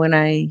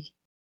I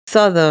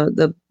saw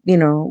the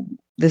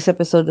this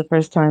episode the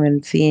first time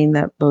and seeing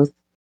that both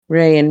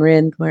Ray and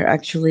Rin were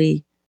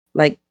actually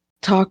like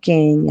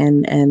talking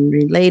and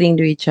relating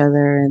to each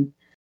other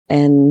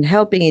and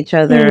helping each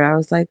other, I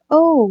was like,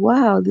 oh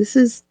wow, this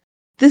is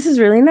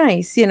really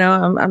nice.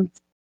 I'm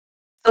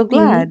so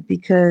glad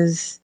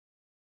because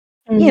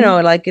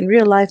like in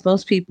real life,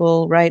 most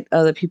people write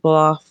other people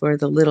off for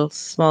the little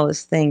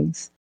smallest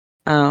things.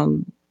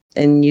 Um,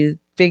 and you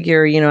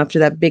figure, after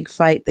that big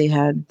fight they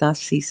had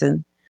last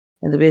season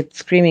and the big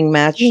screaming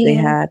match they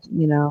Yeah. had,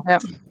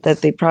 Yep.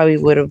 that they probably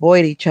would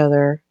avoid each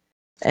other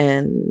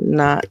and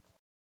not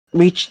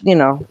reach,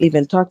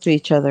 even talk to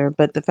each other.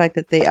 But the fact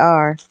that they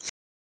are,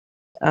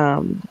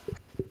 um,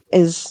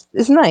 is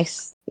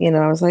nice.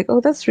 I was like,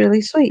 oh, that's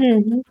really sweet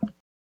Mhm.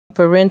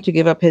 for Rin to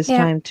give up his Yeah.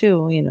 time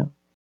too.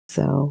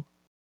 So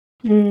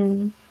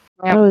Mm.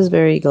 Yep. I was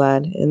very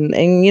glad, and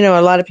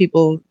a lot of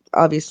people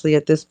obviously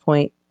at this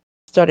point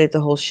started the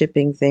whole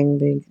shipping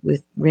thing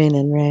with Rin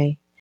and Ray.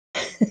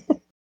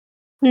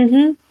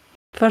 Mhm.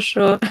 For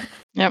sure.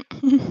 Yep.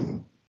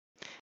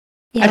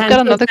 Yeah, I've I'm got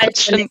so another excited for the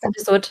question. next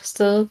episode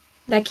still.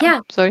 Like, yeah,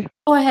 Sorry.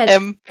 go ahead.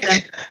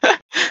 Yeah.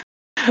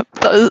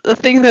 The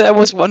thing that I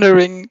was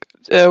wondering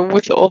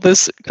with all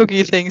this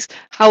cookie things,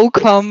 how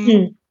come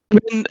Hmm.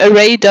 Rin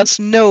Ray does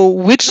know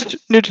which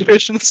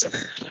nutritions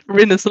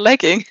Rin is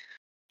lacking?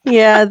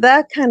 Yeah,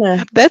 that kind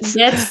of. That's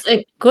That's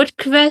a good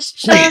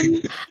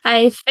question.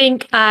 I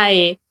think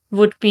I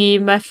would be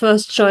my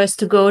first choice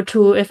to go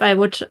to if I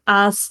would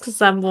ask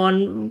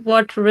someone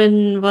what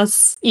Rin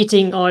was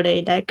eating all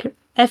day. Like,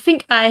 I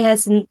think I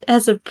has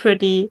a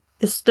pretty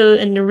is still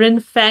in the Rin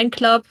fan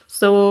club,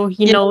 so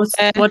he Yeah, knows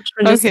what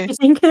Rin is okay.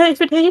 eating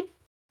every day.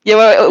 Yeah,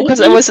 well,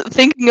 because I was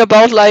thinking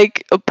about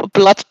like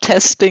blood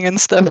testing and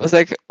stuff. I was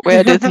like,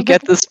 where did he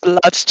get this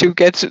blood to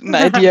get an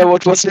idea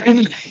what was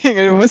Rin lacking?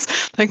 And it was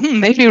like,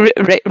 maybe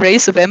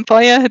Ray's a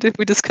vampire. Did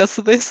we discuss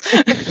this?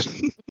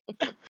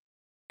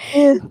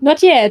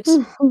 Not yet,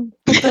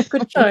 but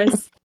good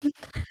choice.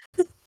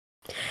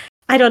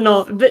 I don't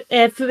know, but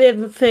if you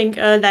ever think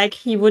like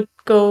he would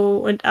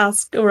go and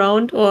ask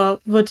around or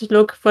would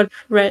look what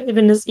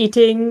Raven is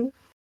eating,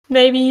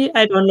 maybe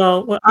I don't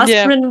know, or ask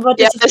Yeah. Rin what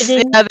is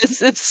eating.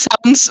 It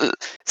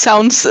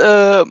sounds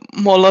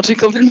more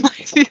logical than my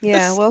ideas.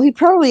 Yeah, well, he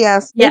probably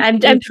asked. Yeah, I'm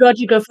too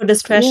logical for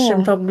this question,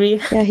 Yeah.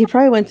 probably. Yeah, he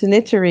probably went to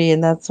Nittery,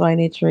 and that's why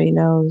Nittery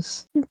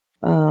knows.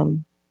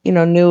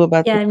 Knew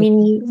about. Yeah, the I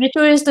mean,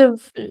 Rito is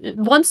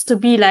wants to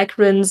be like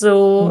Rin,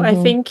 so I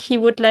Mhm. think he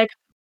would like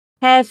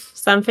have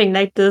something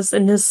like this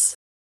in his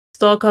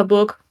stalker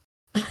book.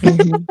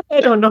 Mhm. I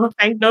don't know,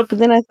 kind of. But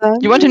then I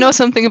thought, You want to know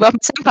something about my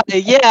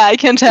senpai? Yeah, I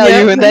can tell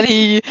you. And then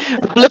he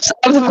flips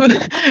out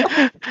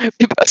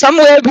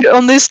somewhere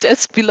on this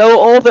desk below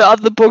all the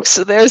other books.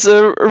 There's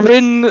a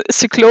Rin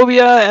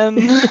Cyclovia and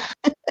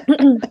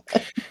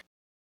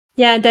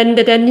Yeah, then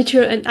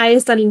Nichiro and I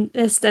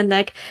is then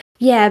like,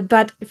 yeah,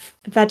 but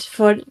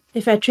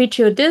if I treat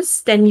you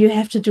this, then you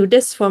have to do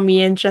this for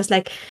me, and just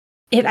like,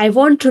 if I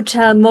want to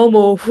tell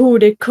Momo who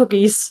the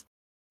cookies,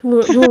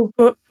 who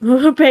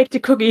baked the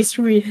cookies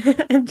for me,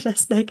 and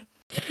just like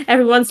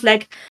everyone's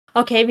like,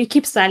 okay, we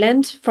keep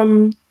silent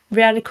from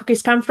where the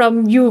cookies come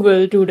from. You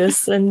will do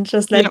this, and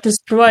just like Yep.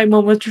 destroy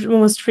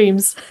Momo's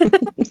dreams.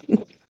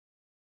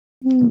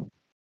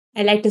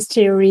 I like this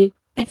theory.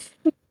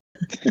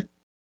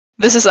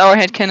 this is our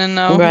headcanon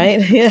now.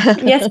 right? Yeah.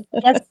 Yes,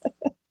 yes.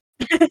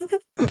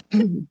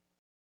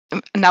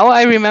 Now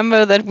I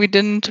remember that we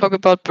didn't talk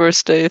about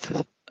birthdays.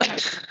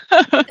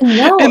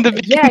 No, In the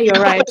yeah, beginning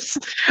you're right.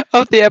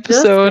 of the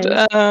episode.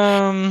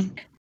 Birthdays.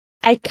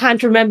 I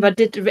can't remember.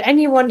 Did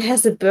anyone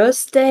has a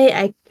birthday?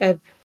 I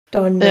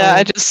don't know. Yeah,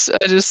 I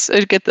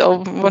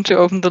want to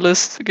open the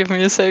list. Give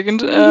me a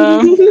second.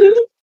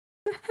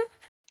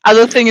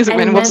 Other thing is, I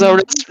when was our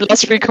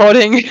last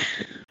recording?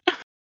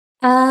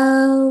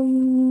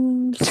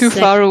 Too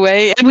far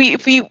away, and we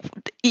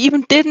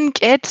even didn't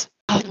get.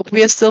 Oh,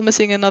 we are still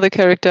missing another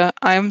character.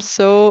 I'm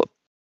so.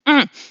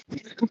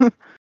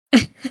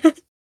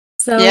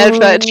 So Yeah,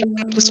 I try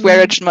not to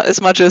swear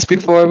as much as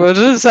before,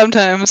 but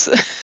sometimes.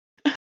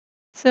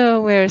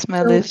 So where's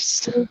my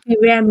list? we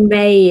were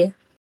May,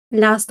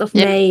 last of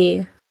Yeah.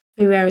 May.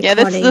 We were recording. Yeah,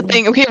 that's the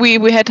thing. Okay,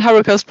 we had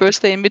Haruka's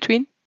birthday in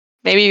between.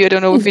 Maybe I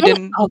don't know if we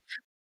didn't. Oh.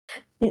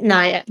 Nah,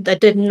 I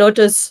didn't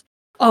notice.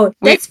 Oh,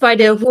 that's why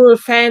the whole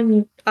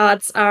fan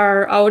arts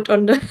are out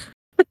on the.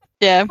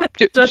 Yeah.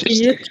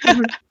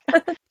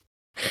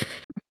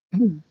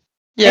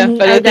 Yeah, And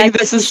but I think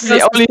this is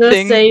the only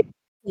thing.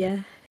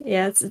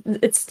 Yeah,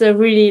 it's the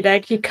really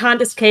like you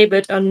can't escape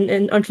it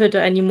on Twitter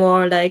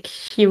anymore. Like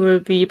he will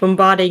be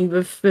bombarding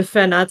with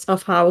fan arts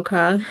of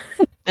Haruka.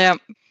 Yeah,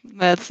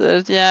 that's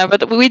it. Yeah,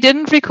 but we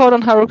didn't record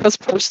on Haruka's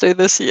birthday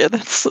this year.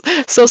 That's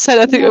so sad.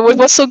 I think it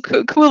was so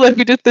cool that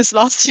we did this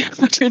last year,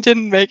 but we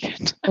didn't make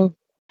it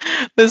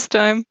this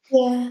time.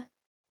 Yeah,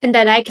 and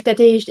I like that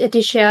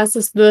he shares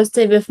his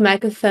birthday with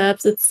Michael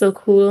Phelps. It's so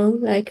cool.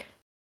 Like,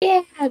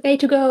 yeah, way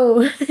to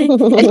go.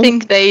 I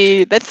think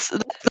that's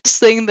the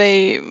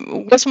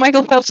thing was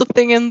Michael Phelps a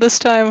thing in this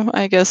time?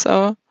 I guess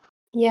so.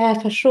 Yeah,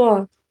 for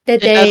sure.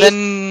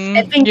 Then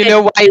you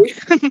know why.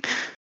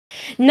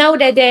 No,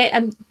 they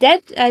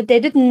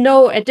didn't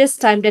know at this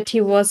time that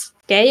he was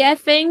gay. I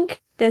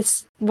think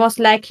this was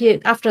like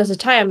after his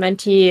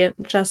retirement, he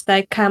just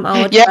like came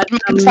out. Yeah,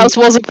 Michael Phelps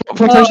was a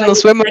professional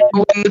swimmer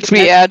when the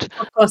 3 aired.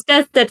 Of course,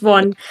 that's that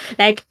one.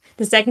 Like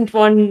the second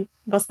one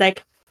was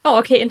like, oh,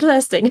 okay,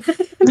 interesting.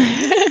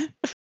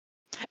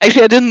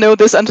 Actually, I didn't know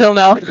this until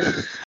now.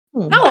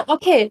 Oh,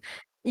 okay,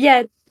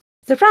 yeah,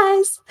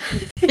 surprise.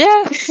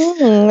 Yeah, I didn't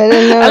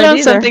know. I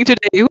learned something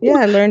today. Yeah,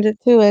 I learned it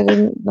too. I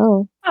didn't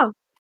know. Oh,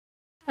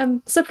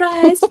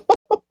 surprise.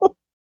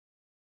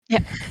 Yeah,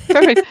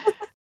 perfect.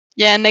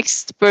 Yeah,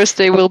 next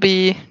birthday will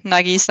be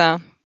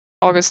Nagisa,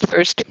 August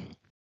 1st.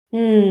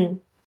 And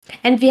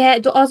we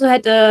also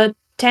had a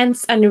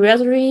 10th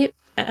anniversary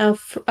of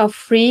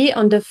Free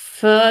on the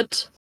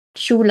 3rd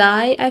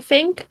July, I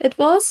think it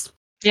was.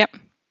 Yep.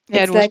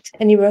 Yeah, It's it was. like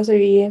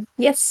anniversary.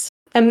 Yes.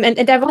 And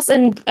I was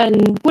in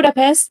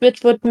Budapest,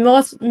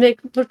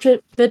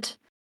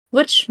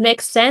 which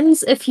makes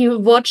sense if you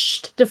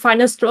watched the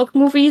Final Stroke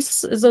movies.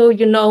 So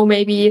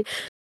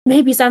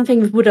maybe something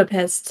with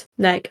Budapest.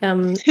 Like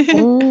Mm.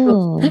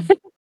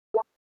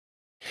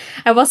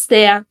 I was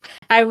there.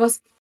 I was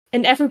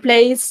in every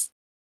place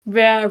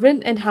where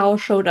Rin and Hao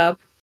showed up,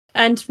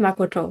 and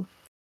Makoto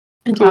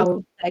and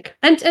Cool. Hao,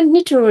 and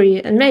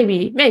Nitori, and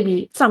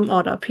maybe some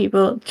other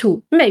people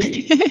too.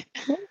 Maybe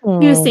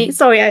you see.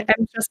 Sorry,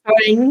 I'm just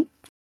going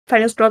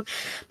Final Stroke,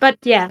 but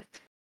yeah,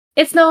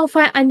 it's now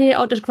finally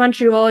out of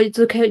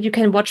Crunchyroll. You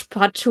can watch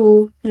part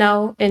 2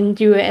 now in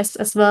US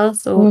as well.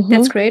 So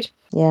that's great.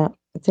 Yeah,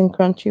 it's in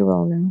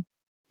Crunchyroll now.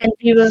 And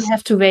we will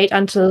have to wait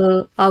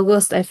until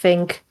August, I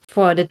think,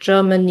 for the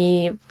German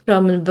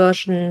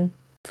version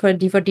for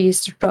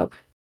DVDs to drop.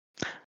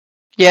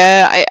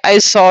 Yeah, I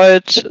saw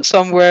it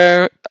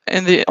somewhere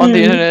on the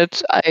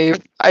internet.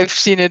 I've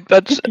seen it,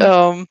 but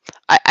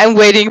I'm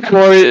waiting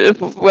for it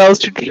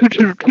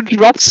to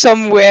drop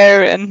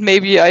somewhere, and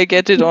maybe I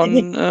get it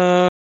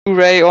on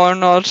Blu-ray or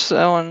not.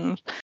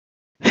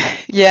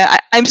 Yeah,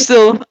 I'm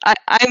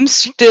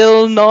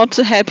still not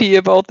happy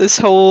about this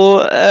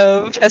whole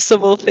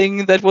festival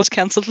thing that was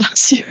cancelled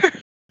last year.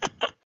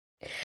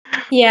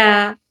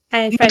 Yeah,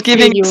 I Not feel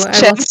giving you. us a I was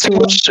chance too.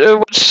 to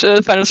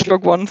watch Final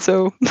Stroke 1,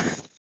 so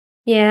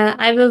Yeah,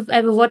 I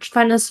will watch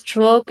Final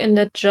Stroke in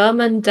the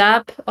German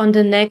dub on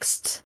the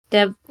next.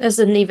 There is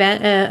an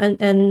event,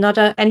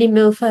 another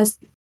anime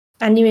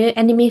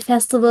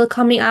festival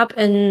coming up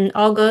in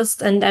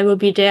August, and I will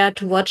be there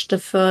to watch the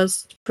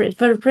first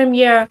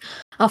premiere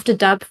of the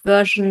dub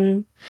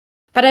version.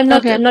 But I'm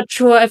Okay. not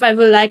sure if I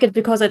will like it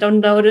because I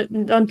don't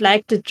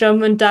like the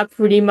German dub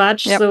really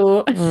much. Yep.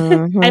 So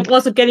I'm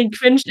also getting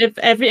cringed if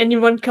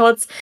anyone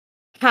calls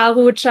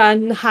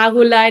Haru-chan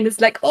Haruline. It's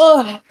like,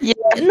 oh yeah,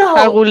 no,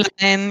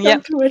 Haruline,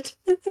 don't do it.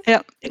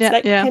 Yeah, It's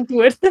like can't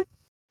do it.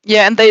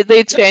 Yeah, and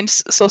they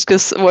changed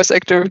Sosuke's voice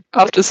actor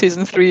after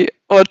season 3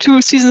 or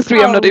to season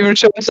 3. I'm not even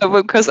sure. So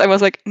because I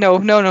was like, no,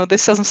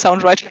 this doesn't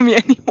sound right to me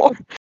anymore.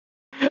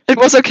 It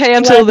was okay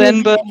until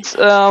then, but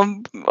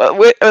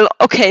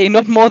okay,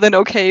 not more than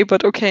okay,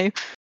 but okay.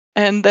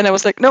 And then I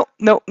was like, no.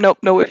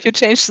 If you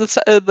change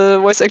the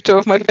voice actor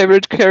of my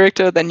favorite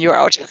character, then you're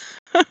out.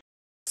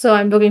 So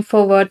I'm looking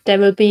forward. There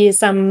will be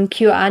some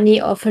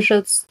KyoAni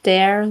officials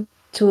there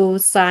to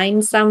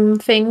sign some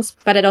things,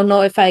 but I don't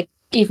know if I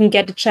even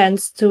get a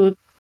chance to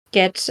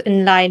get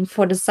in line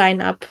for the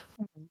sign up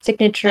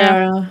signature.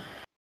 Yeah.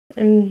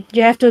 And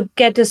you have to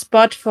get a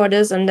spot for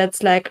this, and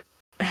that's like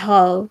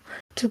hell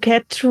to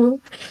get through.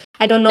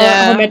 I don't know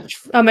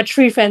how much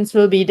free fans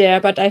will be there,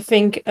 but I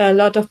think a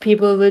lot of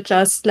people will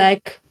just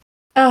like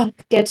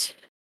get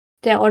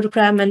their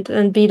autograph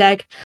and be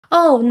like,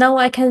 oh, now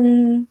I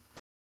can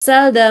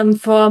sell them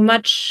for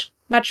much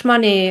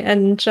money,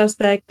 and just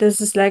like this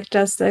is like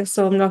just like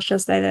so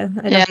obnoxious like that.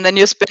 And then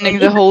you're spending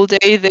the whole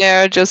day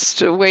there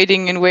just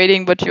waiting and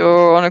waiting, but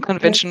you're on a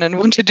convention and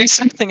want to do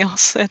something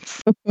else.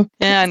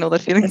 I know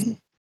that feeling.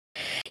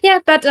 Yeah,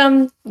 but I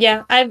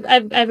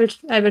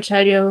will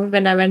tell you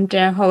when I went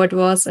there how it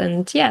was,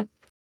 and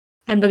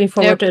I'm looking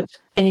forward to it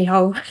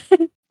anyhow.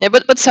 Yeah,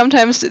 but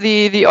sometimes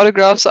the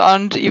autographs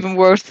aren't even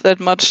worth that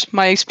much.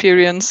 My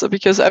experience,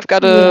 because I've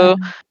got a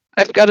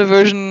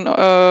version.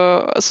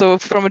 So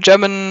from a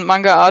German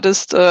manga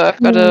artist, I've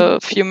got a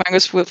few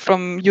mangas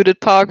from Judith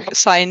Park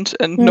signed,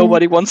 and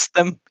nobody wants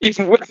them,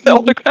 even with the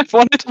autograph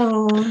on it.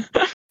 Oh,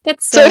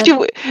 that's so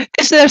sad.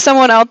 if there's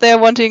someone out there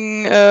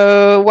wanting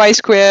Y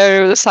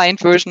Square signed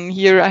version,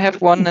 here I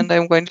have one, and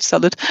I'm going to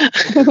sell it.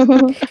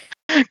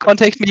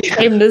 Contact me.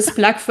 Shameless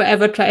plug for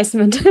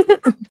advertisement.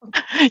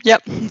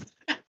 Yep.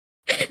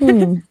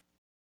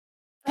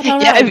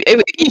 I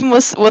even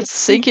was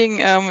thinking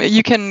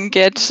you can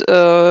get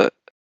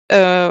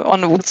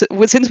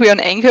since we're on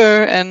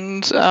Anchor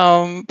and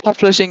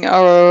publishing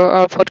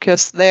our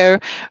podcast there,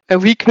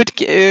 we could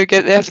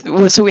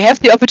so we have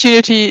the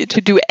opportunity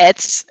to do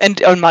ads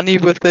and earn money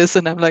with this.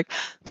 And I'm like,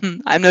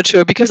 I'm not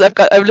sure, because I'm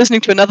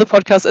listening to another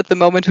podcast at the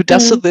moment who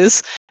does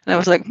this, and I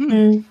was like,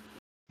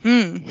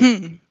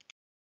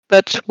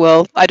 But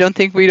well, I don't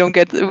think we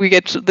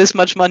get this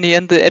much money,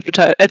 and the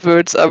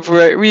adverts are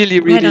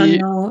really I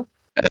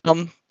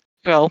don't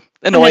know.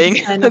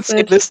 Annoying. Let's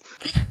say this.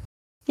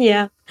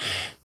 Yeah.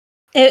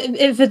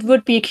 If it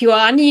would be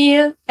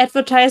KyoAni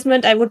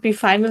advertisement, I would be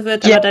fine with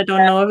it. But I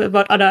don't know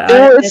about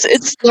other.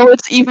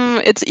 It's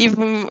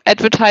even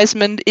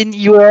advertisement in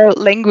your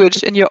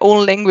language, in your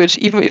own language.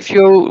 Even if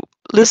you're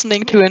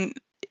listening to an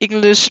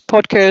English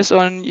podcast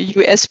or an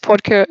US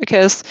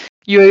podcast,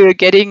 you're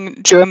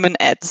getting German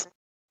ads.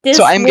 This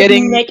so I'm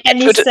wouldn't make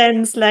any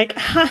sense. Like,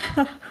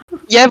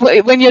 Yeah,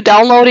 when you're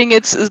downloading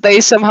it,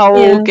 they somehow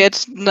Yeah.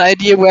 get an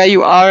idea where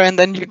you are, and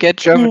then you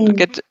get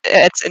get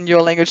ads in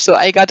your language. So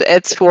I got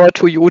ads for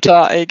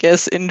Toyota, I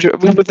guess,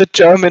 with the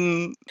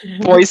German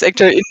voice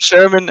actor in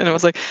German, and I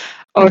was like,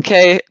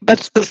 okay.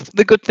 But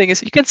the good thing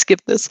is you can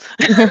skip this,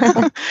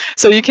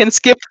 so you can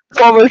skip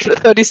forward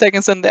 30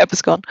 seconds, and the app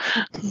is gone.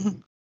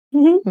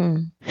 Mhm. Hmm.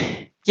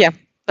 Yeah,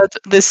 but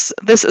this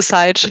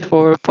aside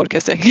for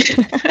podcasting.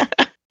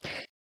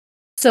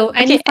 So,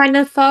 any Okay,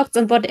 final thoughts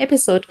about the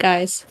episode,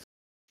 guys?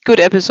 good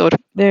episode.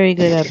 Very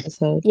good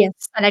episode. Yes,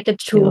 I liked it It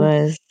too.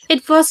 was.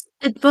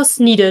 It was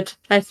needed,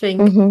 I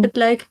think. Mhm.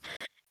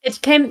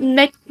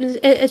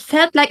 It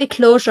felt like a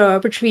closure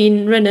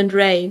between Rin and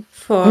Ray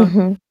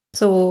Mhm.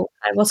 so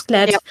I was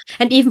glad. Yeah.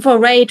 And even for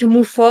Ray to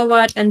move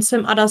forward and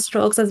swim other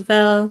strokes as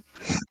well.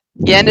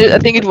 Yeah, and I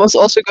think it was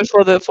also good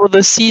for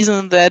the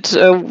season that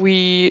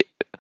we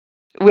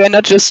are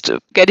not just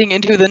getting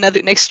into the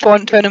next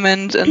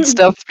tournament and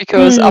stuff,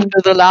 because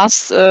after the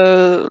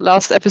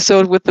last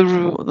episode with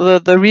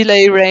the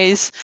relay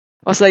race,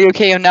 I was like,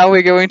 okay, and now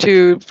we're going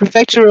to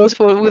prefecturals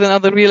with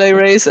another relay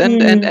race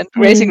and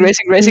racing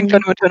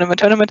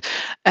tournament.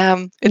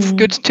 It's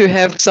good to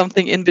have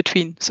something in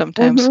between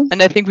sometimes, Mhm.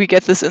 and I think we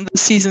get this in the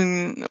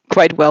season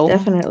quite well.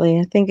 Definitely.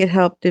 I think it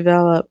helped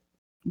develop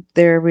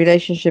their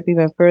relationship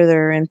even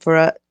further, and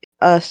for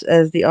us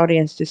as the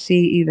audience to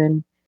see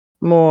even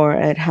more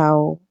at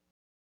how,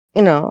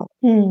 you know,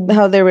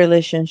 how their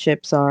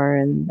relationships are,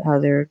 and how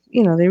they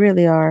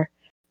really are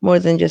more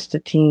than just a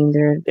team.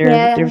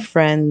 They're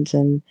friends,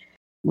 and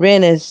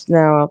Rin is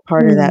now a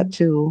part of that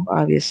too,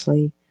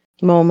 obviously.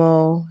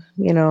 Momo,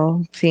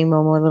 seeing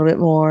Momo a little bit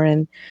more,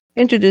 and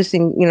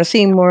introducing,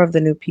 seeing more of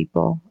the new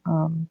people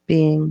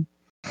being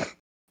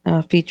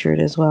featured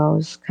as well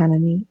is kind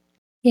of neat.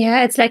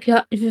 Yeah, it's like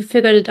you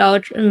figured it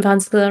out in one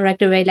skill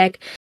right away. Like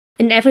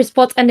in every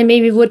sports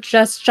anime, we would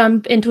just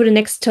jump into the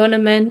next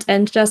tournament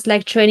and just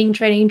like training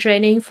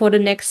for the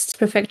next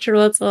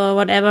prefecturals or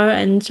whatever.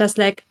 And just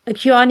like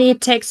Kyoani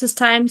takes his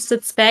time,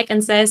 sits back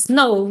and says,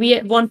 no,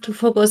 we want to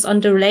focus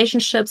on the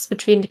relationships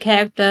between the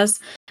characters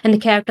and the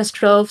characters'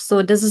 growth.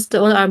 So this is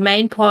our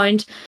main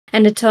point,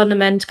 and the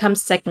tournament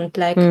comes second.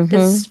 Like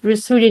this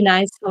is really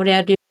nice how they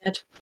are doing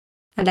it.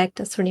 I like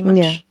this really much.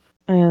 Yeah,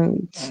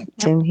 and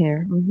same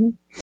here.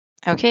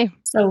 Okay.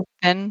 So,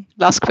 and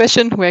last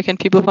question, where can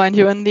people find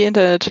you on the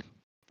internet?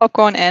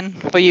 Popcorn and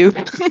for you.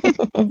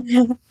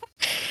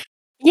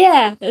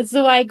 yeah,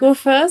 so I go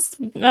first.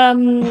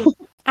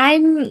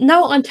 I'm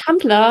now on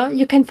Tumblr.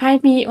 You can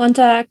find me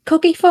under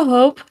Cookie for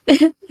Hope.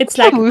 It's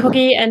like a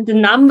cookie and the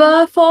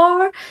number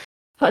 4,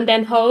 and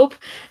then hope.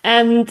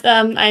 And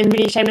I'm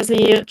really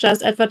shamelessly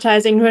just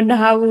advertising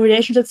Rinharu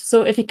relationships.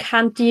 So if you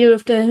can't deal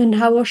with the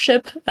Rinharu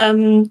ship,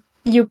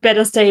 you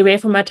better stay away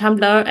from my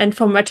Tumblr and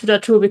from my Twitter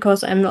too,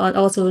 because I'm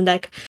also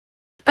like.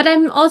 But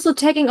I'm also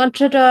tagging on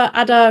Twitter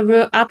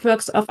other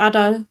artworks of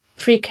other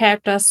 3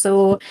 characters,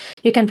 so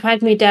you can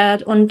find me there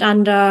under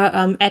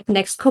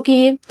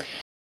 @nextcookie.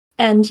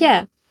 And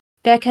yeah,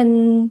 where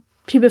can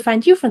people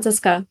find you,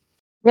 Franziska?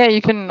 Yeah,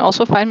 you can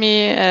also find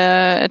me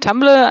at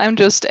Tumblr. I'm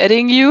just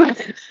adding you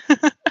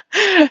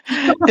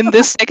in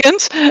this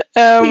second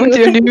with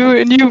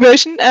your new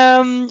version.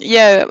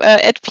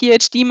 At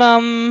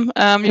PhDmom.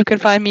 You can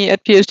find me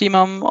at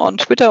PhDmom on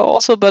Twitter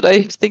also, but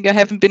I think I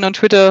haven't been on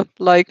Twitter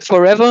like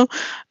forever.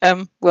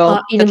 Elon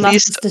at Musk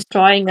least is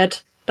destroying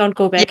it. Don't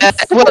go back. Yeah,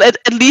 well, at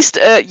least,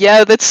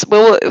 that's,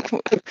 well,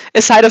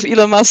 aside of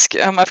Elon Musk,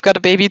 I've got a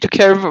baby to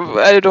care.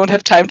 I don't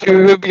have time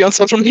to be on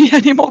social media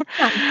anymore.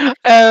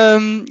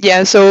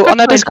 So on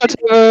our Discord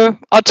server,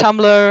 our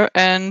Tumblr,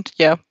 and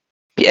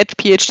at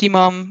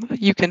PhDmom,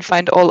 you can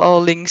find all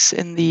our links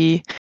in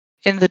the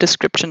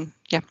description.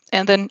 Yeah,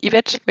 and then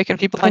Yvette, where can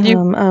people find you?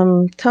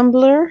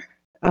 Tumblr,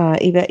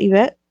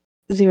 Yvette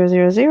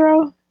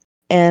 000.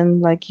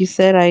 And like you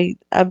said,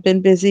 I've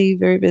been busy,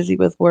 very busy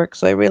with work,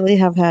 so I really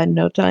have had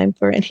no time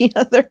for any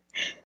other,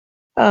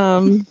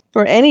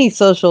 for any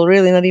social,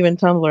 really, not even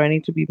Tumblr. I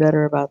need to be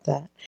better about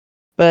that.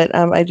 But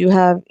I do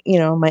have,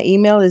 my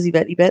email is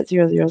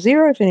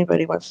Yvette000 if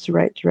anybody wants to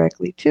write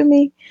directly to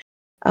me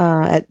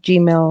at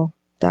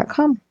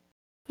gmail.com.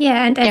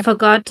 Yeah, and I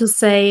forgot to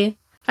say,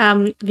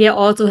 we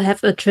also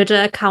have a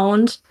Twitter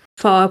account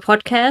for our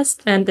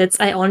podcast, and it's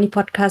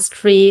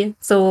iOnlyPodcast3.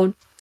 So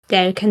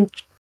there you can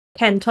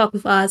talk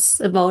with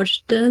us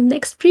about the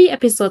next 3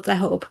 episodes, I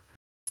hope.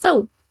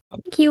 So,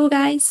 thank you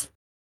guys,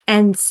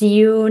 and see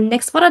you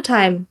next water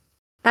time.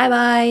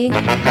 Bye-bye.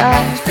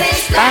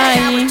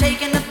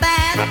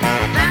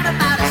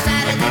 Bye.